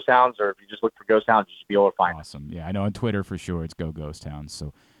Go Ghost Hounds, or if you just look for Ghost Hounds, you should be able to find us. Awesome. Yeah, I know on Twitter for sure it's Go Ghost Hounds.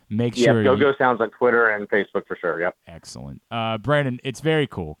 So make sure. Go Ghost Hounds on Twitter and Facebook for sure. Yep. Excellent. Brandon, it's very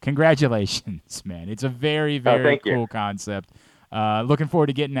cool. Congratulations, man. It's a very, very cool concept. Looking forward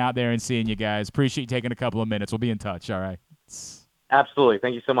to getting out there and seeing you guys. Appreciate you taking a couple of minutes. We'll be in touch. All right. Absolutely.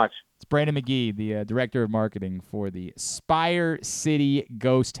 Thank you so much. It's Brandon McGee, the Director of Marketing for the Spire City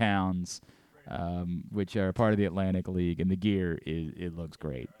Ghost Hounds, which are part of the Atlantic League. And the gear, it looks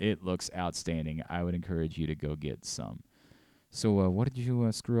great. It looks outstanding. I would encourage you to go get some. So what did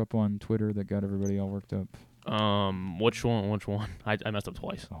you screw up on Twitter that got everybody all worked up? Which one? I messed up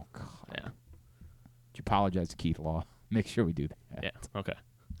twice. Oh, God. Yeah. Did you apologize to Keith Law? Make sure we do that. Yeah, okay.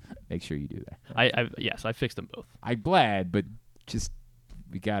 Make sure you do that. I fixed them both. I'm glad, but just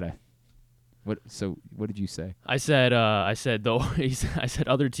we gotta. So what did you say? I said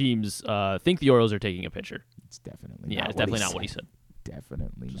other teams think the Orioles are taking a pitcher. It's definitely it's definitely not what he said.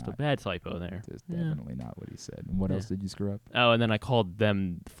 Definitely just not. a bad typo there. It's definitely not what he said. And what else did you screw up? Oh, and then I called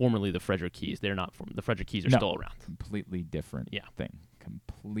them formerly the Frederick Keys. They're not. The Frederick Keys are still around. Completely different. Yeah. Thing.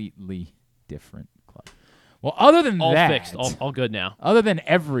 Completely different club. Well, other than all that, fixed, all good now. Other than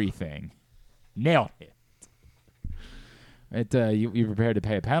everything, nailed it. You prepared to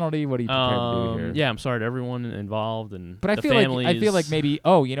pay a penalty? What are you prepared to do here? Yeah, I'm sorry to everyone involved and but the families. I feel like maybe.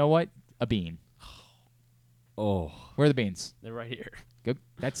 Oh, you know what? A bean. Oh, where are the beans? They're right here. Good.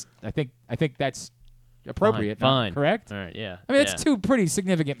 I think that's appropriate. Fine. Correct. All right. Yeah. I mean, it's two pretty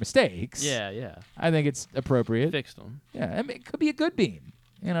significant mistakes. Yeah. I think it's appropriate. Fixed them. Yeah. I mean, it could be a good bean.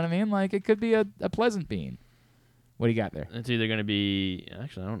 You know what I mean? Like it could be a pleasant bean. What do you got there? It's either going to be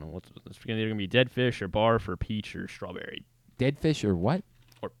actually I don't know it's either going to be dead fish or barf or peach or strawberry. Dead fish or what?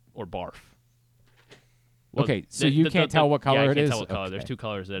 Or barf. Well, okay, so you can't tell what color it is? I can't tell what color. There's two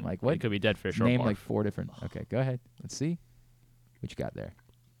colors that like what? It could be dead fish or Name barf. like 4 different. Okay, go ahead. Let's see. What you got there?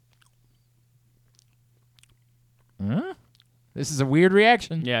 Huh? This is a weird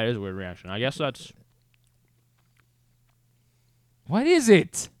reaction. Yeah, it is a weird reaction. I guess that's... What is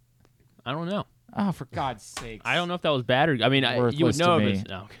it? I don't know. Oh, for God's sake. I don't know if that was bad or... I mean, you would know if it's...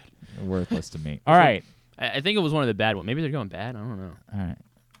 No, good. Worthless to me. All right. I think it was one of the bad ones. Maybe they're going bad. I don't know. All right.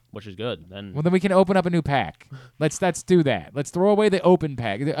 Which is good. Then we can open up a new pack. Let's do that. Let's throw away the open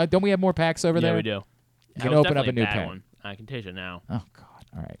pack. Don't we have more packs over there? Yeah, we do. You can open up a new pack. One. I can taste it now. Oh, God.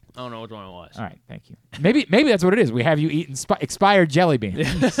 All right. I don't know which one it was. All right. Thank you. Maybe that's what it is. We have you eating expired jelly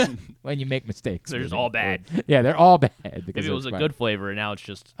beans when you make mistakes. They're just all bad. Yeah, they're all bad. Maybe it was a good flavor, and now it's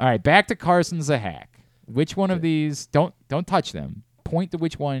just... All right, back to Carson's a hack. Which one of these... Don't touch them. Point to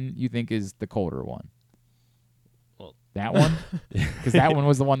which one you think is the colder one. Well, that one? Because that one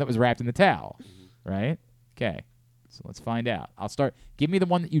was the one that was wrapped in the towel, right? Okay. So let's find out. I'll start. Give me the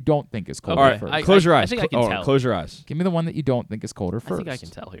one that you don't think is colder all right, first. Close your eyes. I think I can tell. Close your eyes. Give me the one that you don't think is colder first. I think I can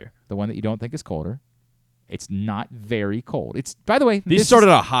tell here. The one that you don't think is colder. It's not very cold. It's, by the way, these started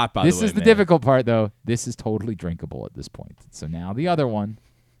out hot. By the way, this is the difficult part, though. This is totally drinkable at this point. So now the other one.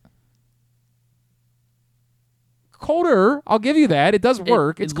 Colder, I'll give you that. It does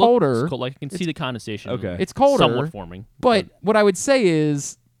work. It's colder. It's cold. Like I can see the condensation. Okay, it's colder, somewhat forming. But what I would say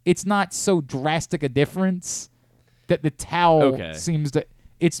is, it's not so drastic a difference that the towel seems to.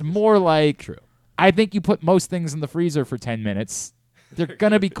 It's more like. True. I think you put most things in the freezer for 10 minutes. They're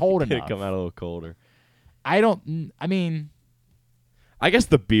gonna be cold enough. Come out a little colder. I mean, I guess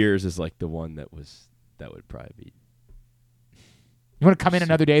the beers is like the one that would probably be. You want to come in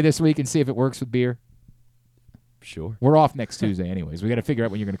another day this week and see if it works with beer? Sure. We're off next Tuesday, anyways. We got to figure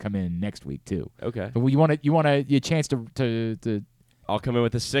out when you're going to come in next week too. Okay. But you want a chance to. I'll come in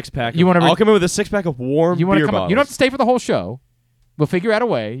with a 6-pack. I'll come in with a 6-pack of warm beer bottles. You don't have to stay for the whole show. We'll figure out a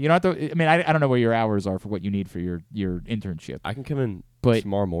way. You don't have to. I mean, I don't know where your hours are for what you need for your internship. I can come in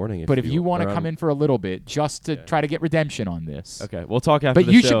tomorrow morning. If you want to come in for a little bit, just to try to get redemption on this. Okay, we'll talk after.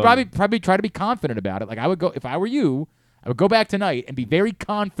 But you should probably try to be confident about it. Like I would go if I were you. I would go back tonight and be very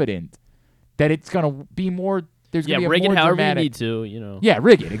confident that it's gonna be more. There's gonna be a rig more it however dramatic, you need to. You know. Yeah,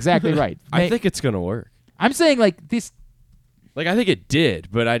 rig it exactly right. I think it's gonna work. I'm saying like this. Like I think it did,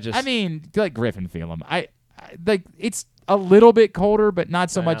 but I mean, like Griffin feel him. I like it's a little bit colder, but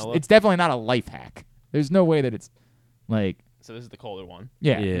not so much. It's definitely not a life hack. There's no way that it's like. So this is the colder one.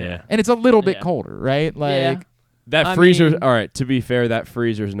 Yeah. And it's a little bit colder, right? Like that freezer. All right. To be fair, that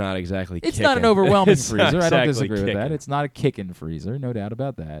freezer's not exactly. It's kicking. not an overwhelming It's freezer. not I don't exactly disagree kicking. with that. It's not a kicking freezer, no doubt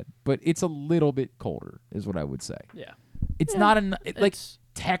about that. But it's a little bit colder, is what I would say. Yeah. It's not like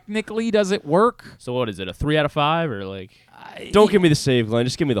technically does it work? So what is it? A 3 out of 5 or like? Don't give me the save, Glenn.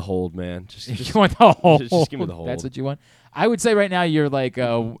 Just give me the hold, man. You want the hold? Just give me the hold. That's what you want. I would say right now you're like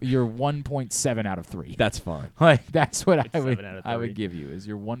you're 1.7 out of 3. That's fine. Like that's what I would give you is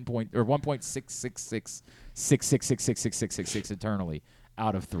your 1.66666666666 eternally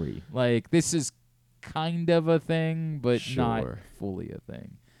out of 3. Like this is kind of a thing, but not fully a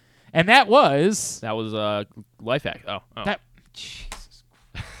thing. And that was life hack. Oh. That Jesus.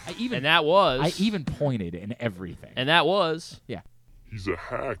 I even pointed and everything. And that was He's a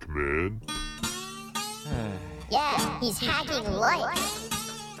hack, man. Yeah, he's hacking life.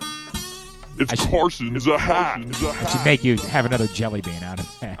 Carson is a hack. I should make you have another jelly bean out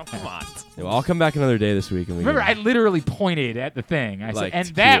of that. Oh, come on. Yeah, well, I'll come back another day this week. And Remember, I literally pointed at the thing. I said, and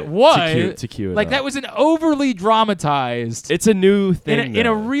to that cue it. was to cue it like up. that was an overly dramatized. It's a new thing in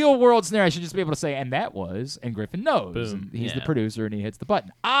a real world scenario. I should just be able to say, and that was, and Griffin knows. Boom. And he's the producer, and he hits the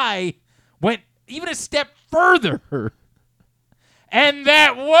button. I went even a step further, and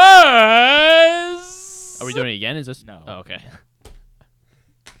that was. Are we doing it again? Is this no? Oh, okay.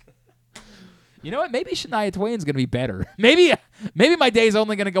 You know what? Maybe Shania Twain's gonna be better. Maybe my day's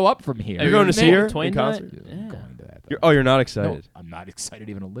only gonna go up from here. You're going to see her Twain in concert? I'm going to that. You're not excited? No, I'm not excited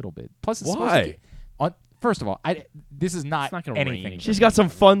even a little bit. Plus, it's Why? supposed to first of all, this is not gonna anything. rain. She's got some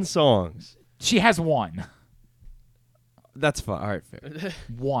fun songs. She has one. That's fine. All right, fair.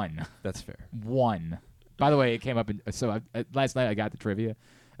 One. That's fair. One. By the way, it came up. Last night I got the trivia,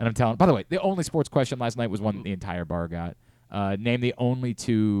 and I'm telling. By the way, the only sports question last night was one the entire bar got. Name the only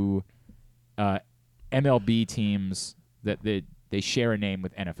two MLB teams that they share a name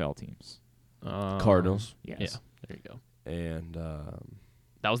with NFL teams. Cardinals. Yes. Yeah. There you go. And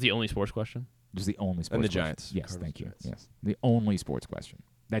that was the only sports question. Just the only sports. And the question. Giants. Yes, Cardinals, thank you. Giants. Yes, the only sports question.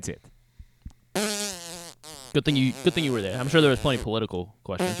 That's it. Good thing you were there. I'm sure there was plenty of political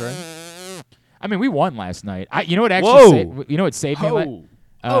questions, right? I mean, we won last night. You know what saved me?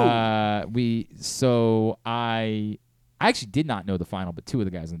 I actually did not know the final, but two of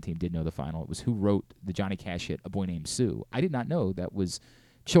the guys on the team did know the final. It was who wrote the Johnny Cash hit "A Boy Named Sue." I did not know that was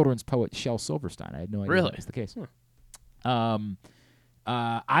children's poet Shel Silverstein. I had no idea Really? that was the case.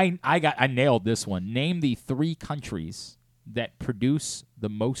 I nailed this one. Name the 3 countries that produce the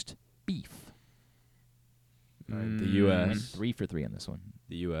most beef. The U.S. 3 for 3 on this one.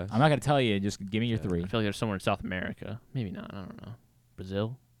 The U.S. I'm not going to tell you. Just give me your 3. I feel like there's somewhere in South America. Maybe not. I don't know.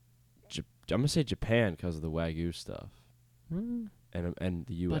 Brazil? I'm going to say Japan because of the Wagyu stuff. And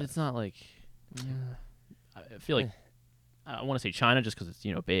the U.S. But it's not like... I feel like... I want to say China just because it's,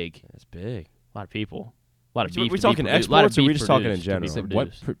 big. It's big. A lot of people. A lot of beef. Are we talking exports or are we just talking in general?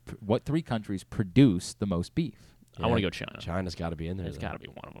 What 3 countries produce the most beef? I want to go China. China's got to be in there. It's got to be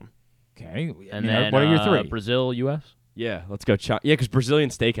one of them. Okay. And then what are your 3? Brazil, U.S.? Yeah, let's go China. Yeah, because Brazilian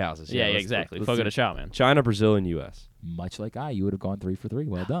steakhouses. Yeah, exactly. Let's go to chow, man. China, Brazil, and U.S. Much like you would have gone 3 for 3.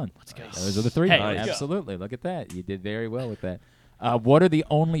 Well done. Let's go. Those are the 3. Hey, absolutely. Look at that. You did very well with that. What are the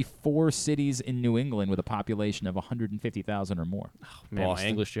only 4 cities in New England with a population of 150,000 or more? Oh, man, my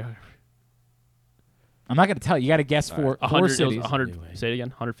English geography. I'm not going to tell you. You got to guess 4 cities. 100. Say it again.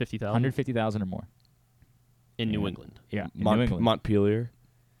 150,000. 150,000 or more. In New England. Yeah. New England. Montpelier.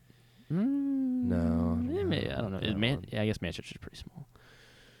 No. I don't know. I guess Manchester's pretty small.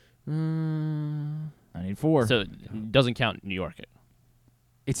 I need 4. So it doesn't count New York.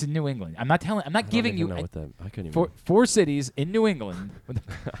 It's in New England. I'm not giving you I couldn't even. 4 cities in New England.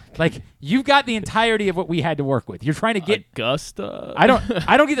 Like you've got the entirety of what we had to work with. You're trying to get Augusta. I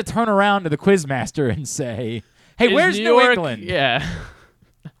don't get to turn around to the quizmaster and say, "Hey, where's New England?" Yeah.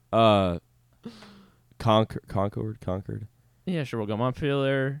 Concord. Yeah, sure. We'll go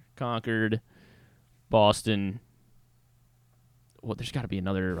Montpelier, Concord, Boston, Well, there's got to be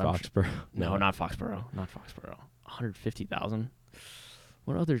another. Foxborough. No, not Foxborough. Not Foxborough. 150,000.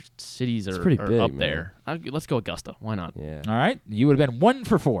 What other cities are big, up man. there? Let's go Augusta. Why not? Yeah. All right. You would have been 1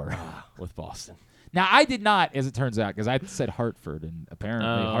 for 4. With Boston. Now, I did not, as it turns out, because I said Hartford, and apparently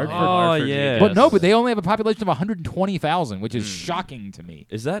Hartford. Hartford, yeah. But no, but they only have a population of 120,000, which is shocking to me.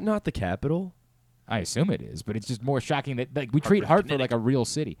 Is that not the capital? I assume it is, but it's just more shocking that we treat Hartford like a real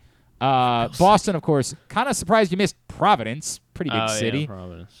city. Boston, of course, kind of surprised you missed Providence. Pretty big city. Yeah,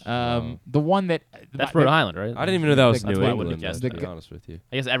 Providence. The one that... That's Rhode Island, right? I didn't even know that was That's New what I would've England, guessed. to be honest with you.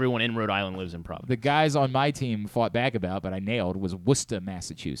 I guess everyone in Rhode Island lives in Providence. The guys on my team fought back about, but I nailed, was Worcester,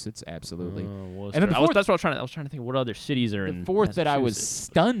 Massachusetts. Absolutely. And then the fourth, that's what I was trying to think of what other cities are in the fourth that I was Massachusetts.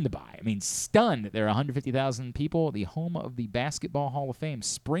 stunned by. I mean, stunned that there are 150,000 people. The home of the Basketball Hall of Fame,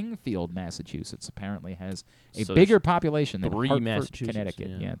 Springfield, Massachusetts, apparently has a So bigger there's population than 3 Hartford, Massachusetts,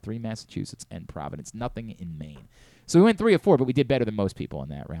 Connecticut. yeah. 3 Massachusetts and Providence. Nothing in Maine. So we went 3 of 4, but we did better than most people in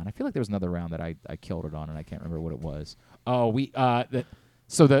that round. I feel like there was another round that I killed it on, and I can't remember what it was. Oh,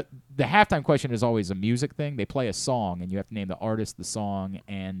 so the halftime question is always a music thing. They play a song, and you have to name the artist, the song,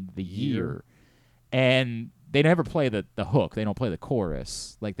 and the year. And they never play the hook. They don't play the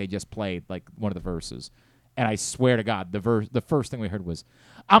chorus. Like, they just play, like, one of the verses. And I swear to God, the first thing we heard was,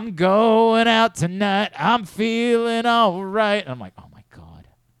 "I'm going out tonight. I'm feeling all right." And I'm like, oh, my God.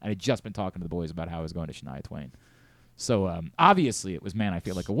 I had just been talking to the boys about how I was going to Shania Twain. So obviously it was "Man, I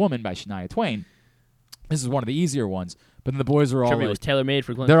Feel Like a Woman" by Shania Twain. This is one of the easier ones. But then the boys are all Trivia like, was tailor-made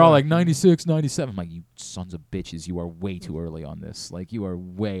for Glenn they're all Clark. like 96, 97. I'm like, you sons of bitches, you are way too early on this. Like, you are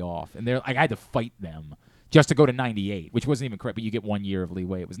way off. And they're like, I had to fight them just to go to 98, which wasn't even correct, but you get 1 year of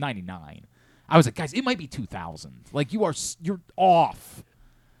leeway. It was 99. I was like, guys, it might be 2000. Like, you're off.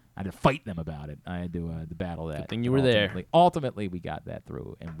 I had to fight them about it. I had to battle that. Good thing you were there. Ultimately, we got that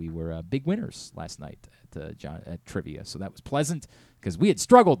through, and we were big winners last night at trivia. So that was pleasant because we had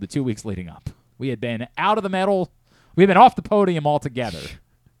struggled the 2 weeks leading up. We had been out of the medal. We had been off the podium altogether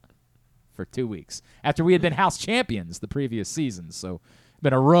for 2 weeks after we had been house champions the previous season. So it's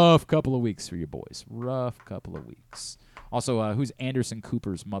been a rough couple of weeks for you boys. Rough couple of weeks. Also, who's Anderson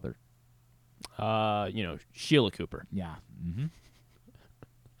Cooper's mother? Sheila Cooper. Yeah. Mm-hmm.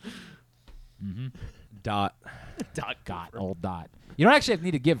 Mm-hmm. Dot. Old Dot. You don't actually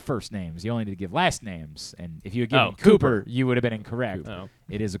need to give first names. You only need to give last names. And if you had given Cooper, you would have been incorrect. Oh.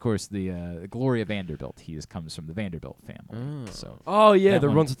 It is, of course, the Gloria Vanderbilt. He comes from the Vanderbilt family. So. Oh yeah, the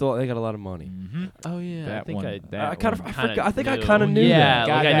one- ones with they got a lot of money. Mm-hmm. Oh yeah, That I think one- I that kind one. of I think I kind of knew Yeah, that.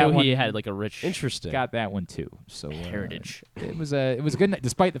 Got like I that knew one. he had like a rich. Interesting. Got that one too. So Heritage. It was a good night,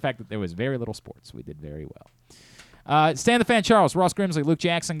 despite the fact that there was very little sports. We did very well. Stan the Fan Charles, Ross Grimsley, Luke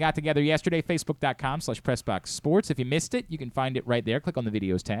Jackson got together yesterday. Facebook.com/PressBoxSports. If you missed it, you can find it right there. Click on the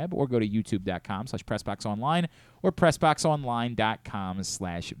videos tab or go to YouTube.com/PressBoxOnline or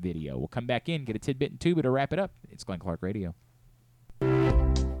PressBoxOnline.com/video. We'll come back in, get a tidbit and two, but to wrap it up, it's Glenn Clark Radio.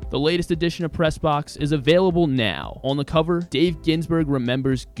 The latest edition of Press Box is available now. On the cover, Dave Ginsburg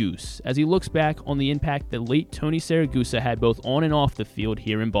remembers Goose as he looks back on the impact that late Tony Saragusa had both on and off the field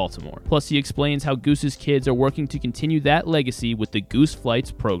here in Baltimore. Plus, he explains how Goose's kids are working to continue that legacy with the Goose Flights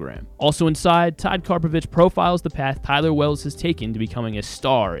program. Also inside, Todd Karpovich profiles the path Tyler Wells has taken to becoming a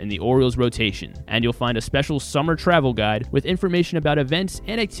star in the Orioles rotation. And you'll find a special summer travel guide with information about events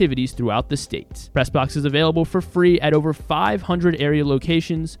and activities throughout the state. Press Box is available for free at over 500 area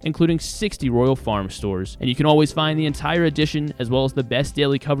locations, including 60 Royal Farm stores. And you can always find the entire edition, as well as the best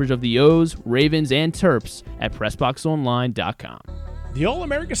daily coverage of the O's, Ravens, and Terps at PressBoxOnline.com. The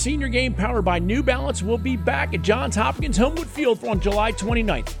All-America Senior Game powered by New Balance will be back at Johns Hopkins Homewood Field on July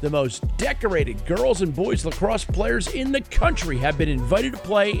 29th. The most decorated girls and boys lacrosse players in the country have been invited to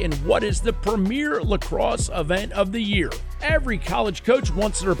play in what is the premier lacrosse event of the year. Every college coach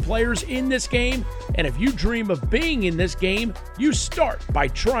wants their players in this game, and if you dream of being in this game, you start by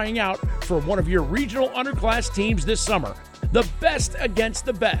trying out for one of your regional underclass teams this summer. The best against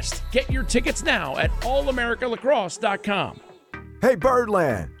the best. Get your tickets now at allamericalacrosse.com. Hey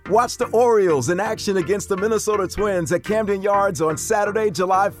Birdland, watch the Orioles in action against the Minnesota Twins at Camden Yards on Saturday,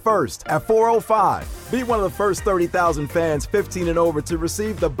 July 1st at 4:05. Be one of the first 30,000 fans 15 and over to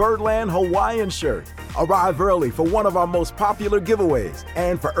receive the Birdland Hawaiian shirt. Arrive early for one of our most popular giveaways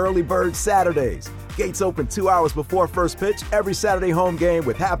and for early bird Saturdays. Gates open 2 hours before first pitch every Saturday home game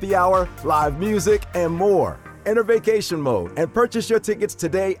with happy hour, live music, and more. Enter vacation mode and purchase your tickets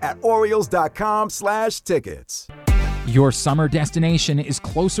today at Orioles.com/tickets. Your summer destination is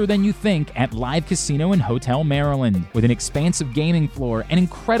closer than you think at Live Casino and Hotel Maryland. With an expansive gaming floor and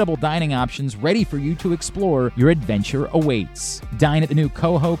incredible dining options ready for you to explore, your adventure awaits. Dine at the new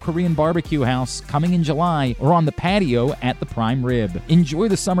Coho Korean Barbecue House coming in July or on the patio at the Prime Rib. Enjoy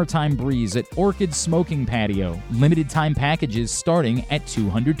the summertime breeze at Orchid Smoking Patio. Limited time packages starting at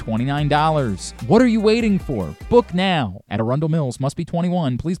 $229. What are you waiting for? Book now. At Arundel Mills, must be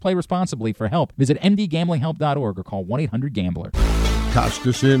 21. Please play responsibly. For help, visit mdgamblinghelp.org or call 1-800-GAMBLER.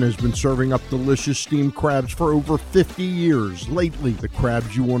 Costas Inn has been serving up delicious steamed crabs for over 50 years. Lately, the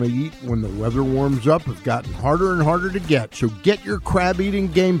crabs you want to eat when the weather warms up have gotten harder and harder to get. So get your crab-eating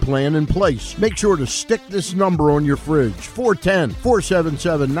game plan in place. Make sure to stick this number on your fridge,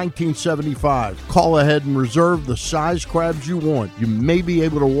 410-477-1975. Call ahead and reserve the size crabs you want. You may be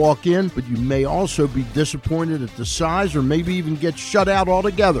able to walk in, but you may also be disappointed at the size or maybe even get shut out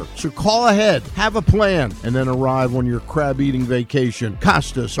altogether. So call ahead, have a plan, and then arrive on your crab-eating vacation.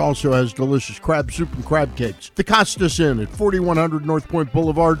 Costas also has delicious crab soup and crab cakes. The Costas Inn at 4100 North Point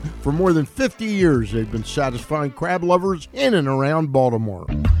Boulevard. For more than 50 years, they've been satisfying crab lovers in and around Baltimore.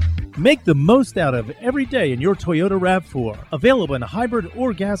 Make the most out of every day in your Toyota RAV4. Available in hybrid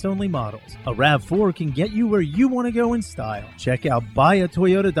or gas-only models. A RAV4 can get you where you want to go in style. Check out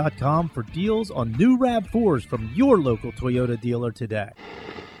buyatoyota.com for deals on new RAV4s from your local Toyota dealer today.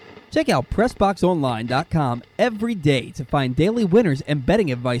 Check out PressBoxOnline.com every day to find daily winners and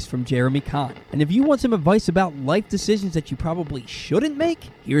betting advice from Jeremy Kahn. And if you want some advice about life decisions that you probably shouldn't make,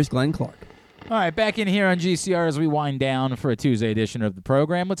 here's Glenn Clark. All right, back in here on GCR as we wind down for a Tuesday edition of the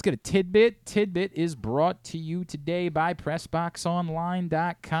program. Let's get a tidbit. Tidbit is brought to you today by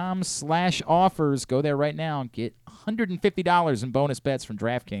PressBoxOnline.com/offers. Go there right now and get $150 in bonus bets from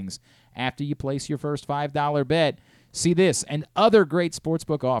DraftKings after you place your first $5 bet. See this and other great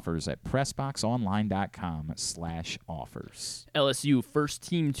sportsbook offers at PressBoxOnline.com/offers. LSU, first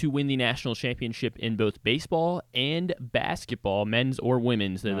team to win the national championship in both baseball and basketball, men's or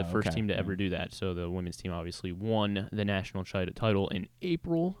women's. They're the first team to ever do that. So the women's team obviously won the national title in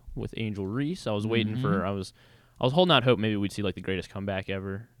April with Angel Reese. I was waiting for, I was holding out hope maybe we'd see like the greatest comeback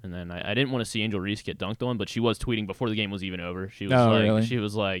ever. And then I didn't want to see Angel Reese get dunked on, but she was tweeting before the game was even over. She was really? She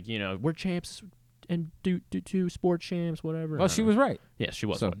was like, you know, we're champs. And do sports champs, whatever. Well, she was right. Yes, she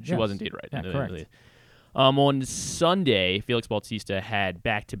was. So, she was indeed right. Yeah, correct. On Sunday, Felix Bautista had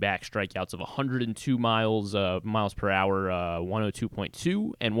back-to-back strikeouts of 102 miles per hour,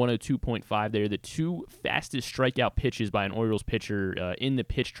 102.2 and 102.5. They're the two fastest strikeout pitches by an Orioles pitcher in the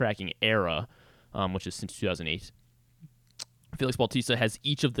pitch tracking era, which is since 2008. Felix Bautista has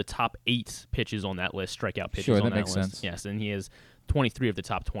each of the top 8 pitches on that list, strikeout pitches on that list. Sure, that makes sense. Yes, and he has 23 of the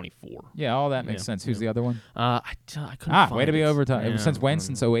top 24. Yeah, all that makes sense. Who's the other one? I couldn't find way to be overtime. Yeah, Since when?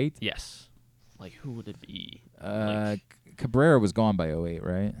 Since 08? Yes. Like, who would it be? Cabrera was gone by 08,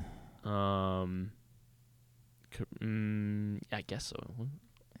 right? I guess so.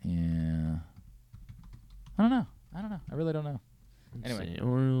 Yeah. I don't know. I really don't know. Anyway,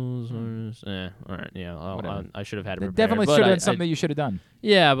 Orioles. All right. Yeah, I should have had it prepared. Definitely should have been something that you should have done.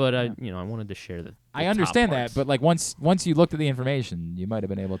 Yeah, but I wanted to share that. I understand that, but like once you looked at the information, you might have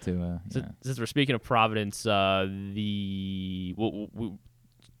been able to. Since we're speaking of Providence, the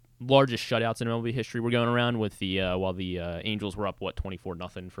largest shutouts in MLB history were going around with the while the Angels were up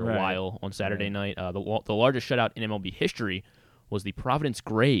 24-0 for a while on Saturday night. The largest shutout in MLB history was the Providence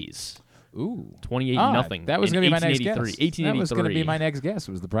Grays. Ooh, 28-0. That was going to be my next guess. 1883. That was going to be my next guess.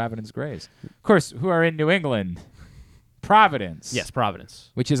 Was the Providence Grays, of course, who are in New England? Providence. Yes,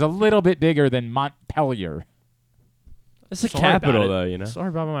 Providence, which is a little bit bigger than Montpelier. It's the capital, though. You know. Sorry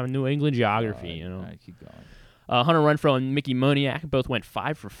about my New England geography. You know. All right, keep going. Hunter Renfroe and Mickey Moniak both went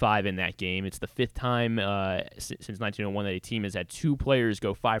 5 for 5 in that game. It's the 5th time since 1901 that a team has had 2 players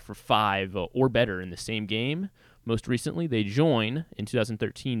go 5 for 5 or better in the same game. Most recently, they join in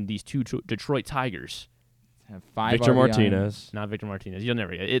 2013 these 2 Detroit Tigers. Have 5 Victor RBI. Martinez. Not Victor Martinez. You'll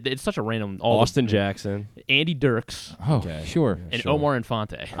never. It's such a random. Austin Jackson. Andy Dirks. Oh, okay. Sure. And Omar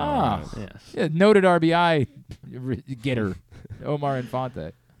Infante. Yes. Yeah, noted RBI getter, Omar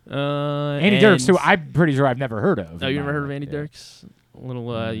Infante. Andy Dirks, who I'm pretty sure I've never heard of. Oh, you never heard of Andy Dirks? A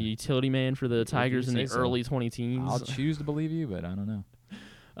little utility man for the Tigers in the early 2010s. I'll choose to believe you, but I don't know.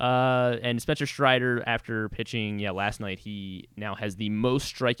 And Spencer Strider, after pitching last night, he now has the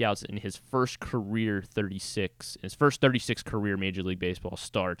most strikeouts in his first 36 career Major League Baseball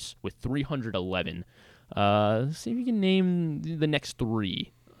starts with 311. See if you can name the next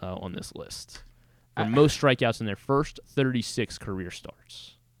 3 on this list for most strikeouts in their first 36 career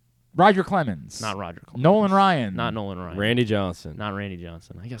starts. Roger Clemens. Not Roger Clemens. Nolan Ryan. Not Nolan Ryan. Randy Johnson. Not Randy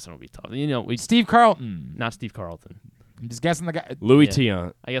Johnson. I guess it'll be tough. Steve Carlton. Not Steve Carlton. I'm just guessing the guy. Louis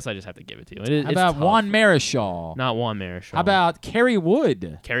Tiant. I guess I just have to give it to you. How about Juan Marichal? Not Juan Marichal. How about Kerry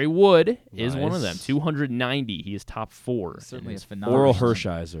Wood? Kerry Wood is one of them. 290. He is top 4. Certainly is phenomenal. Oral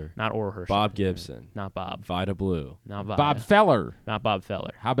Hershiser. Not Oral Hershiser. Bob Gibson. Not Bob. Vida Blue. Not Bob. Bob Feller. Not Bob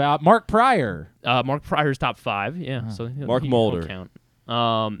Feller. How about Mark Pryor? Mark Pryor's top 5. Yeah. So Mark he Mulder. don't count.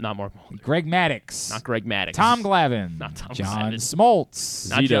 Not Mark Mulder. Greg Maddux. Not Greg Maddux. Tom Glavine. Not Tom John Glavine. Smoltz.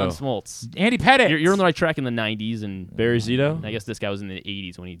 Not John Smoltz. Andy Pettit. You're on the right track in the 90s. And Barry Zito? I guess this guy was in the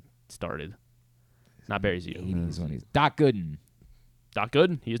 80s when he started. Not Barry Zito. 80s when he's Doc Gooden. Doc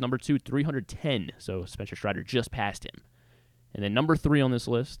Gooden. He is number 2, 310. So Spencer Strider just passed him. And then number 3 on this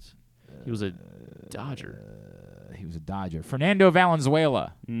list, he was a Dodger. He was a Dodger. Fernando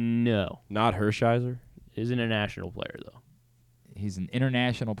Valenzuela. No. Not Hershiser? He's an international player, though. He's an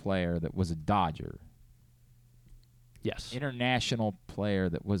international player that was a Dodger. Yes. International player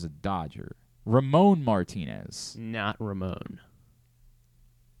that was a Dodger. Ramon Martinez. Not Ramon.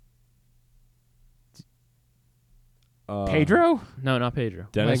 Pedro? No, not Pedro.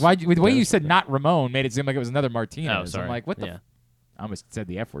 Like, the way you said not Ramon made it seem like it was another Martinez. Oh, sorry. I'm like, what the? Yeah. I almost said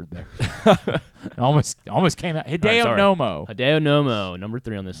the F word there. almost came out. Hideo Nomo. Hideo Nomo, number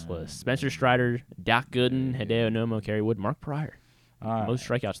 3 on this list. Spencer Strider, Doc Gooden, Hideo Nomo, Kerry Wood, Mark Pryor. Most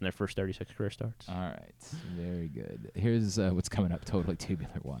strikeouts in their first 36 career starts. All right. Very good. Here's what's coming up totally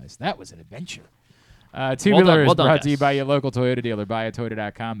tubular-wise. That was an adventure. Tubular is brought to you by your local Toyota dealer.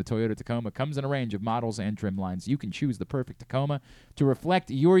 BuyAToyota.com. The Toyota Tacoma comes in a range of models and trim lines. You can choose the perfect Tacoma to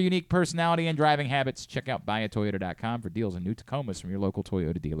reflect your unique personality and driving habits. Check out BuyAToyota.com for deals on new Tacomas from your local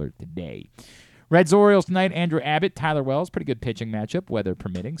Toyota dealer today. Reds-Orioles tonight. Andrew Abbott, Tyler Wells. Pretty good pitching matchup, weather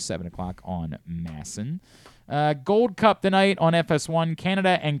permitting. 7 o'clock on Masson. Gold Cup tonight on FS1.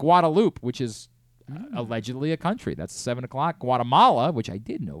 Canada and Guadeloupe, which is allegedly a country. That's 7 o'clock. Guatemala, which I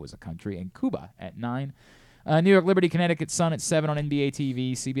did know was a country, and Cuba at 9. New York Liberty, Connecticut Sun at 7 on NBA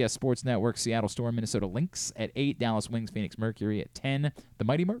TV. CBS Sports Network, Seattle Storm, Minnesota Lynx at 8. Dallas Wings, Phoenix Mercury at 10. The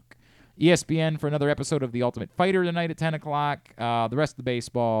Mighty Merc. ESPN for another episode of The Ultimate Fighter tonight at 10 o'clock. The rest of the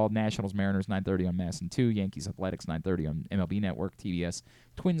baseball, Nationals, Mariners, 9:30 on Masson 2. Yankees Athletics, 9:30 on MLB Network, TBS.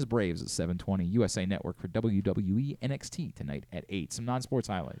 Twins, Braves at 7:20. USA Network for WWE NXT tonight at 8. Some non-sports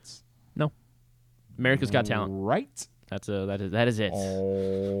highlights. No. America's Got Talent. Right. That is it.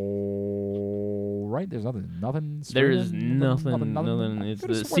 All right. There's nothing. There's nothing. It's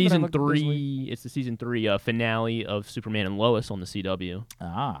the season 3. It's the season 3 finale of Superman and Lois on the CW.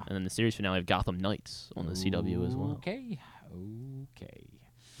 And then the series finale of Gotham Knights on the CW as well. Okay.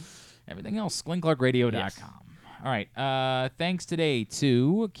 Everything else, GlennClarkRadio.com. Yes. All right. Thanks today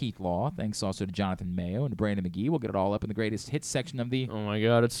to Keith Law. Thanks also to Jonathan Mayo and to Brandon McGee. We'll get it all up in the greatest hits section of the Oh my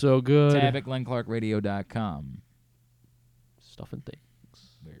God, it's so good. tab at GlennClarkRadio.com. Stuff and things.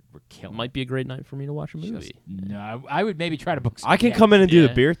 We're killing. Might be a great night for me to watch a movie. No, I would maybe try to book. I can come in and do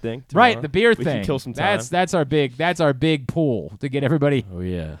the beer thing tomorrow. Right, the beer we thing. Can kill some time. That's our big pool to get everybody. Oh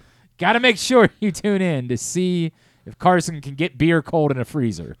yeah. Got to make sure you tune in to see if Carson can get beer cold in a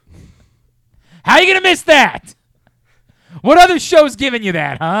freezer. How you gonna miss that? What other show's giving you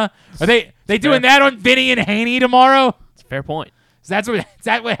that, huh? Are they doing that on Vinny and Haney tomorrow? It's a fair point. Is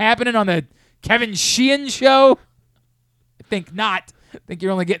that what happening on the Kevin Sheehan show? I think not. I think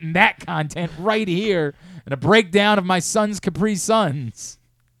you're only getting that content right here and a breakdown of my son's Capri Suns.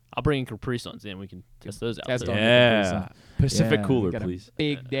 I'll bring in Capri Suns and we can test those out. Test too. on Yeah. Pacific Cooler, got a please.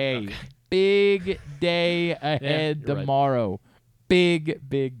 Big day. Okay. Big day ahead you're right. tomorrow. Big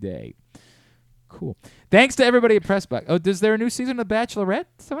day. Cool. Thanks to everybody at Pressbox. Oh, is there a new season of Bachelorette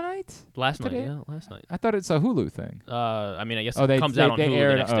tonight? Last Today? night. I thought it's a Hulu thing. I mean, I guess Oh, it comes out on Hulu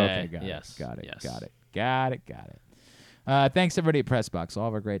aired the next it. day. Okay, Yes. Got it. Yes. Got it. Thanks everybody at Pressbox, all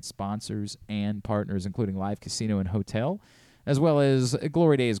of our great sponsors and partners, including Live Casino and Hotel, as well as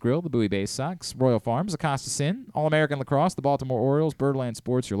Glory Days Grill, the Bowie Bay Sox, Royal Farms, Acosta Sin, All-American Lacrosse, the Baltimore Orioles, Birdland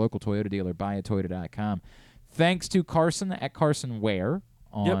Sports, your local Toyota dealer, BuyAToyota.com. Thanks to Carson at Carson Ware.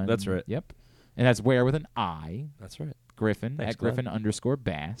 Yep, that's right. Yep. And that's Ware with an I. That's right. Griffin Thanks, at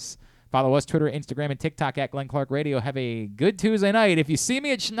Griffin_Bass. Follow us, Twitter, Instagram, and TikTok at Glenn Clark Radio. Have a good Tuesday night. If you see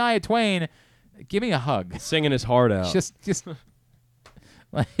me at Shania Twain, give me a hug. Singing his heart out. Just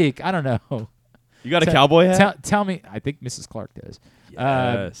like, I don't know. You got a cowboy hat? Tell me. I think Mrs. Clark does.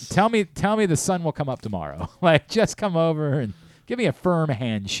 Yes. Tell me the sun will come up tomorrow. Like, just come over and give me a firm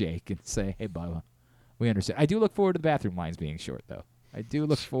handshake and say, hey, Bubba, we understand. I do look forward to the bathroom lines being short, though. I do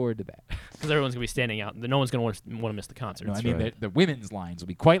look forward to that. Because everyone's going to be standing out. No one's going to want to miss the concert. No, I mean, the women's lines will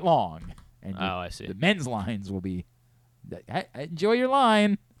be quite long. And I see. The men's lines will be, enjoy your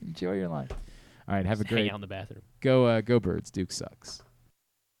line. Enjoy your life. All right, have a Just hang great. out in the bathroom. Go Birds. Duke sucks.